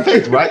 that's that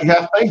faith, right? You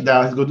have faith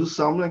now. He's gonna do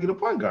something and get a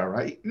point guard,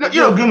 right? Good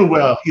and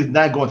well, he's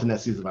not going to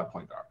next season without a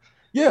point guard.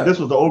 Yeah, this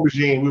was the old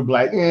regime. We were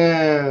like,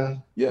 yeah.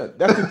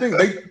 That's the thing.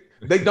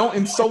 They don't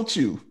insult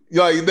you.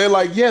 Like they're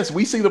like, yes,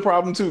 we see the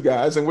problem too,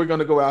 guys, and we're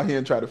gonna go out here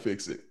and try to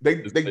fix it.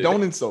 They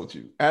don't insult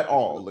you at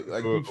all.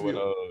 Like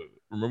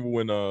remember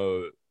when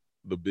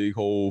the big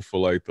hole for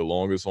like the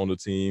longest on the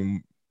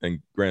team, and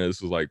granted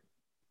this was like,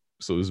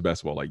 so this is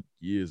basketball like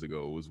years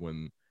ago, was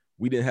when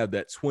we didn't have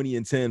that 20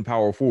 and 10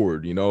 power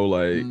forward,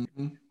 like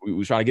we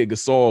were trying to get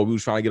Gasol, we were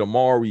trying to get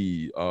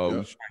Amari, we were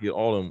trying to get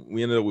all of them.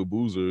 We ended up with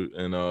Boozer,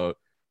 and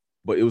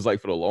but it was like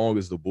for the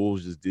longest the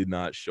Bulls just did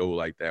not show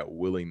like that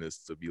willingness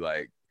to be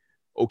like,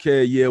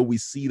 okay, yeah, we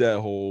see that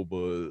hole,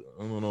 but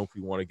I don't know if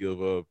we want to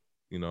give up,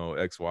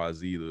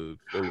 XYZ to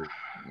fill it.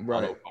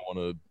 Right. I want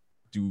to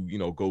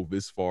do, go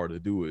this far to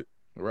do it.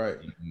 Right.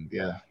 And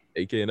yeah.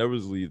 AK and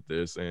Eversley,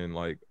 they're saying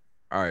like,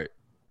 all right,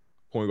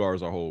 point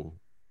guards are whole.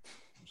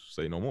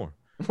 Say no more.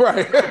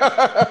 Right.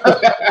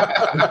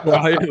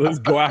 Let's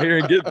go out here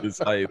and get this.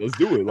 Like, let's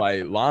do it.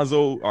 Like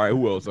Lonzo. All right,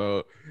 who else?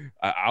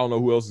 I don't know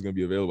who else is gonna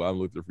be available. I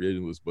haven't looked at the free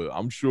agent list, but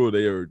I'm sure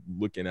they are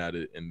looking at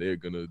it and they're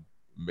gonna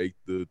make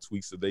the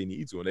tweaks that they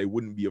need to, and they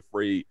wouldn't be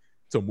afraid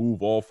to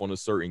move off on a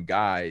certain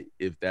guy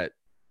if that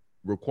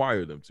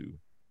required them to.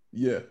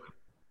 Yeah.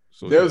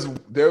 So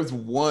there's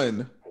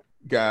one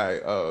guy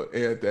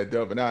Ed, that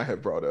Dub and I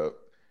have brought up,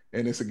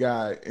 and it's a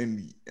guy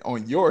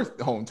on your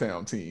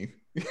hometown team.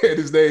 And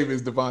his name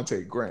is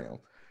Devontae Graham.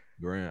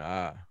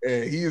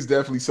 And he is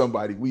definitely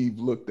somebody we've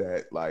looked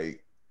at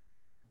like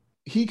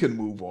he can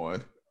move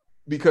on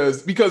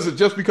because of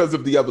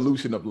the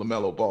evolution of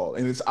LaMelo Ball,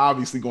 and it's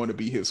obviously going to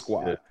be his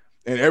squad,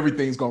 and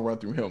everything's going to run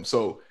through him.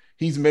 So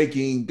he's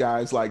making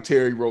guys like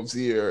Terry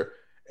Rozier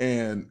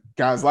and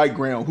guys like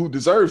Graham, who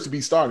deserves to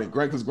be starting.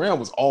 Because Graham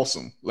was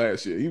awesome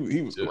last year.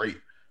 He was great.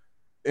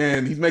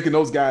 And he's making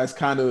those guys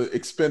kind of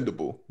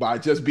expendable by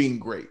just being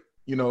great,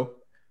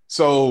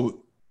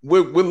 So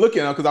we're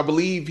looking at, because I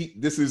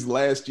believe this is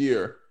last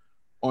year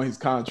on his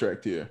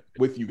contract here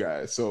with you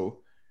guys. So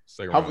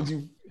Second How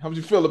round. would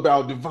you feel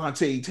about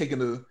Devontae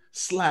taking a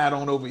slide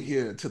on over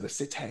here to the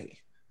city?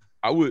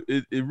 I would.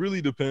 It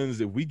really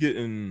depends if we're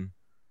getting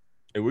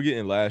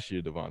last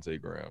year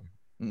Devontae Graham.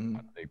 Mm-hmm.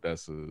 I think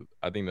that's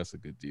a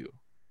good deal.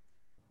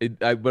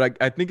 But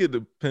I think it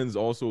depends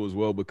also as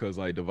well because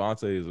like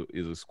Devontae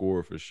is a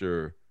scorer for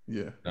sure.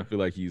 Yeah, I feel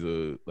like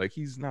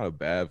he's not a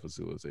bad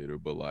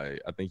facilitator, but like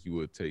I think you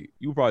would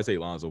probably take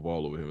Lonzo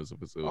Ball over him as a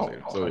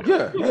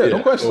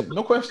facilitator.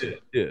 No question.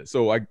 Yeah.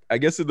 So I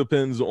guess it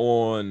depends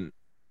on,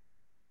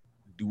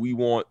 do we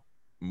want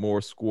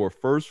more score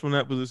first from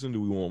that position?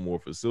 Do we want more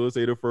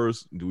facilitator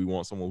first? Do we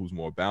want someone who's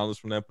more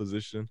balanced from that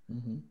position?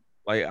 Mm-hmm.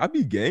 Like I'd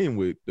be game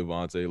with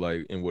Devontae,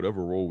 like in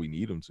whatever role we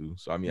need him to.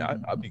 So I mean,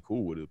 I'd be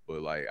cool with it.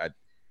 But like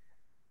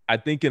I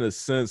think in a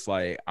sense,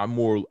 like I'm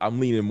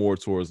leaning more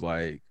towards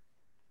like,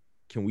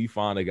 can we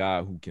find a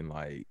guy who can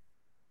like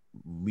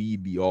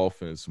lead the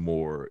offense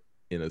more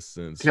in a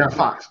sense? De'Aaron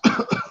Fox.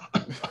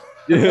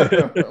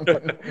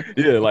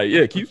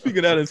 yeah, keep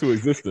speaking that into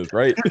existence,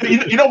 right?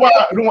 You know why?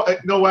 You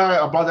know why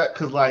about that?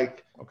 Because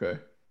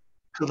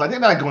they're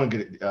not going to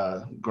get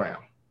Graham.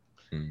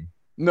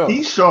 No,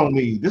 he's shown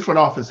me this front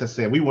office has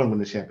said we want to win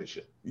the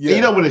championship.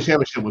 Yeah, and win the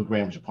championship with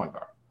Graham as your point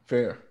guard.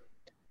 Fair.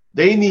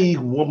 They need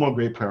one more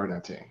great player on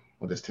that team,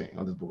 on this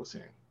Bulls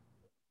team.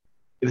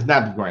 It is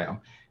not Graham.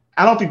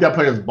 I don't think that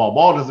player is Ball.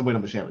 Ball doesn't win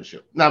him a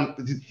championship. Now,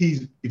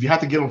 if you have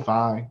to get him,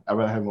 fine. I'd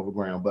rather have him over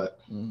Graham, but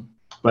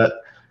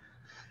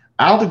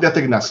I don't think that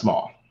thing is that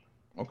small.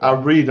 Okay. I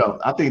really don't.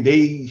 I think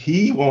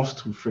he wants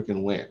to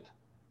freaking win,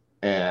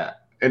 and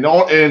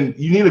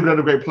you need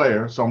another great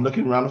player. So I'm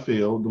looking around the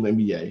field, the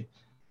NBA.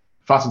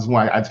 Fox is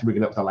one I just bring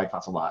it up because I like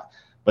Fox a lot.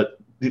 But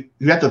you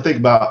have to think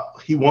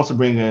about he wants to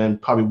bring in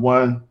probably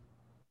one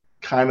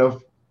kind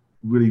of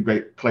really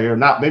great player,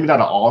 maybe not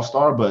an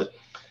all-star, but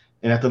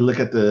and have to look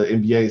at the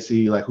NBA,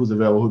 see like who's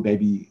available, who may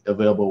be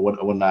available,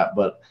 what not.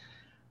 But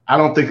I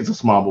don't think it's a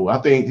small move. I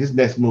think his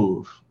next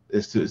move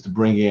is to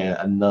bring in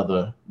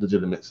another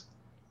legitimate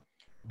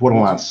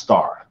borderline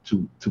star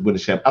to win the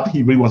championship. I think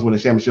he really wants to win the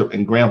championship,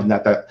 and Graham's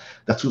not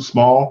that's too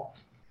small.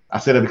 I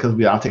said that because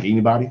I'll take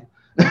anybody.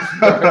 But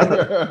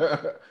I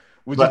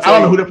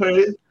don't know who the player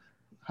is.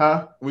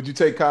 Huh? Would you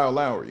take Kyle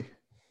Lowry?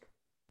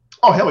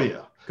 Oh hell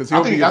yeah! Because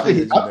I think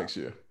next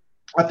year.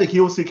 I think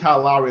he'll see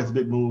Kyle Lowry as a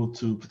big move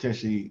to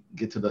potentially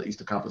get to the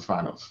Eastern Conference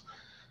Finals.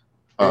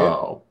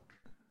 I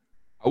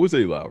would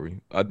say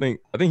Lowry. I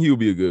think he would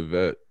be a good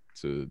vet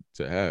to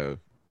have.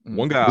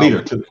 One guy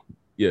leader too.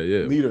 Yeah.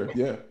 Leader,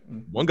 yeah.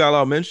 One guy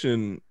I'll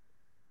mention,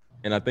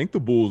 and I think the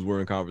Bulls were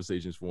in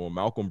conversations for him,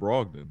 Malcolm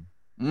Brogdon.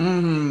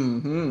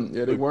 Mm-hmm.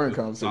 Yeah, they were in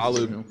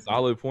conversations.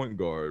 Solid point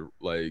guard,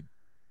 like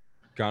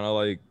kind of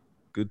like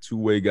good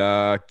two-way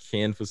guy,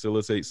 can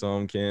facilitate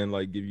some, can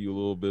like give you a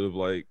little bit of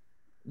like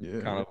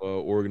kind of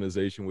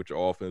organization with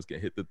your offense,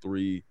 can hit the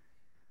three.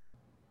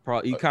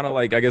 Probably kind of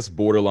like I guess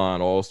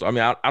borderline all-star. I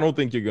mean, I don't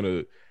think you're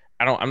gonna.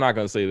 I'm not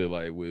gonna say that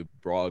like with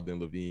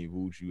Brogdon, Levine,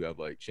 Vooch, you have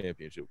like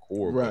championship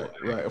core. Right.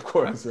 Of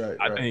course, right.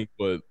 I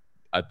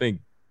think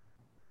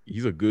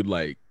he's a good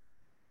like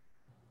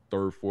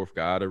third, fourth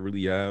guy to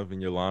really have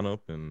in your lineup.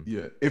 And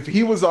yeah, if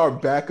he was our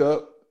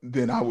backup,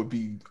 then I would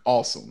be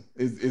awesome.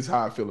 Is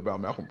how I feel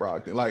about Malcolm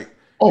Brogdon. Like,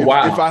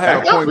 if I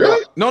had a point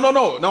guard, no,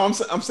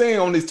 I'm saying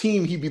on this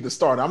team he'd be the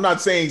starter. I'm not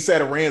saying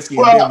Satoransky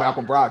and then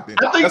Malcolm Brogdon.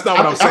 That's not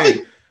what I'm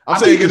saying. I'm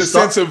saying in the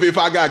sense of if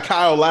I got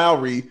Kyle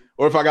Lowry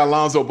or if I got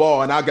Lonzo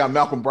Ball and I got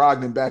Malcolm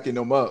Brogdon backing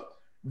them up,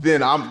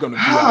 then I'm gonna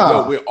be like,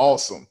 yo, we're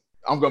awesome.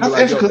 I'm gonna be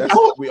like, yo,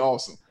 we're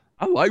awesome.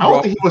 I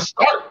don't think he would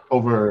start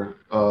over.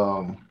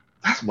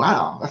 That's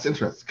wow. That's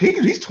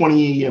interesting. He's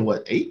 20 and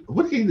what, 8?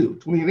 What did he do?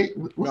 28? I think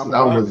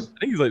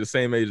he's like the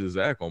same age as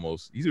Zach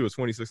almost. He's either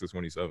 26 or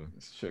 27.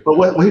 But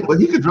what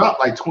he could drop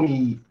like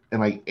 20 and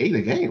like 8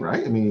 a game,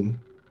 right? I mean,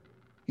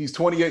 he's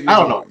 28 years old. I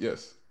don't know.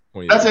 Yes.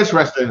 That's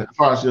interesting as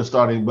far as you're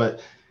starting, but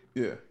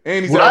yeah.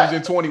 And he's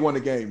averaging 21 a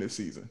game this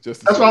season.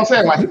 That's what I'm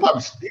saying. Like he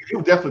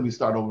would definitely be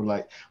starting over.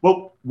 Like,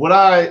 well,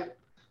 what's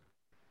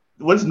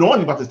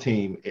annoying about this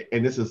team,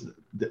 and this is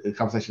the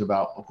conversation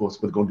about, of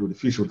course, what's going to do in the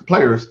future with the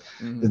players,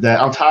 is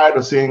that I'm tired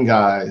of seeing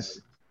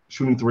guys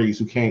shooting threes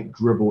who can't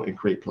dribble and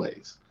create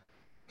plays.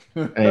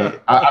 And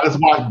I just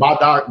watched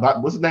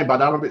what's his name,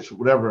 Bogdanovich,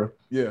 whatever.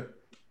 Yeah.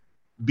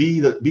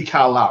 Be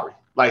Kyle Lowry.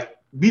 Like,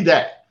 be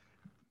that.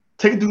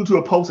 Take a dude to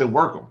a post and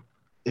work him.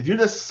 If you're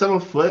just 7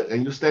 foot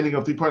and you're standing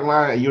on 3-point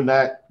line and you're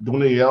not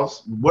doing anything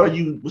else, what's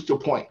your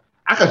point?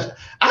 I could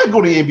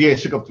go to the NBA and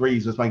shoot up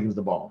threes just like give us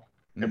the ball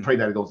and pray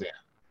that it goes in.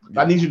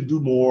 I need you to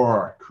do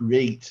more,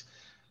 create,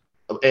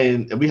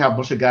 and we have a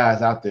bunch of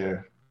guys out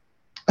there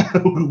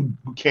who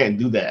can't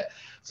do that.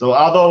 So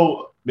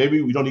although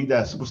maybe we don't need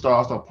that superstar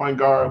all-star point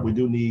guard, we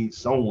do need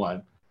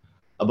someone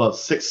about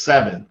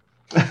 6'7".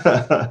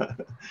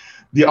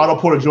 The Otto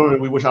Porter Jr.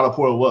 we wish Otto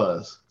Porter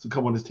was to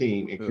come on this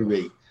team and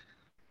create.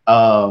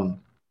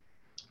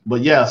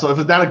 But yeah, so if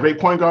it's not a great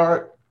point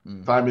guard,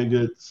 find me a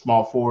good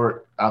small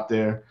forward out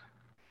there.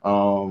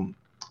 If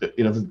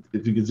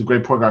it's a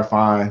great point guard,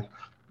 fine.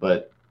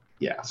 But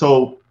yeah,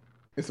 so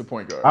it's a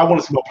point guard. I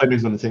want to see more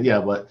playmakers on the team. Yeah,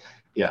 but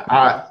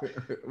Yeah,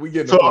 we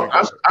get so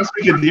I'm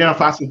speaking De'Aaron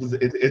Fox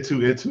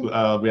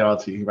into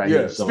reality right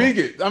here. So speak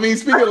it. I mean,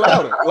 speak it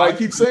louder. Like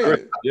keep saying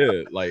it.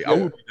 Yeah, like I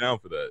would be down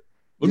for that.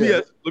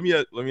 Let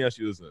me ask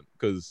you this then,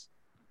 because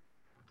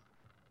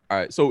all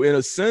right, so in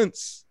a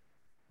sense,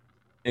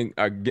 and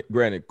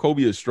granted,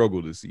 Kobe has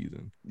struggled this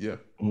season. Yeah,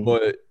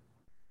 but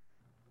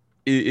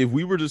if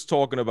we were just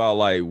talking about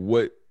like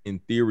what in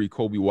theory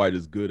Kobe White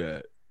is good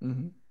at.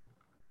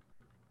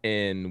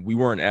 And we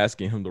weren't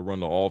asking him to run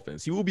the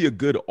offense, he will be a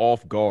good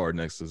off guard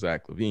next to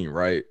Zach LaVine,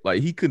 right?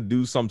 Like he could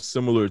do some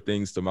similar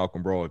things to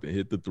Malcolm Brogdon,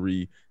 hit the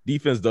three.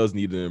 Defense does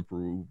need to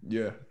improve.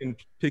 Yeah, and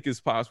pick his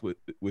spots with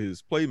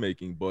his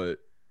playmaking, but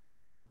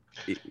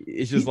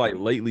it's just like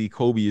lately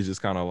Kobe is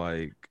just kind of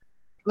like,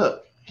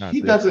 look,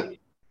 he doesn't.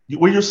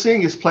 What you're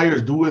seeing is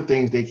players doing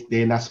things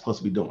they're not supposed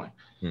to be doing.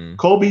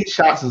 Kobe's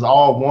shots is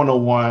all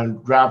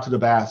one-on-one, drive to the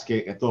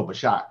basket and throw up a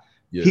shot.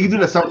 Yeah. He can do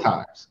that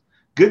sometimes.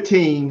 Good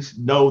teams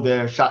know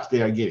their shots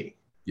they are getting.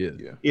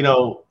 Yeah. You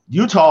know,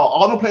 Utah,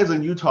 all the players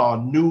in Utah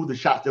knew the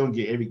shots they would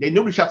get. They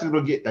knew the shots they were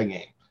going to get that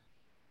game.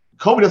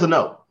 Kobe doesn't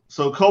know.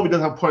 So Kobe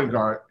doesn't have a point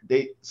guard.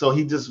 So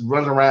he just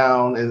runs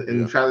around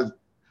and tries to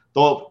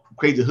throw up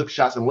crazy hook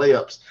shots and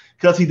layups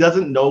because he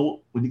doesn't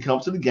know when he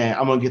comes to the game,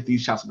 I'm going to get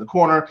these shots in the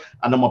corner.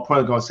 I know my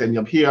point guard setting me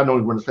up here. I know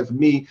he's running this play for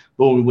me.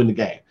 Boom, we win the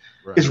game.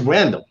 Right. It's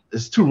random.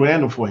 It's too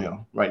random for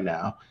him right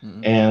now.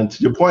 And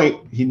to your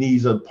point, he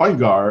needs a point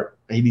guard.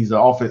 He needs an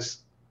offense.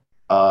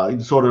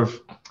 He sort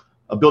of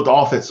built the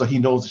offense so he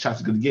knows the shots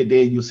he's going to get.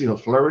 Then you'll see him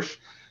flourish.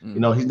 You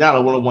know, he's not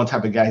a one-on-one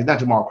type of guy. He's not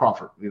Jamal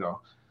Crawford. You know,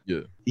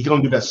 he can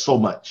only do that so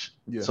much.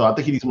 So I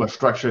think he needs more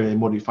structure and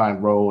more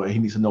defined role, and he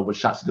needs to know what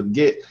shots he's going to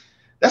get.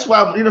 That's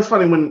why it's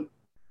funny when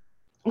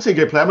I'm saying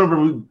great play. I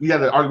remember we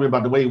had an argument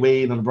about the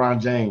Wade and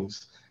LeBron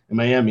James in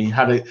Miami.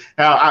 How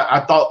I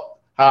thought.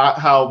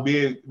 How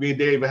me and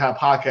Dave would have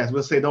podcasts.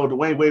 We'll say, no,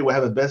 Dwayne Wade will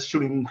have the best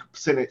shooting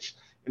percentage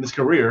in his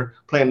career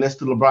playing next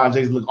to LeBron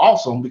James. Look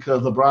awesome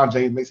because LeBron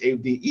James makes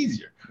everything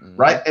easier,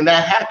 right? And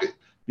that happened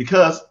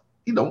because,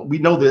 you know, we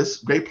know this.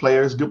 Great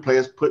players, good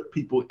players put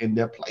people in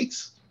their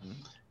place.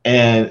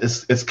 And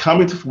it's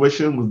coming to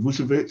fruition with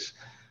Vucevic.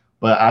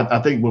 But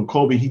I think with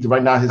Kobe,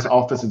 right now his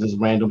offense is just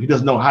random. He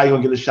doesn't know how he's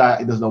going to get a shot.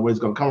 He doesn't know where it's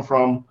going to come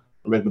from on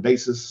a regular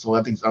basis. So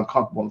I think he's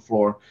uncomfortable on the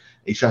floor.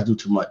 He tries to do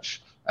too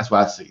much. That's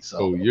what I see.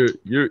 So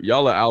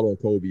y'all are out on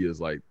Kobe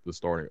as like the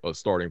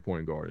starting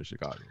point guard in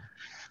Chicago.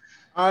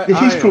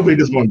 He's proving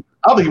this one.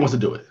 I don't think he wants to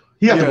do it.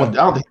 He has to want.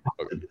 I don't think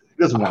he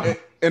doesn't want.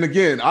 And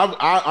again,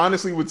 I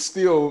honestly would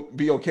still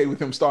be okay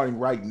with him starting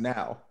right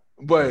now.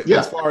 But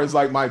as far as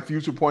like my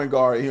future point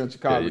guard here in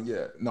Chicago,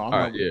 no,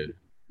 I'm not.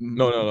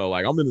 No.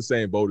 Like I'm in the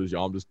same boat as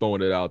y'all. I'm just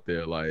throwing it out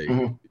there. Like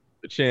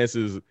the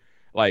chances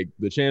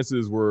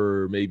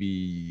were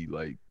maybe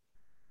like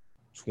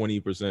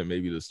 20%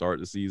 maybe to start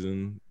the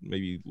season,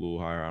 maybe a little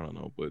higher. I don't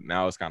know. But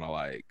now it's kind of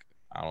like,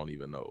 I don't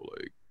even know.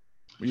 Like,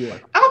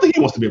 I don't think he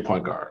wants to be a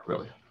point guard,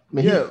 really. I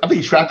mean, I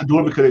think he tried to do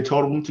it because they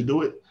told him to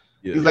do it.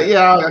 He's like,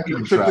 I give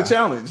it a try. The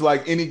challenge,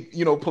 like any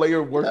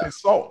player worth his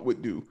salt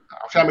would do.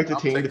 I'm trying to make the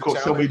team. The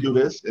coach told me to do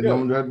this, and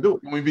I'm going to do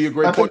it. When we be a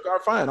great point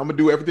guard, fine. I'm going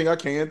to do everything I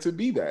can to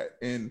be that.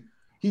 And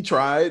he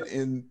tried,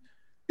 and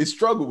it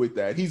struggled with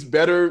that. He's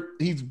better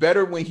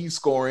when he's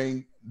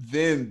scoring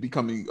than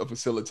becoming a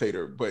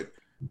facilitator, but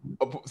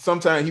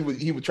sometimes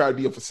he would try to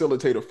be a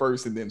facilitator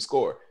first and then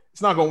score.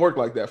 It's not going to work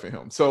like that for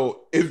him.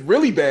 So it's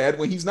really bad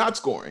when he's not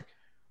scoring.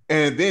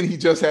 And then he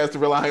just has to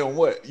rely on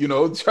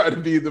try to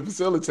be the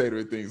facilitator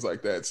and things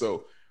like that.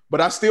 So,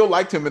 but I still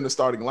liked him in the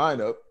starting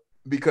lineup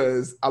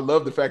because I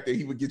love the fact that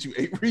he would get you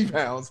 8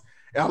 rebounds.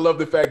 And I love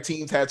the fact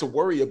teams had to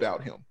worry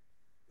about him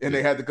and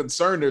they had to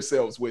concern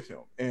themselves with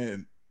him.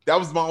 And that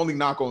was my only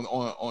knock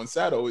on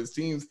Sato is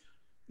teams.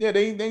 Yeah,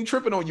 they ain't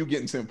tripping on you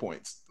getting 10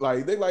 points.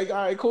 Like they like, all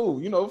right, cool.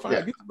 Fine,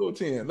 get the little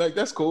 10. Like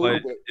that's cool.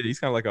 Like, he's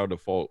kind of like our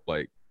default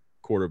like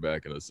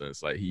quarterback in a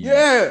sense. Like he's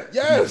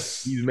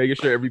making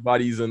sure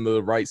everybody's in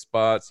the right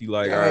spots. He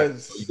like, all right,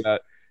 so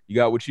you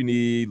got what you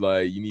need.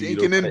 Like you need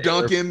dinking and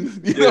dunking.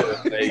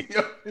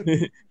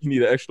 You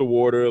need an extra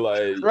water.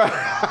 Like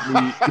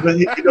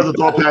he doesn't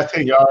throw past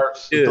 10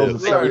 yards. He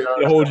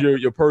hold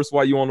your purse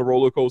while you on the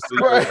roller coaster.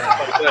 Like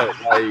that.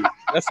 Like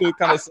that's what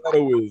kind of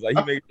Sato is. Like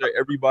he makes sure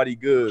everybody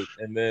good,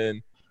 and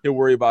then he'll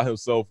worry about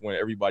himself when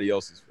everybody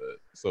else is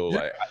fit. So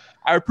like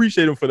I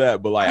appreciate him for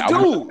that, but like I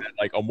wish I had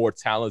like a more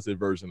talented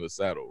version of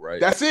Sato, right?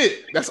 That's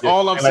it. That's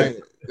all I'm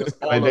saying.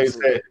 Like they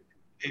said,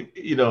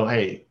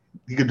 hey,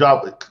 you could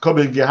drop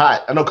Kobe get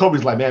hot. I know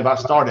Kobe's like, man, if I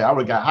started, I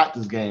would have got hot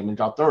this game and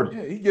dropped 30.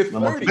 Yeah, he gets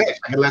 30.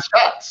 I get less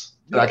shots.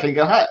 I can't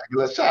get hot. I get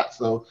less shots.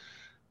 So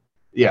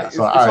it's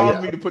hard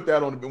for me to put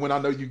that on when I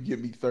know you give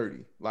me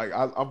 30. Like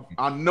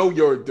I know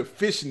your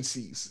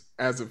deficiencies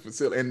as a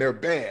facility, and they're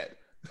bad,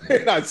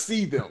 and I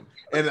see them,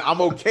 and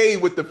I'm okay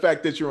with the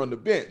fact that you're on the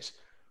bench.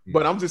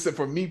 But I'm just saying,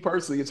 for me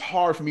personally, it's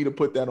hard for me to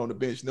put that on the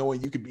bench,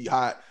 knowing you could be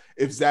hot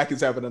if Zach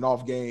is having an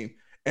off game,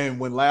 and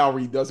when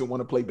Lowry doesn't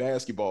want to play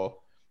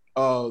basketball,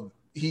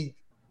 he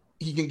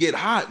can get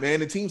hot,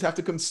 man. And teams have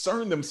to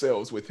concern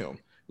themselves with him.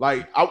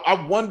 Like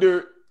I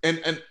wonder,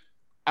 and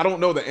I don't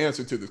know the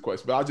answer to this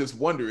question, but I just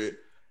wonder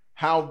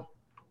how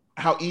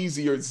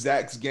easier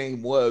Zach's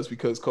game was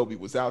because Kobe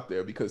was out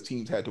there, because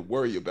teams had to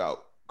worry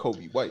about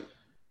Kobe White.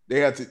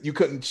 You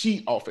couldn't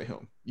cheat off of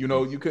him.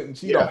 You couldn't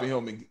cheat off of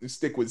him and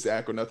stick with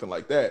Zach or nothing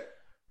like that.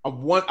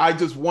 I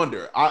just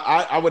wonder.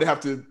 I would have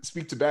to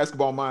speak to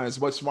basketball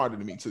minds much smarter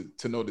than me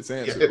to know this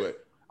answer,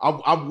 but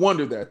I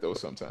wonder that though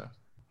sometimes.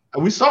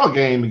 We saw a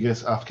game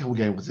against, I forget what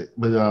game was it,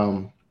 but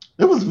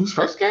it was Vooch's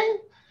first game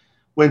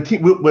when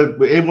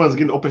everyone's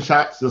getting open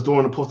shots, just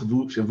throwing the post to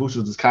Vooch, and Vooch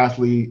was just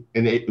constantly,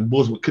 and the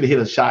Bulls could have hit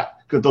a shot,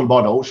 could throw the ball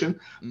in the ocean,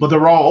 but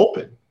they're all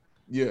open.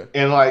 Yeah.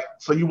 And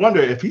so you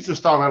wonder if he's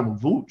just starting out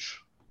with Vooch,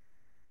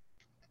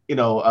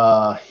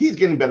 he's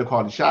getting better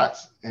quality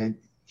shots. And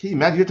can you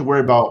imagine you have to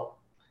worry about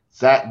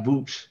Zach,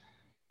 Vooch,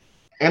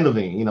 and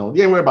LaVine?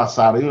 You ain't worry about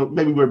Sada.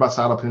 Maybe worry about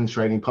Sada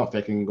penetrating, pump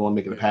faking, and going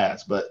making a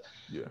pass. But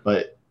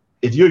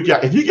if you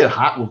get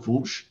hot with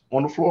Vooch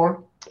on the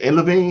floor and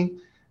LaVine,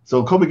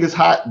 so Kobe gets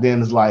hot,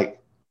 then it's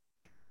like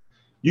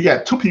you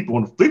got 3 people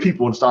in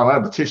the starting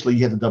lineup. Potentially,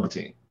 you have to double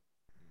team.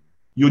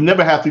 You would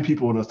never have 3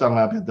 people in the starting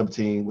lineup at double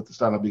team with the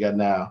starting lineup you got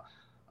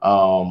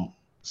now.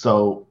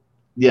 So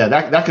yeah,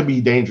 that could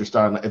be dangerous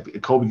starting.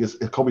 If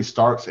Kobe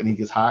starts and he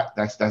gets hot,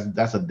 that's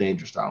a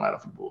dangerous starting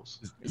lineup for the Bulls.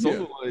 It's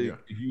also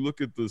if you look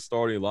at the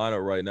starting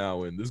lineup right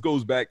now, and this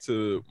goes back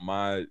to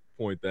my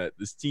point that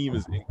this team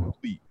is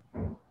incomplete,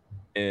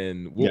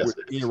 and what we're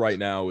seeing right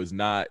now is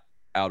not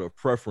out of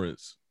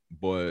preference,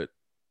 but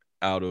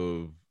out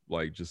of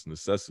just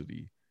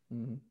necessity.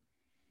 Mm-hmm.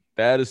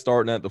 Thad is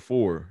starting at the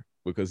 4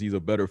 because he's a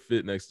better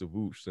fit next to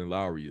Vooch than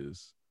Lowry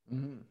is.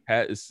 Mm-hmm.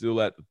 Pat is still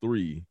at the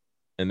 3.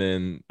 And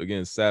then,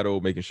 again, Sato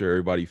making sure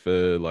everybody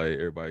fed,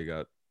 everybody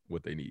got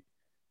what they need.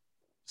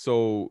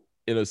 So,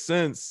 in a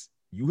sense,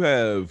 you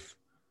have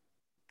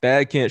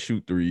Thad can't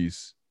shoot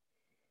threes.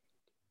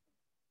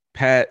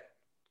 Pat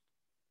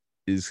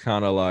is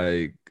kind of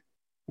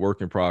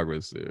work in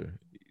progress there.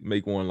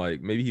 Make one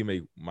maybe he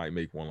might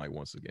make one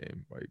once a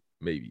game,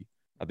 maybe.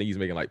 I think he's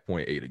making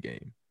 0.8 a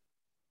game.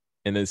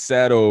 And then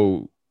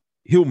Sato,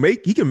 he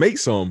can make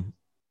some,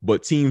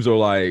 but teams are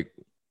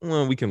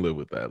well, we can live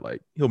with that.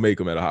 He'll make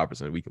them at a high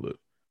percent. We can live.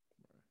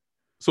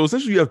 So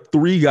essentially, you have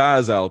 3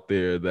 guys out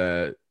there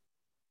that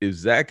if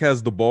Zach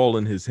has the ball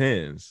in his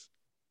hands,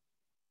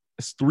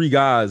 it's 3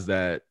 guys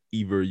that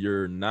either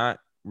you're not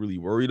really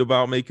worried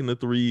about making the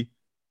 3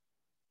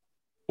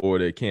 or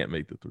they can't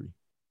make the 3.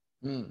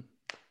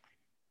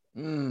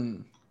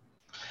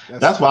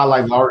 That's why I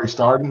like Lowry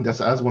starting. I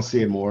just want to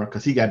see it more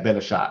because he got better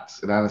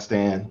shots, and I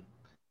understand.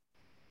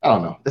 I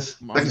don't know.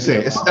 It's like you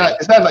said. It's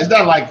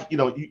not like you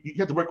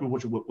have to work with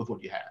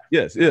what you have.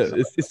 Yes, yeah.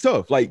 It's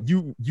tough.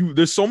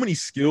 There's so many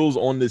skills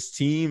on this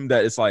team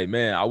that it's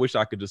man, I wish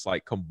I could just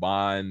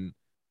combine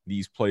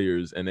these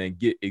players and then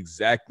get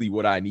exactly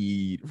what I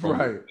need.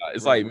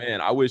 It's man,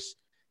 I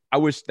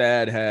wish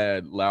Thad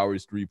had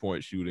Lowry's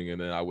 3-point shooting,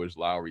 and then I wish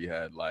Lowry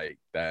had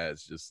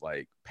Thad's just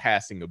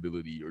passing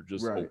ability or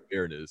just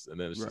awareness, and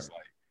then it's just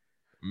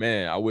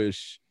man,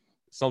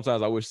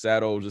 Sometimes I wish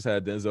Sato just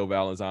had Denzel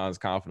Valentine's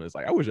confidence.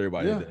 I wish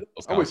everybody had that.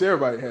 I wish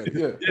everybody had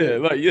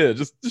it. Yeah.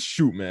 Just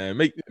shoot, man.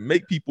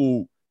 Make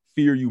people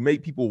fear you.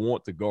 Make people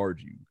want to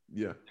guard you.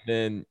 Yeah.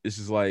 And it's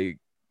just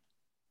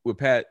with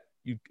Pat,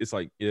 it's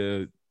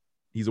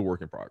he's a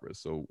work in progress.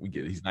 So we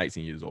get it. He's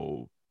 19 years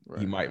old.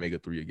 He might make a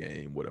 3 a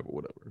game, whatever.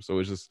 So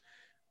it's just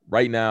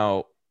right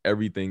now,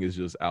 everything is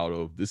just out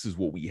of this is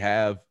what we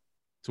have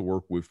to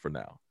work with for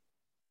now.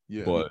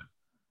 Yeah. But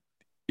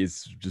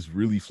it's just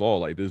really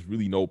flawed. There's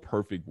really no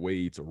perfect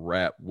way to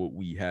wrap what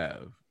we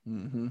have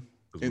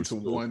into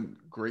one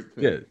great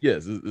thing.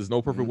 Yes. There's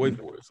no perfect way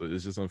for it. So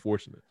it's just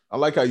unfortunate. I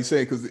like how you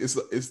say it because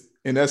it's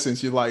in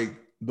essence, you're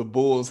the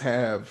Bulls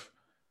have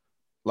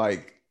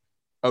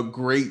a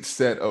great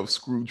set of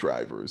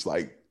screwdrivers,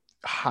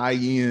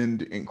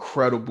 high-end,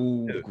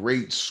 incredible,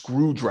 great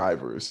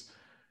screwdrivers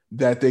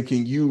that they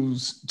can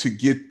use to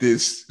get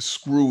this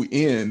screw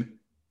in,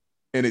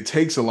 and it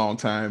takes a long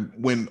time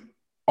when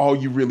all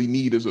you really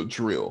need is a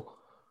drill.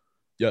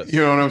 Yes.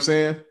 You know what I'm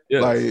saying?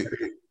 Yes.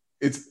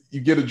 You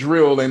get a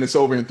drill and it's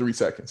over in 3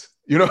 seconds.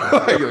 All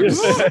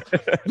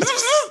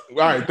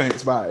right,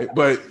 thanks, bye.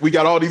 But we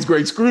got all these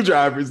great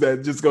screwdrivers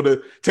that just going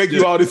to take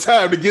you all this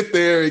time to get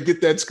there and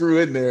get that screw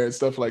in there and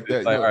stuff like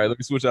that. All right, let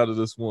me switch out of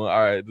this one.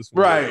 All right, this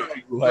one.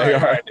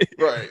 Right.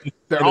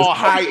 They're all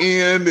high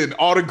end and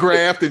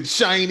autographed and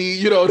shiny.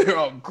 They're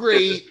all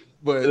great.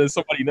 But and then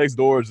somebody next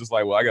door is just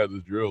well, I got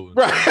this drill.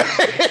 Right.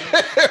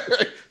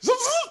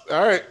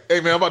 All right.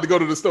 Hey man, I'm about to go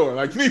to the store.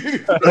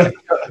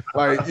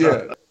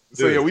 Yeah.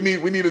 So yeah, we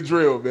need a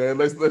drill, man.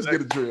 Let's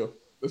get a drill.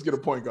 Let's get a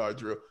point guard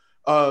drill.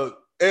 And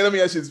let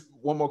me ask you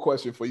one more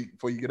question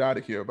before you get out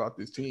of here about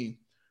this team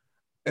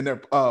and their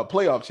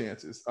playoff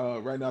chances.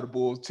 Right now, the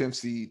Bulls 10th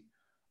seed,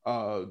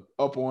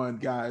 up on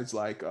guys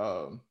like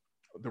the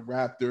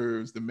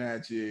Raptors, the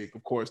Magic,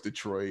 of course,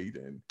 Detroit,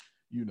 and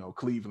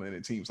Cleveland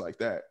and teams like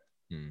that.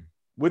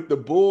 With the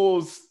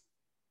Bulls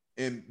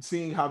and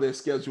seeing how their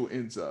schedule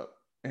ends up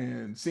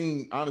and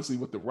seeing honestly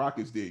what the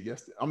Rockets did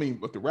yesterday. I mean,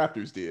 what the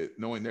Raptors did,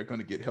 knowing they're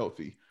going to get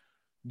healthy.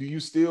 do you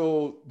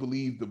still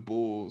believe the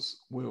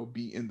Bulls will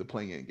be in the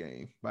play-in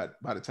game by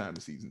the time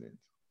the season ends?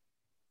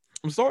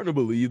 I'm starting to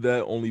believe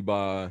that only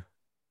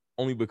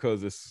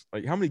because it's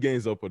like, how many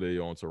games up are they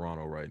on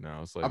Toronto right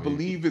now? It's like, I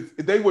believe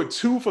they were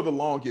 2 for the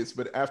longest,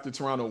 but after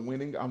Toronto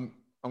winning, I'm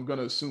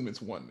gonna assume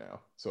it's 1 now.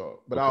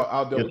 So, but okay.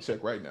 I'll double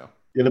check right now.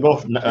 Yeah, they're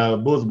both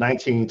Bulls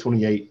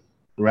 19-28.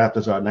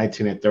 Raptors are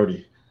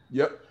 19-30.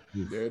 Yep,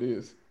 there it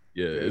is.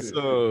 Yeah, it's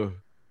so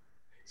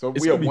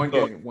we have one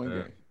game.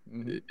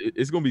 Mm-hmm.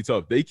 It's gonna be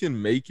tough. They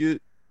can make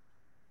it,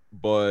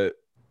 but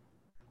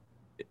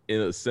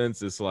in a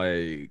sense, it's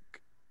like,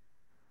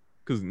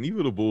 because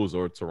neither the Bulls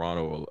or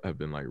Toronto have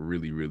been like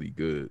really, really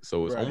good.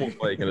 So it's almost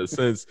like, in a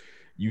sense,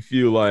 you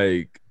feel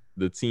like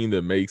the team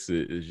that makes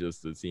it is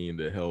just the team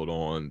that held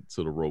on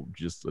to the rope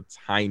just a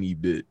tiny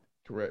bit.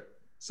 Correct.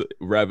 So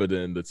rather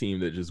than the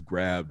team that just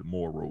grabbed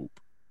more rope.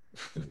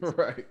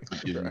 Right.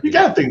 You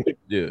gotta think.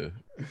 Yeah.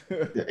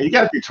 You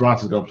gotta think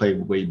Toronto's gonna play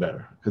way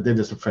better because they're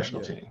just a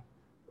professional team.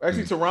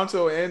 Actually,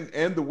 Toronto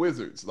and the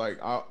Wizards, like,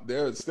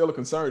 they're still a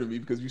concern to me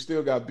because you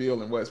still got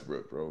Beal and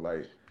Westbrook, bro.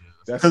 Like,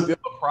 that's still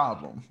a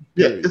problem.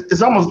 Yeah,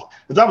 it's almost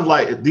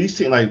like these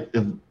teams. Like,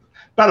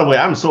 by the way,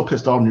 I'm so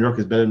pissed off. New York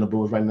is better than the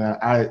Bulls right now.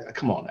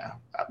 Come on now.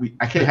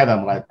 I can't have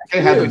them like. I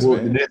can't have the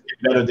Bulls. The Nets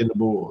get better than the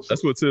Bulls.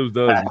 That's what Tibbs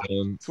does,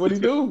 man. That's what he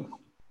do.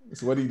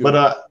 That's what he do.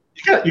 But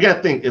you got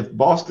to think, if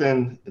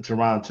Boston and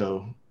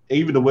Toronto, and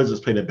even the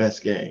Wizards play their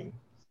best game,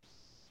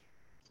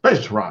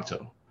 especially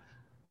Toronto,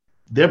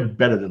 they're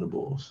better than the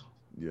Bulls.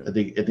 Yeah.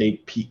 If they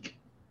peak.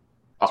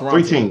 Toronto,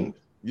 3 teams.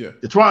 Yeah.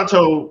 The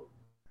Toronto,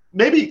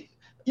 maybe.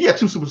 Yeah,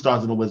 2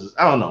 superstars in the Wizards.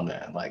 I don't know,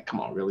 man. Like, come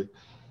on, really?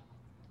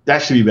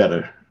 That should be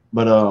better.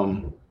 But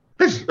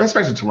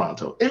especially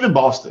Toronto, even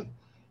Boston.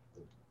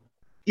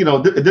 You know,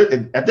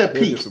 at their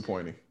peak,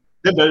 disappointing.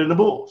 They're better than the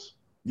Bulls.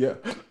 Yeah,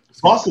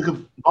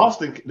 Boston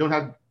don't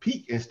have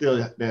peak and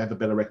still they have a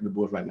better record than the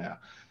Bulls right now.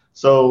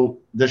 So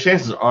their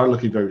chances are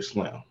looking very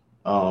slim.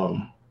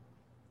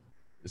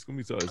 It's gonna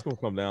be tough. It's gonna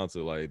come down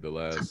to like the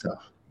last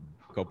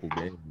couple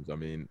games. I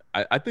mean,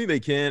 I think they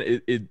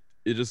can. It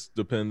just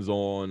depends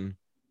on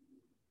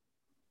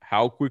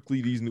how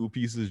quickly these new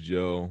pieces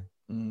gel.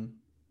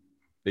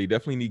 They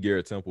definitely need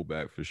Garrett Temple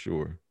back for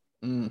sure.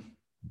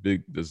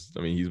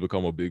 He's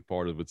become a big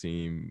part of a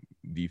team.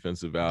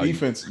 Defensive value.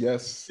 Defense,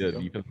 yes. Yeah,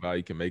 defensive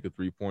value, can make a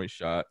 3-point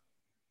shot.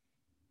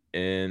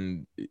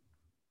 And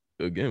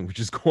again, we're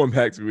just going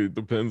back to it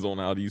depends on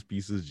how these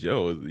pieces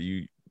gel.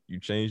 You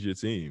change your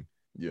team.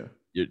 Yeah.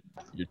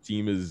 Your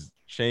team is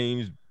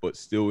changed but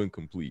still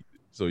incomplete.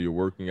 So you're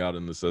working out a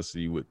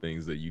necessity with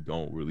things that you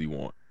don't really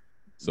want.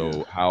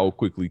 So how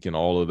quickly can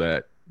all of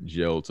that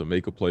gel to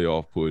make a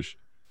playoff push?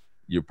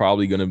 You're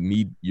probably gonna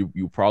need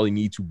you probably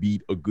need to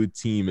beat a good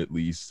team at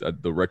least.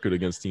 The record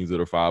against teams that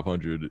are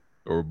 500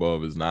 or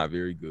above is not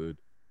very good,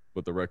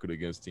 but the record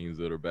against teams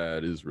that are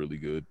bad is really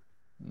good.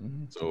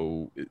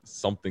 So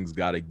something's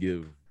got to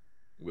give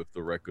with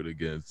the record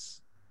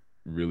against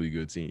really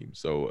good teams.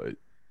 So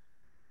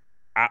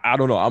I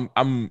don't know.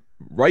 I'm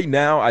right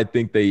now. I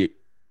think they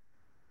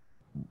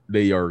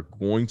are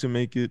going to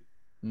make it,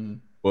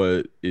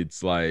 but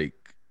it's like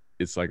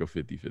a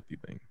 50-50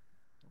 thing.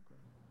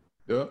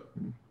 Yeah.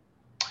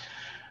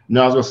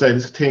 No, I was gonna say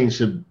this team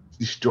should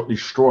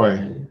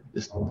destroy.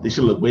 They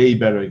should look way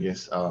better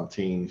against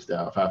teams that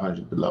are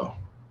 500 below,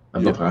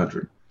 above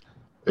 500.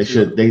 They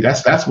should.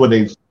 That's what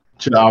they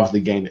should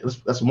obviously gain.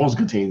 That's most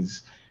good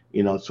teams,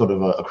 you know, sort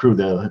of accrue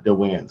their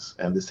wins,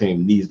 and this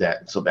team needs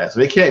that so bad. So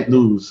they can't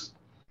lose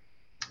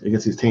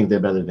against these teams they're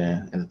better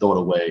than and throw it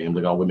away and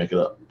we'll make it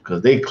up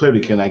because they clearly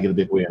cannot get a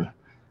big win.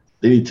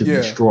 They need to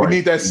destroy. They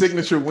need that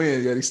signature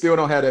win. Yeah, they still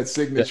don't have that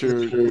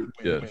signature.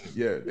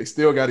 Yeah, they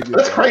still got to get.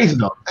 That's crazy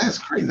though. That's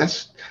crazy. That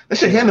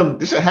should happen.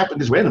 This should happen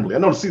just randomly. I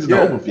know the season's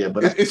not over yet,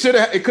 but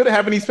it could have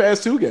happened these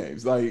past 2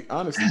 games. Like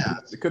honestly,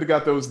 they could have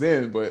got those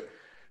then, but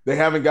they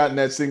haven't gotten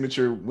that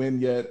signature win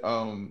yet.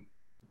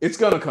 It's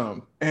gonna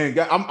come, and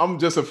I'm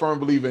just a firm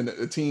believer in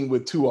a team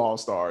with 2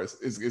 all-stars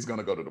is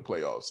gonna go to the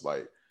playoffs,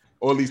 like,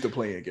 or at least a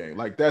play-in game.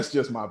 Like that's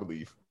just my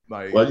belief.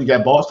 Like, well, you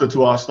got Boston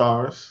 2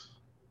 all-stars.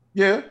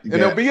 Yeah, and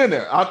they'll be in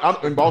there.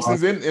 And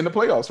Boston's in the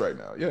playoffs right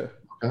now. Yeah,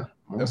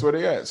 that's where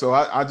they at. So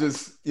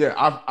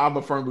I'm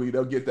a firm believer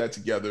they'll get that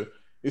together.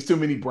 There's too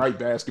many bright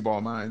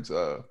basketball minds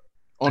on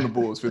the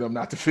Bulls for them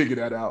not to figure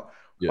that out.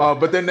 Yeah.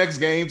 But their next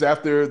games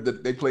after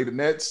they play the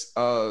Nets,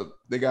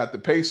 they got the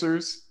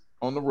Pacers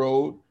on the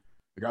road.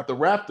 They got the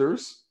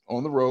Raptors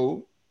on the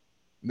road.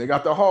 And they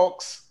got the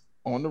Hawks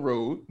on the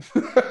road.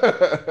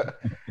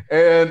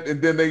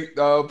 and then they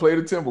play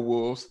the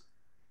Timberwolves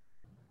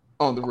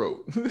on the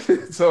road.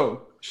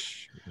 So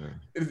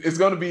it's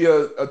going to be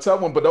a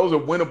tough one, but those are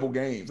winnable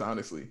games,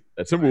 honestly.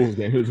 That Timberwolves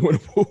game is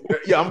winnable.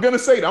 Yeah, I'm going to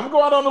say that. I'm going to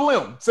go out on a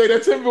limb. Say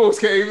that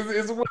Timberwolves game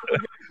is a winnable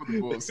game for the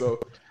Bulls. So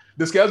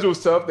the schedule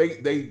is tough.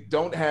 They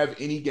don't have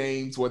any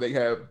games where they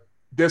have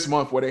this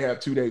month where they have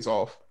 2 days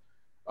off.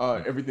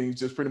 Everything's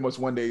just pretty much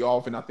 1 day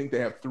off, and I think they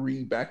have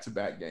 3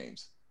 back-to-back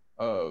games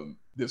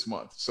this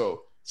month.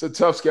 So it's a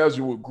tough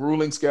schedule,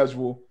 grueling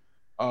schedule.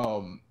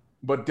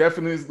 but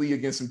definitely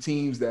against some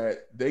teams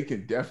that they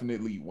can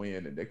definitely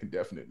win and they can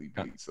definitely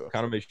beat. So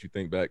kind of makes you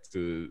think back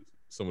to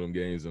some of them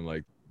games and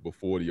like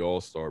before the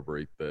All-Star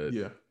break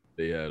that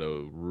they had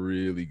a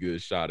really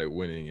good shot at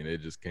winning, and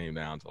it just came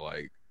down to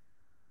like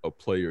a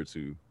play or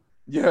two.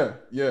 A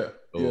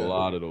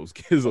lot of those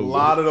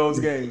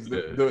games.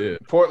 The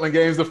Portland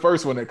game's the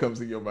first one that comes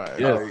to your mind.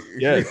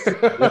 Yes.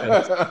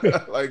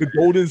 Like the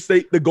Golden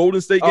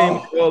State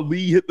game,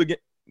 Lee hit the game.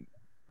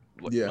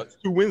 That's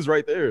 2 wins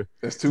right there.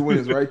 That's 2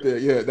 wins right there.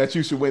 Yeah, that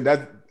you should win.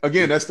 That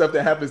again, that's stuff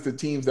that happens to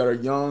teams that are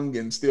young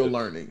and still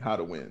learning how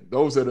to win.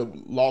 Those are the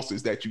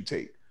losses that you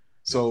take.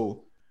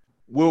 So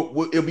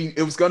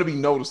it was going to be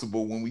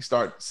noticeable when we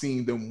start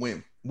seeing them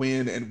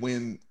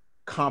win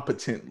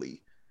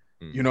competently.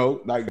 You know,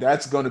 like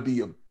that's going to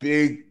be a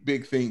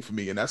big thing for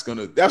me, and that's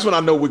when I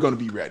know we're going to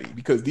be ready,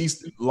 because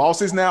these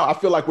losses now, I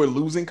feel like we're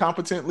losing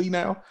competently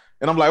now,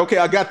 and I'm like, okay,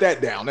 I got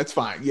that down. That's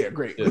fine. Yeah,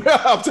 great.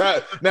 I'm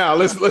tired. Now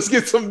let's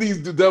get some of these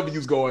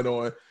W's going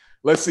on.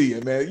 Let's see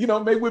it, man. You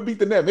know, maybe we'll beat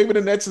the Nets. Maybe the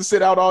Nets will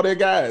sit out all their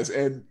guys,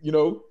 and you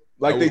know,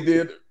 like they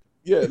did.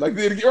 Yeah, like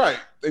they did. Right,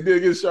 they did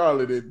against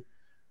Charlotte, and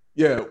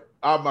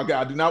oh my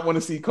God, I do not want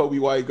to see Kobe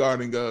White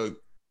guarding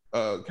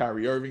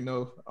Kyrie Irving.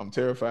 though. I'm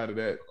terrified of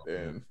that,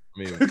 and. I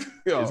mean,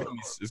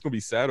 it's gonna be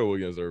Sato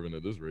against Irving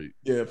at this rate.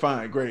 Yeah,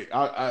 fine, great.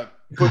 I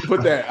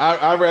put that.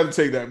 I'd rather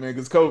take that, man,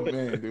 because Kobe,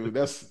 man, dude,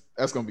 that's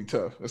gonna be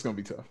tough. That's gonna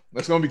be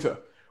tough.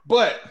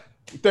 But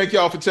thank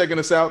y'all for checking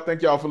us out.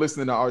 Thank y'all for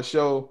listening to our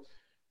show.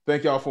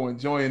 Thank y'all for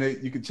enjoying it.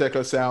 You can check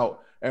us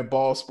out at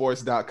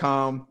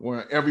ballsports.com.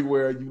 We're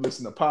everywhere you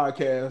listen to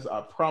podcasts.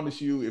 I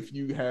promise you, if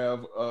you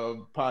have a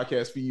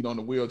podcast feed on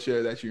the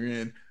wheelchair that you're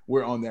in,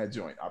 we're on that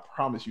joint. I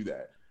promise you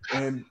that.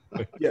 And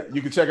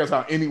you can check us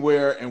out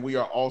anywhere, and we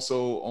are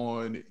also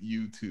on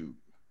YouTube.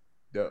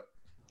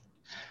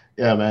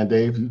 Yeah, man,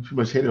 Dave, you pretty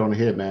much hit it on the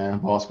head,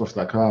 man.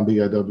 Ballsports.com,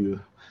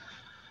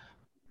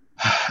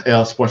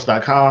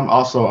 BLWLsports.com.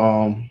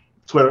 Also,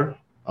 Twitter.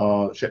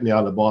 Check me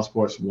out at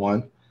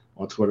Ballsports1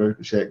 on Twitter.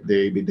 Check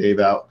Dave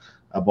out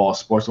at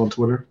Ballsports on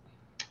Twitter.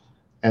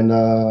 And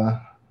man,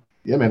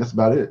 that's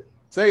about it.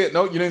 Say it.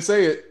 No, you didn't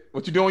say it.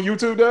 What you doing on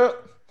YouTube, Doug?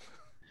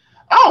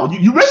 Oh,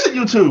 you mentioned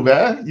YouTube,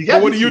 man. You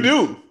got. What do you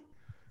do?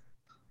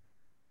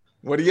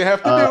 What do you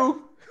have to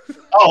do?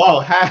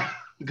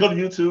 Go to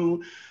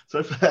YouTube.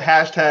 Search for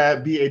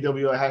hashtag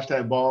BAWL,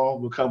 hashtag ball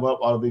will come up.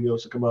 All the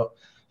videos should come up.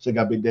 Check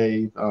out Big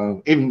Dave.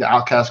 Even the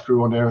Outcast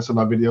crew on there, some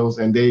of my videos.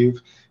 And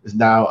Dave is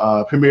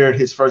now premiered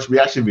his first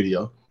reaction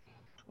video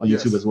on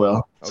YouTube as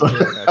well.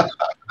 Okay.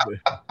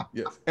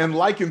 Yes. And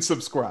like and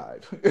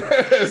subscribe.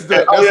 That's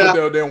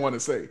what they'll want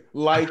to say.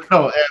 Like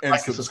and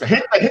subscribe.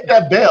 Hit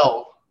that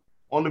bell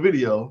on the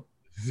video.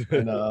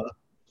 And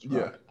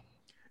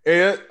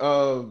Ed,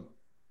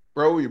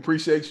 bro, we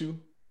appreciate you.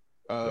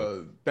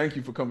 Thank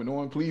you for coming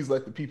on. Please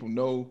let the people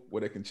know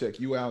where they can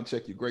check you out and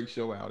check your great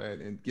show out at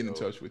and get in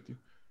touch with you.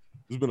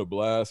 It's been a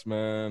blast,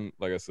 man.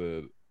 Like I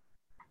said,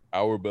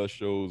 our best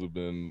shows have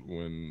been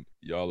when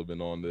y'all have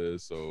been on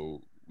this,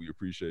 so we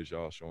appreciate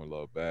y'all showing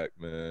love back,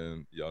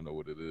 man. Y'all know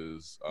what it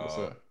is.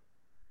 You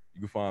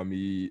can find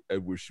me,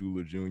 Edward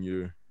Schuler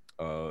Jr.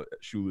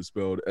 Schuler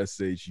spelled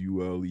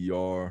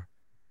SHULER.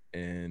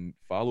 And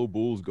follow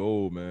Bulls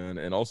Gold, man.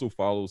 And also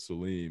follow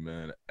Salim,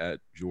 man, at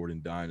Jordan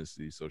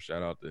Dynasty. So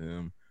shout out to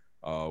him.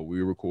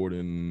 We're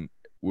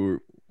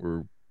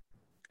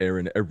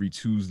airing every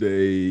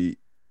Tuesday,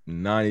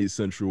 9/8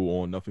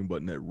 Central on Nothing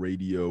But Net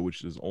Radio,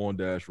 which is on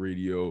Dash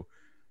Radio.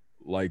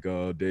 Like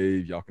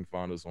Dave, y'all can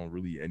find us on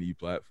really any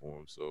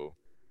platform. So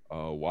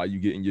while you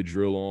getting your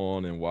drill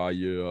on and while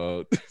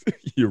you're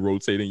you're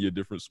rotating your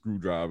different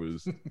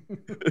screwdrivers, you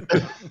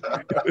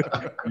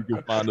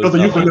can find us.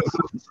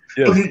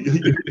 You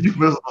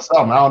for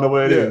something. I don't know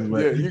what it is.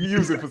 Yeah, you can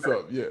use it for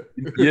something. Yeah,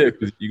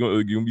 because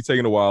you're gonna be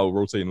taking a while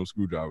rotating those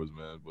screwdrivers,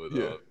 man. But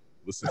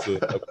listen to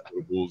the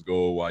Bulls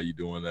Go while you're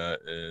doing that,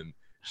 and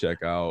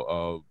check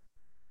out.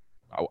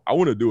 I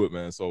want to do it,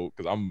 man. So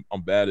because I'm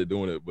bad at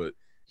doing it, but.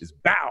 It's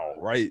bow,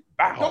 right?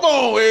 Bow. Come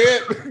on,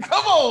 Ed.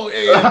 Come on,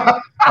 Ed.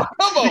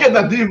 Come on. You get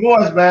that deep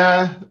voice,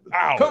 man.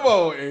 Bow. Come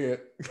on, Ed.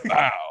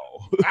 Bow.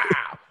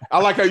 Bow. I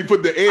like how you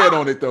put the Ed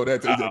on it, though.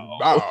 That's a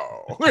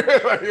bow. I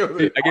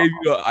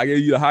gave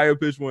you the higher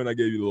pitch one. I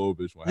gave you the lower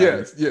pitch one.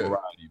 Yes, yeah.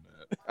 Variety,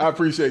 man. I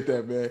appreciate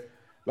that, man.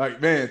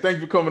 Like, man, thank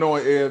you for coming on,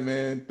 Ed,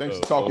 man. Thanks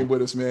for talking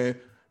with us, man.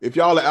 If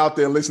y'all are out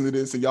there listening to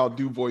this and y'all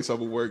do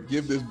voiceover work,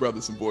 give this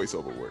brother some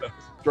voiceover work.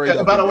 Straight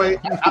up. By the way,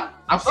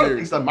 I'm sorry,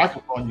 it's a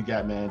microphone you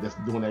got, man, that's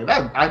doing that.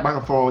 That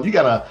microphone, you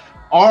got an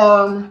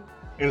arm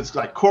and it's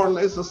like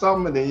cordless or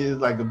something, and then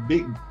it's like a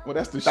big. Well,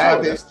 that's the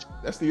show.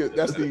 That's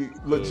the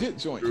legit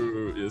joint.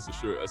 It's a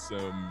Shure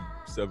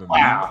SM7.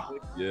 Wow.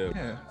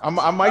 Yeah. I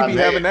might be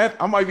having that.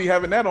 I might be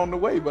having that on the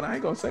way, but I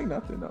ain't gonna say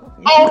nothing though.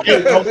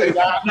 Okay.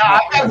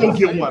 I gotta go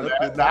get one.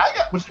 I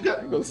got what you got.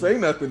 I ain't gonna say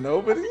nothing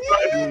though, but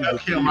I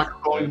can't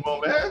microphone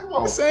anymore, man.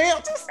 I'm just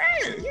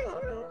saying. You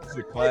know. It's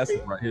a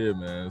classic right here,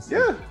 man.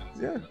 So,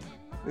 yeah.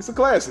 It's a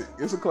classic.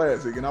 It's a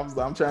classic, and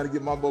I'm trying to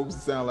get my vocals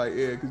to sound like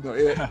Ed,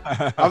 because Ed.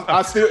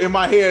 I still in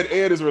my head,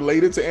 Ed is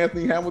related to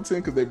Anthony Hamilton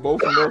because they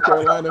both from North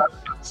Carolina.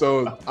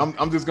 So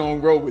I'm just gonna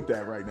roll with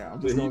that right now.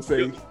 I'm just gonna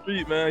say,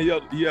 street man,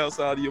 he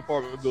outside the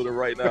apartment building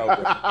right now.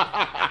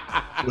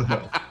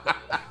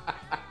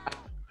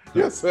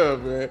 Yes, sir,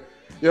 man.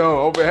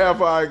 Yo, on behalf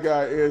of our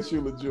guy Ed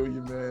Schuler Jr.,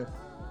 man,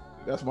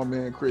 that's my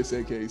man Chris,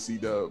 aka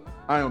C-Dub.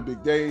 I am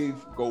Big Dave.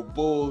 Go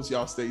Bulls.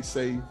 Y'all stay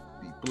safe.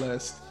 Be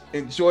blessed.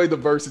 Enjoy the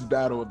versus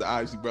battle of the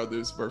Isley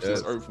Brothers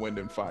versus Earth, Wind,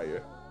 and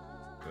Fire.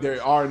 There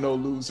are no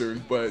losers,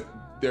 but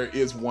there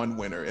is one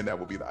winner, and that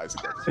will be the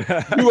Isley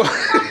Brothers.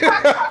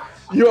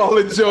 You all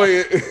enjoy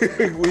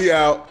it. We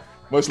out.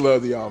 Much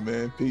love to y'all,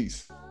 man.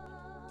 Peace.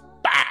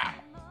 Bow.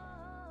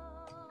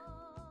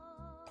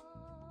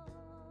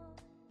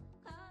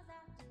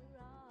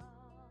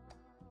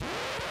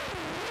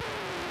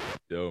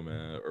 Yo,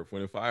 man, Earth,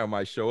 Wind, and Fire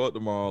might show up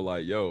tomorrow.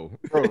 Like, yo,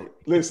 bro,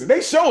 listen,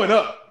 they showing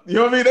up. You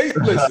know what I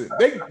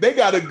mean? They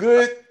got a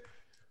good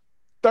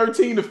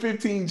 13 to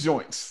 15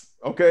 joints.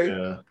 Okay,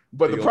 yeah.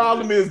 But the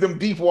problem is them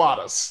deep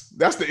waters.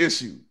 That's the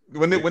issue.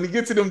 When you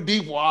get to them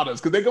deep waters,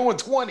 because they're going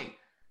 20,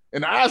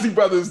 and the Isley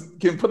Brothers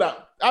can put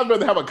out. I'd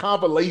rather have a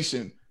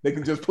compilation they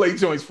can just play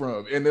joints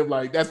from, and they're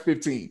like, that's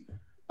 15.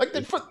 Like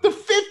the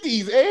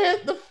 50s,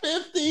 Ed, the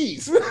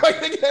 50s.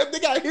 Like they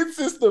got hits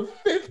since the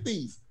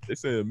 50s. They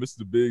saying,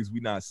 Mr. Biggs, we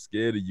not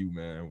scared of you,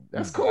 man.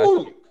 That's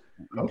cool.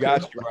 We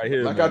got you right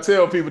here. Like man. I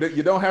tell people that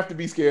you don't have to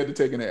be scared to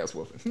take an ass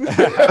whooping.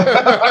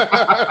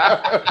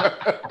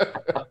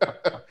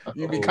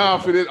 You be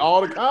confident, all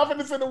the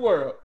confidence in the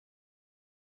world.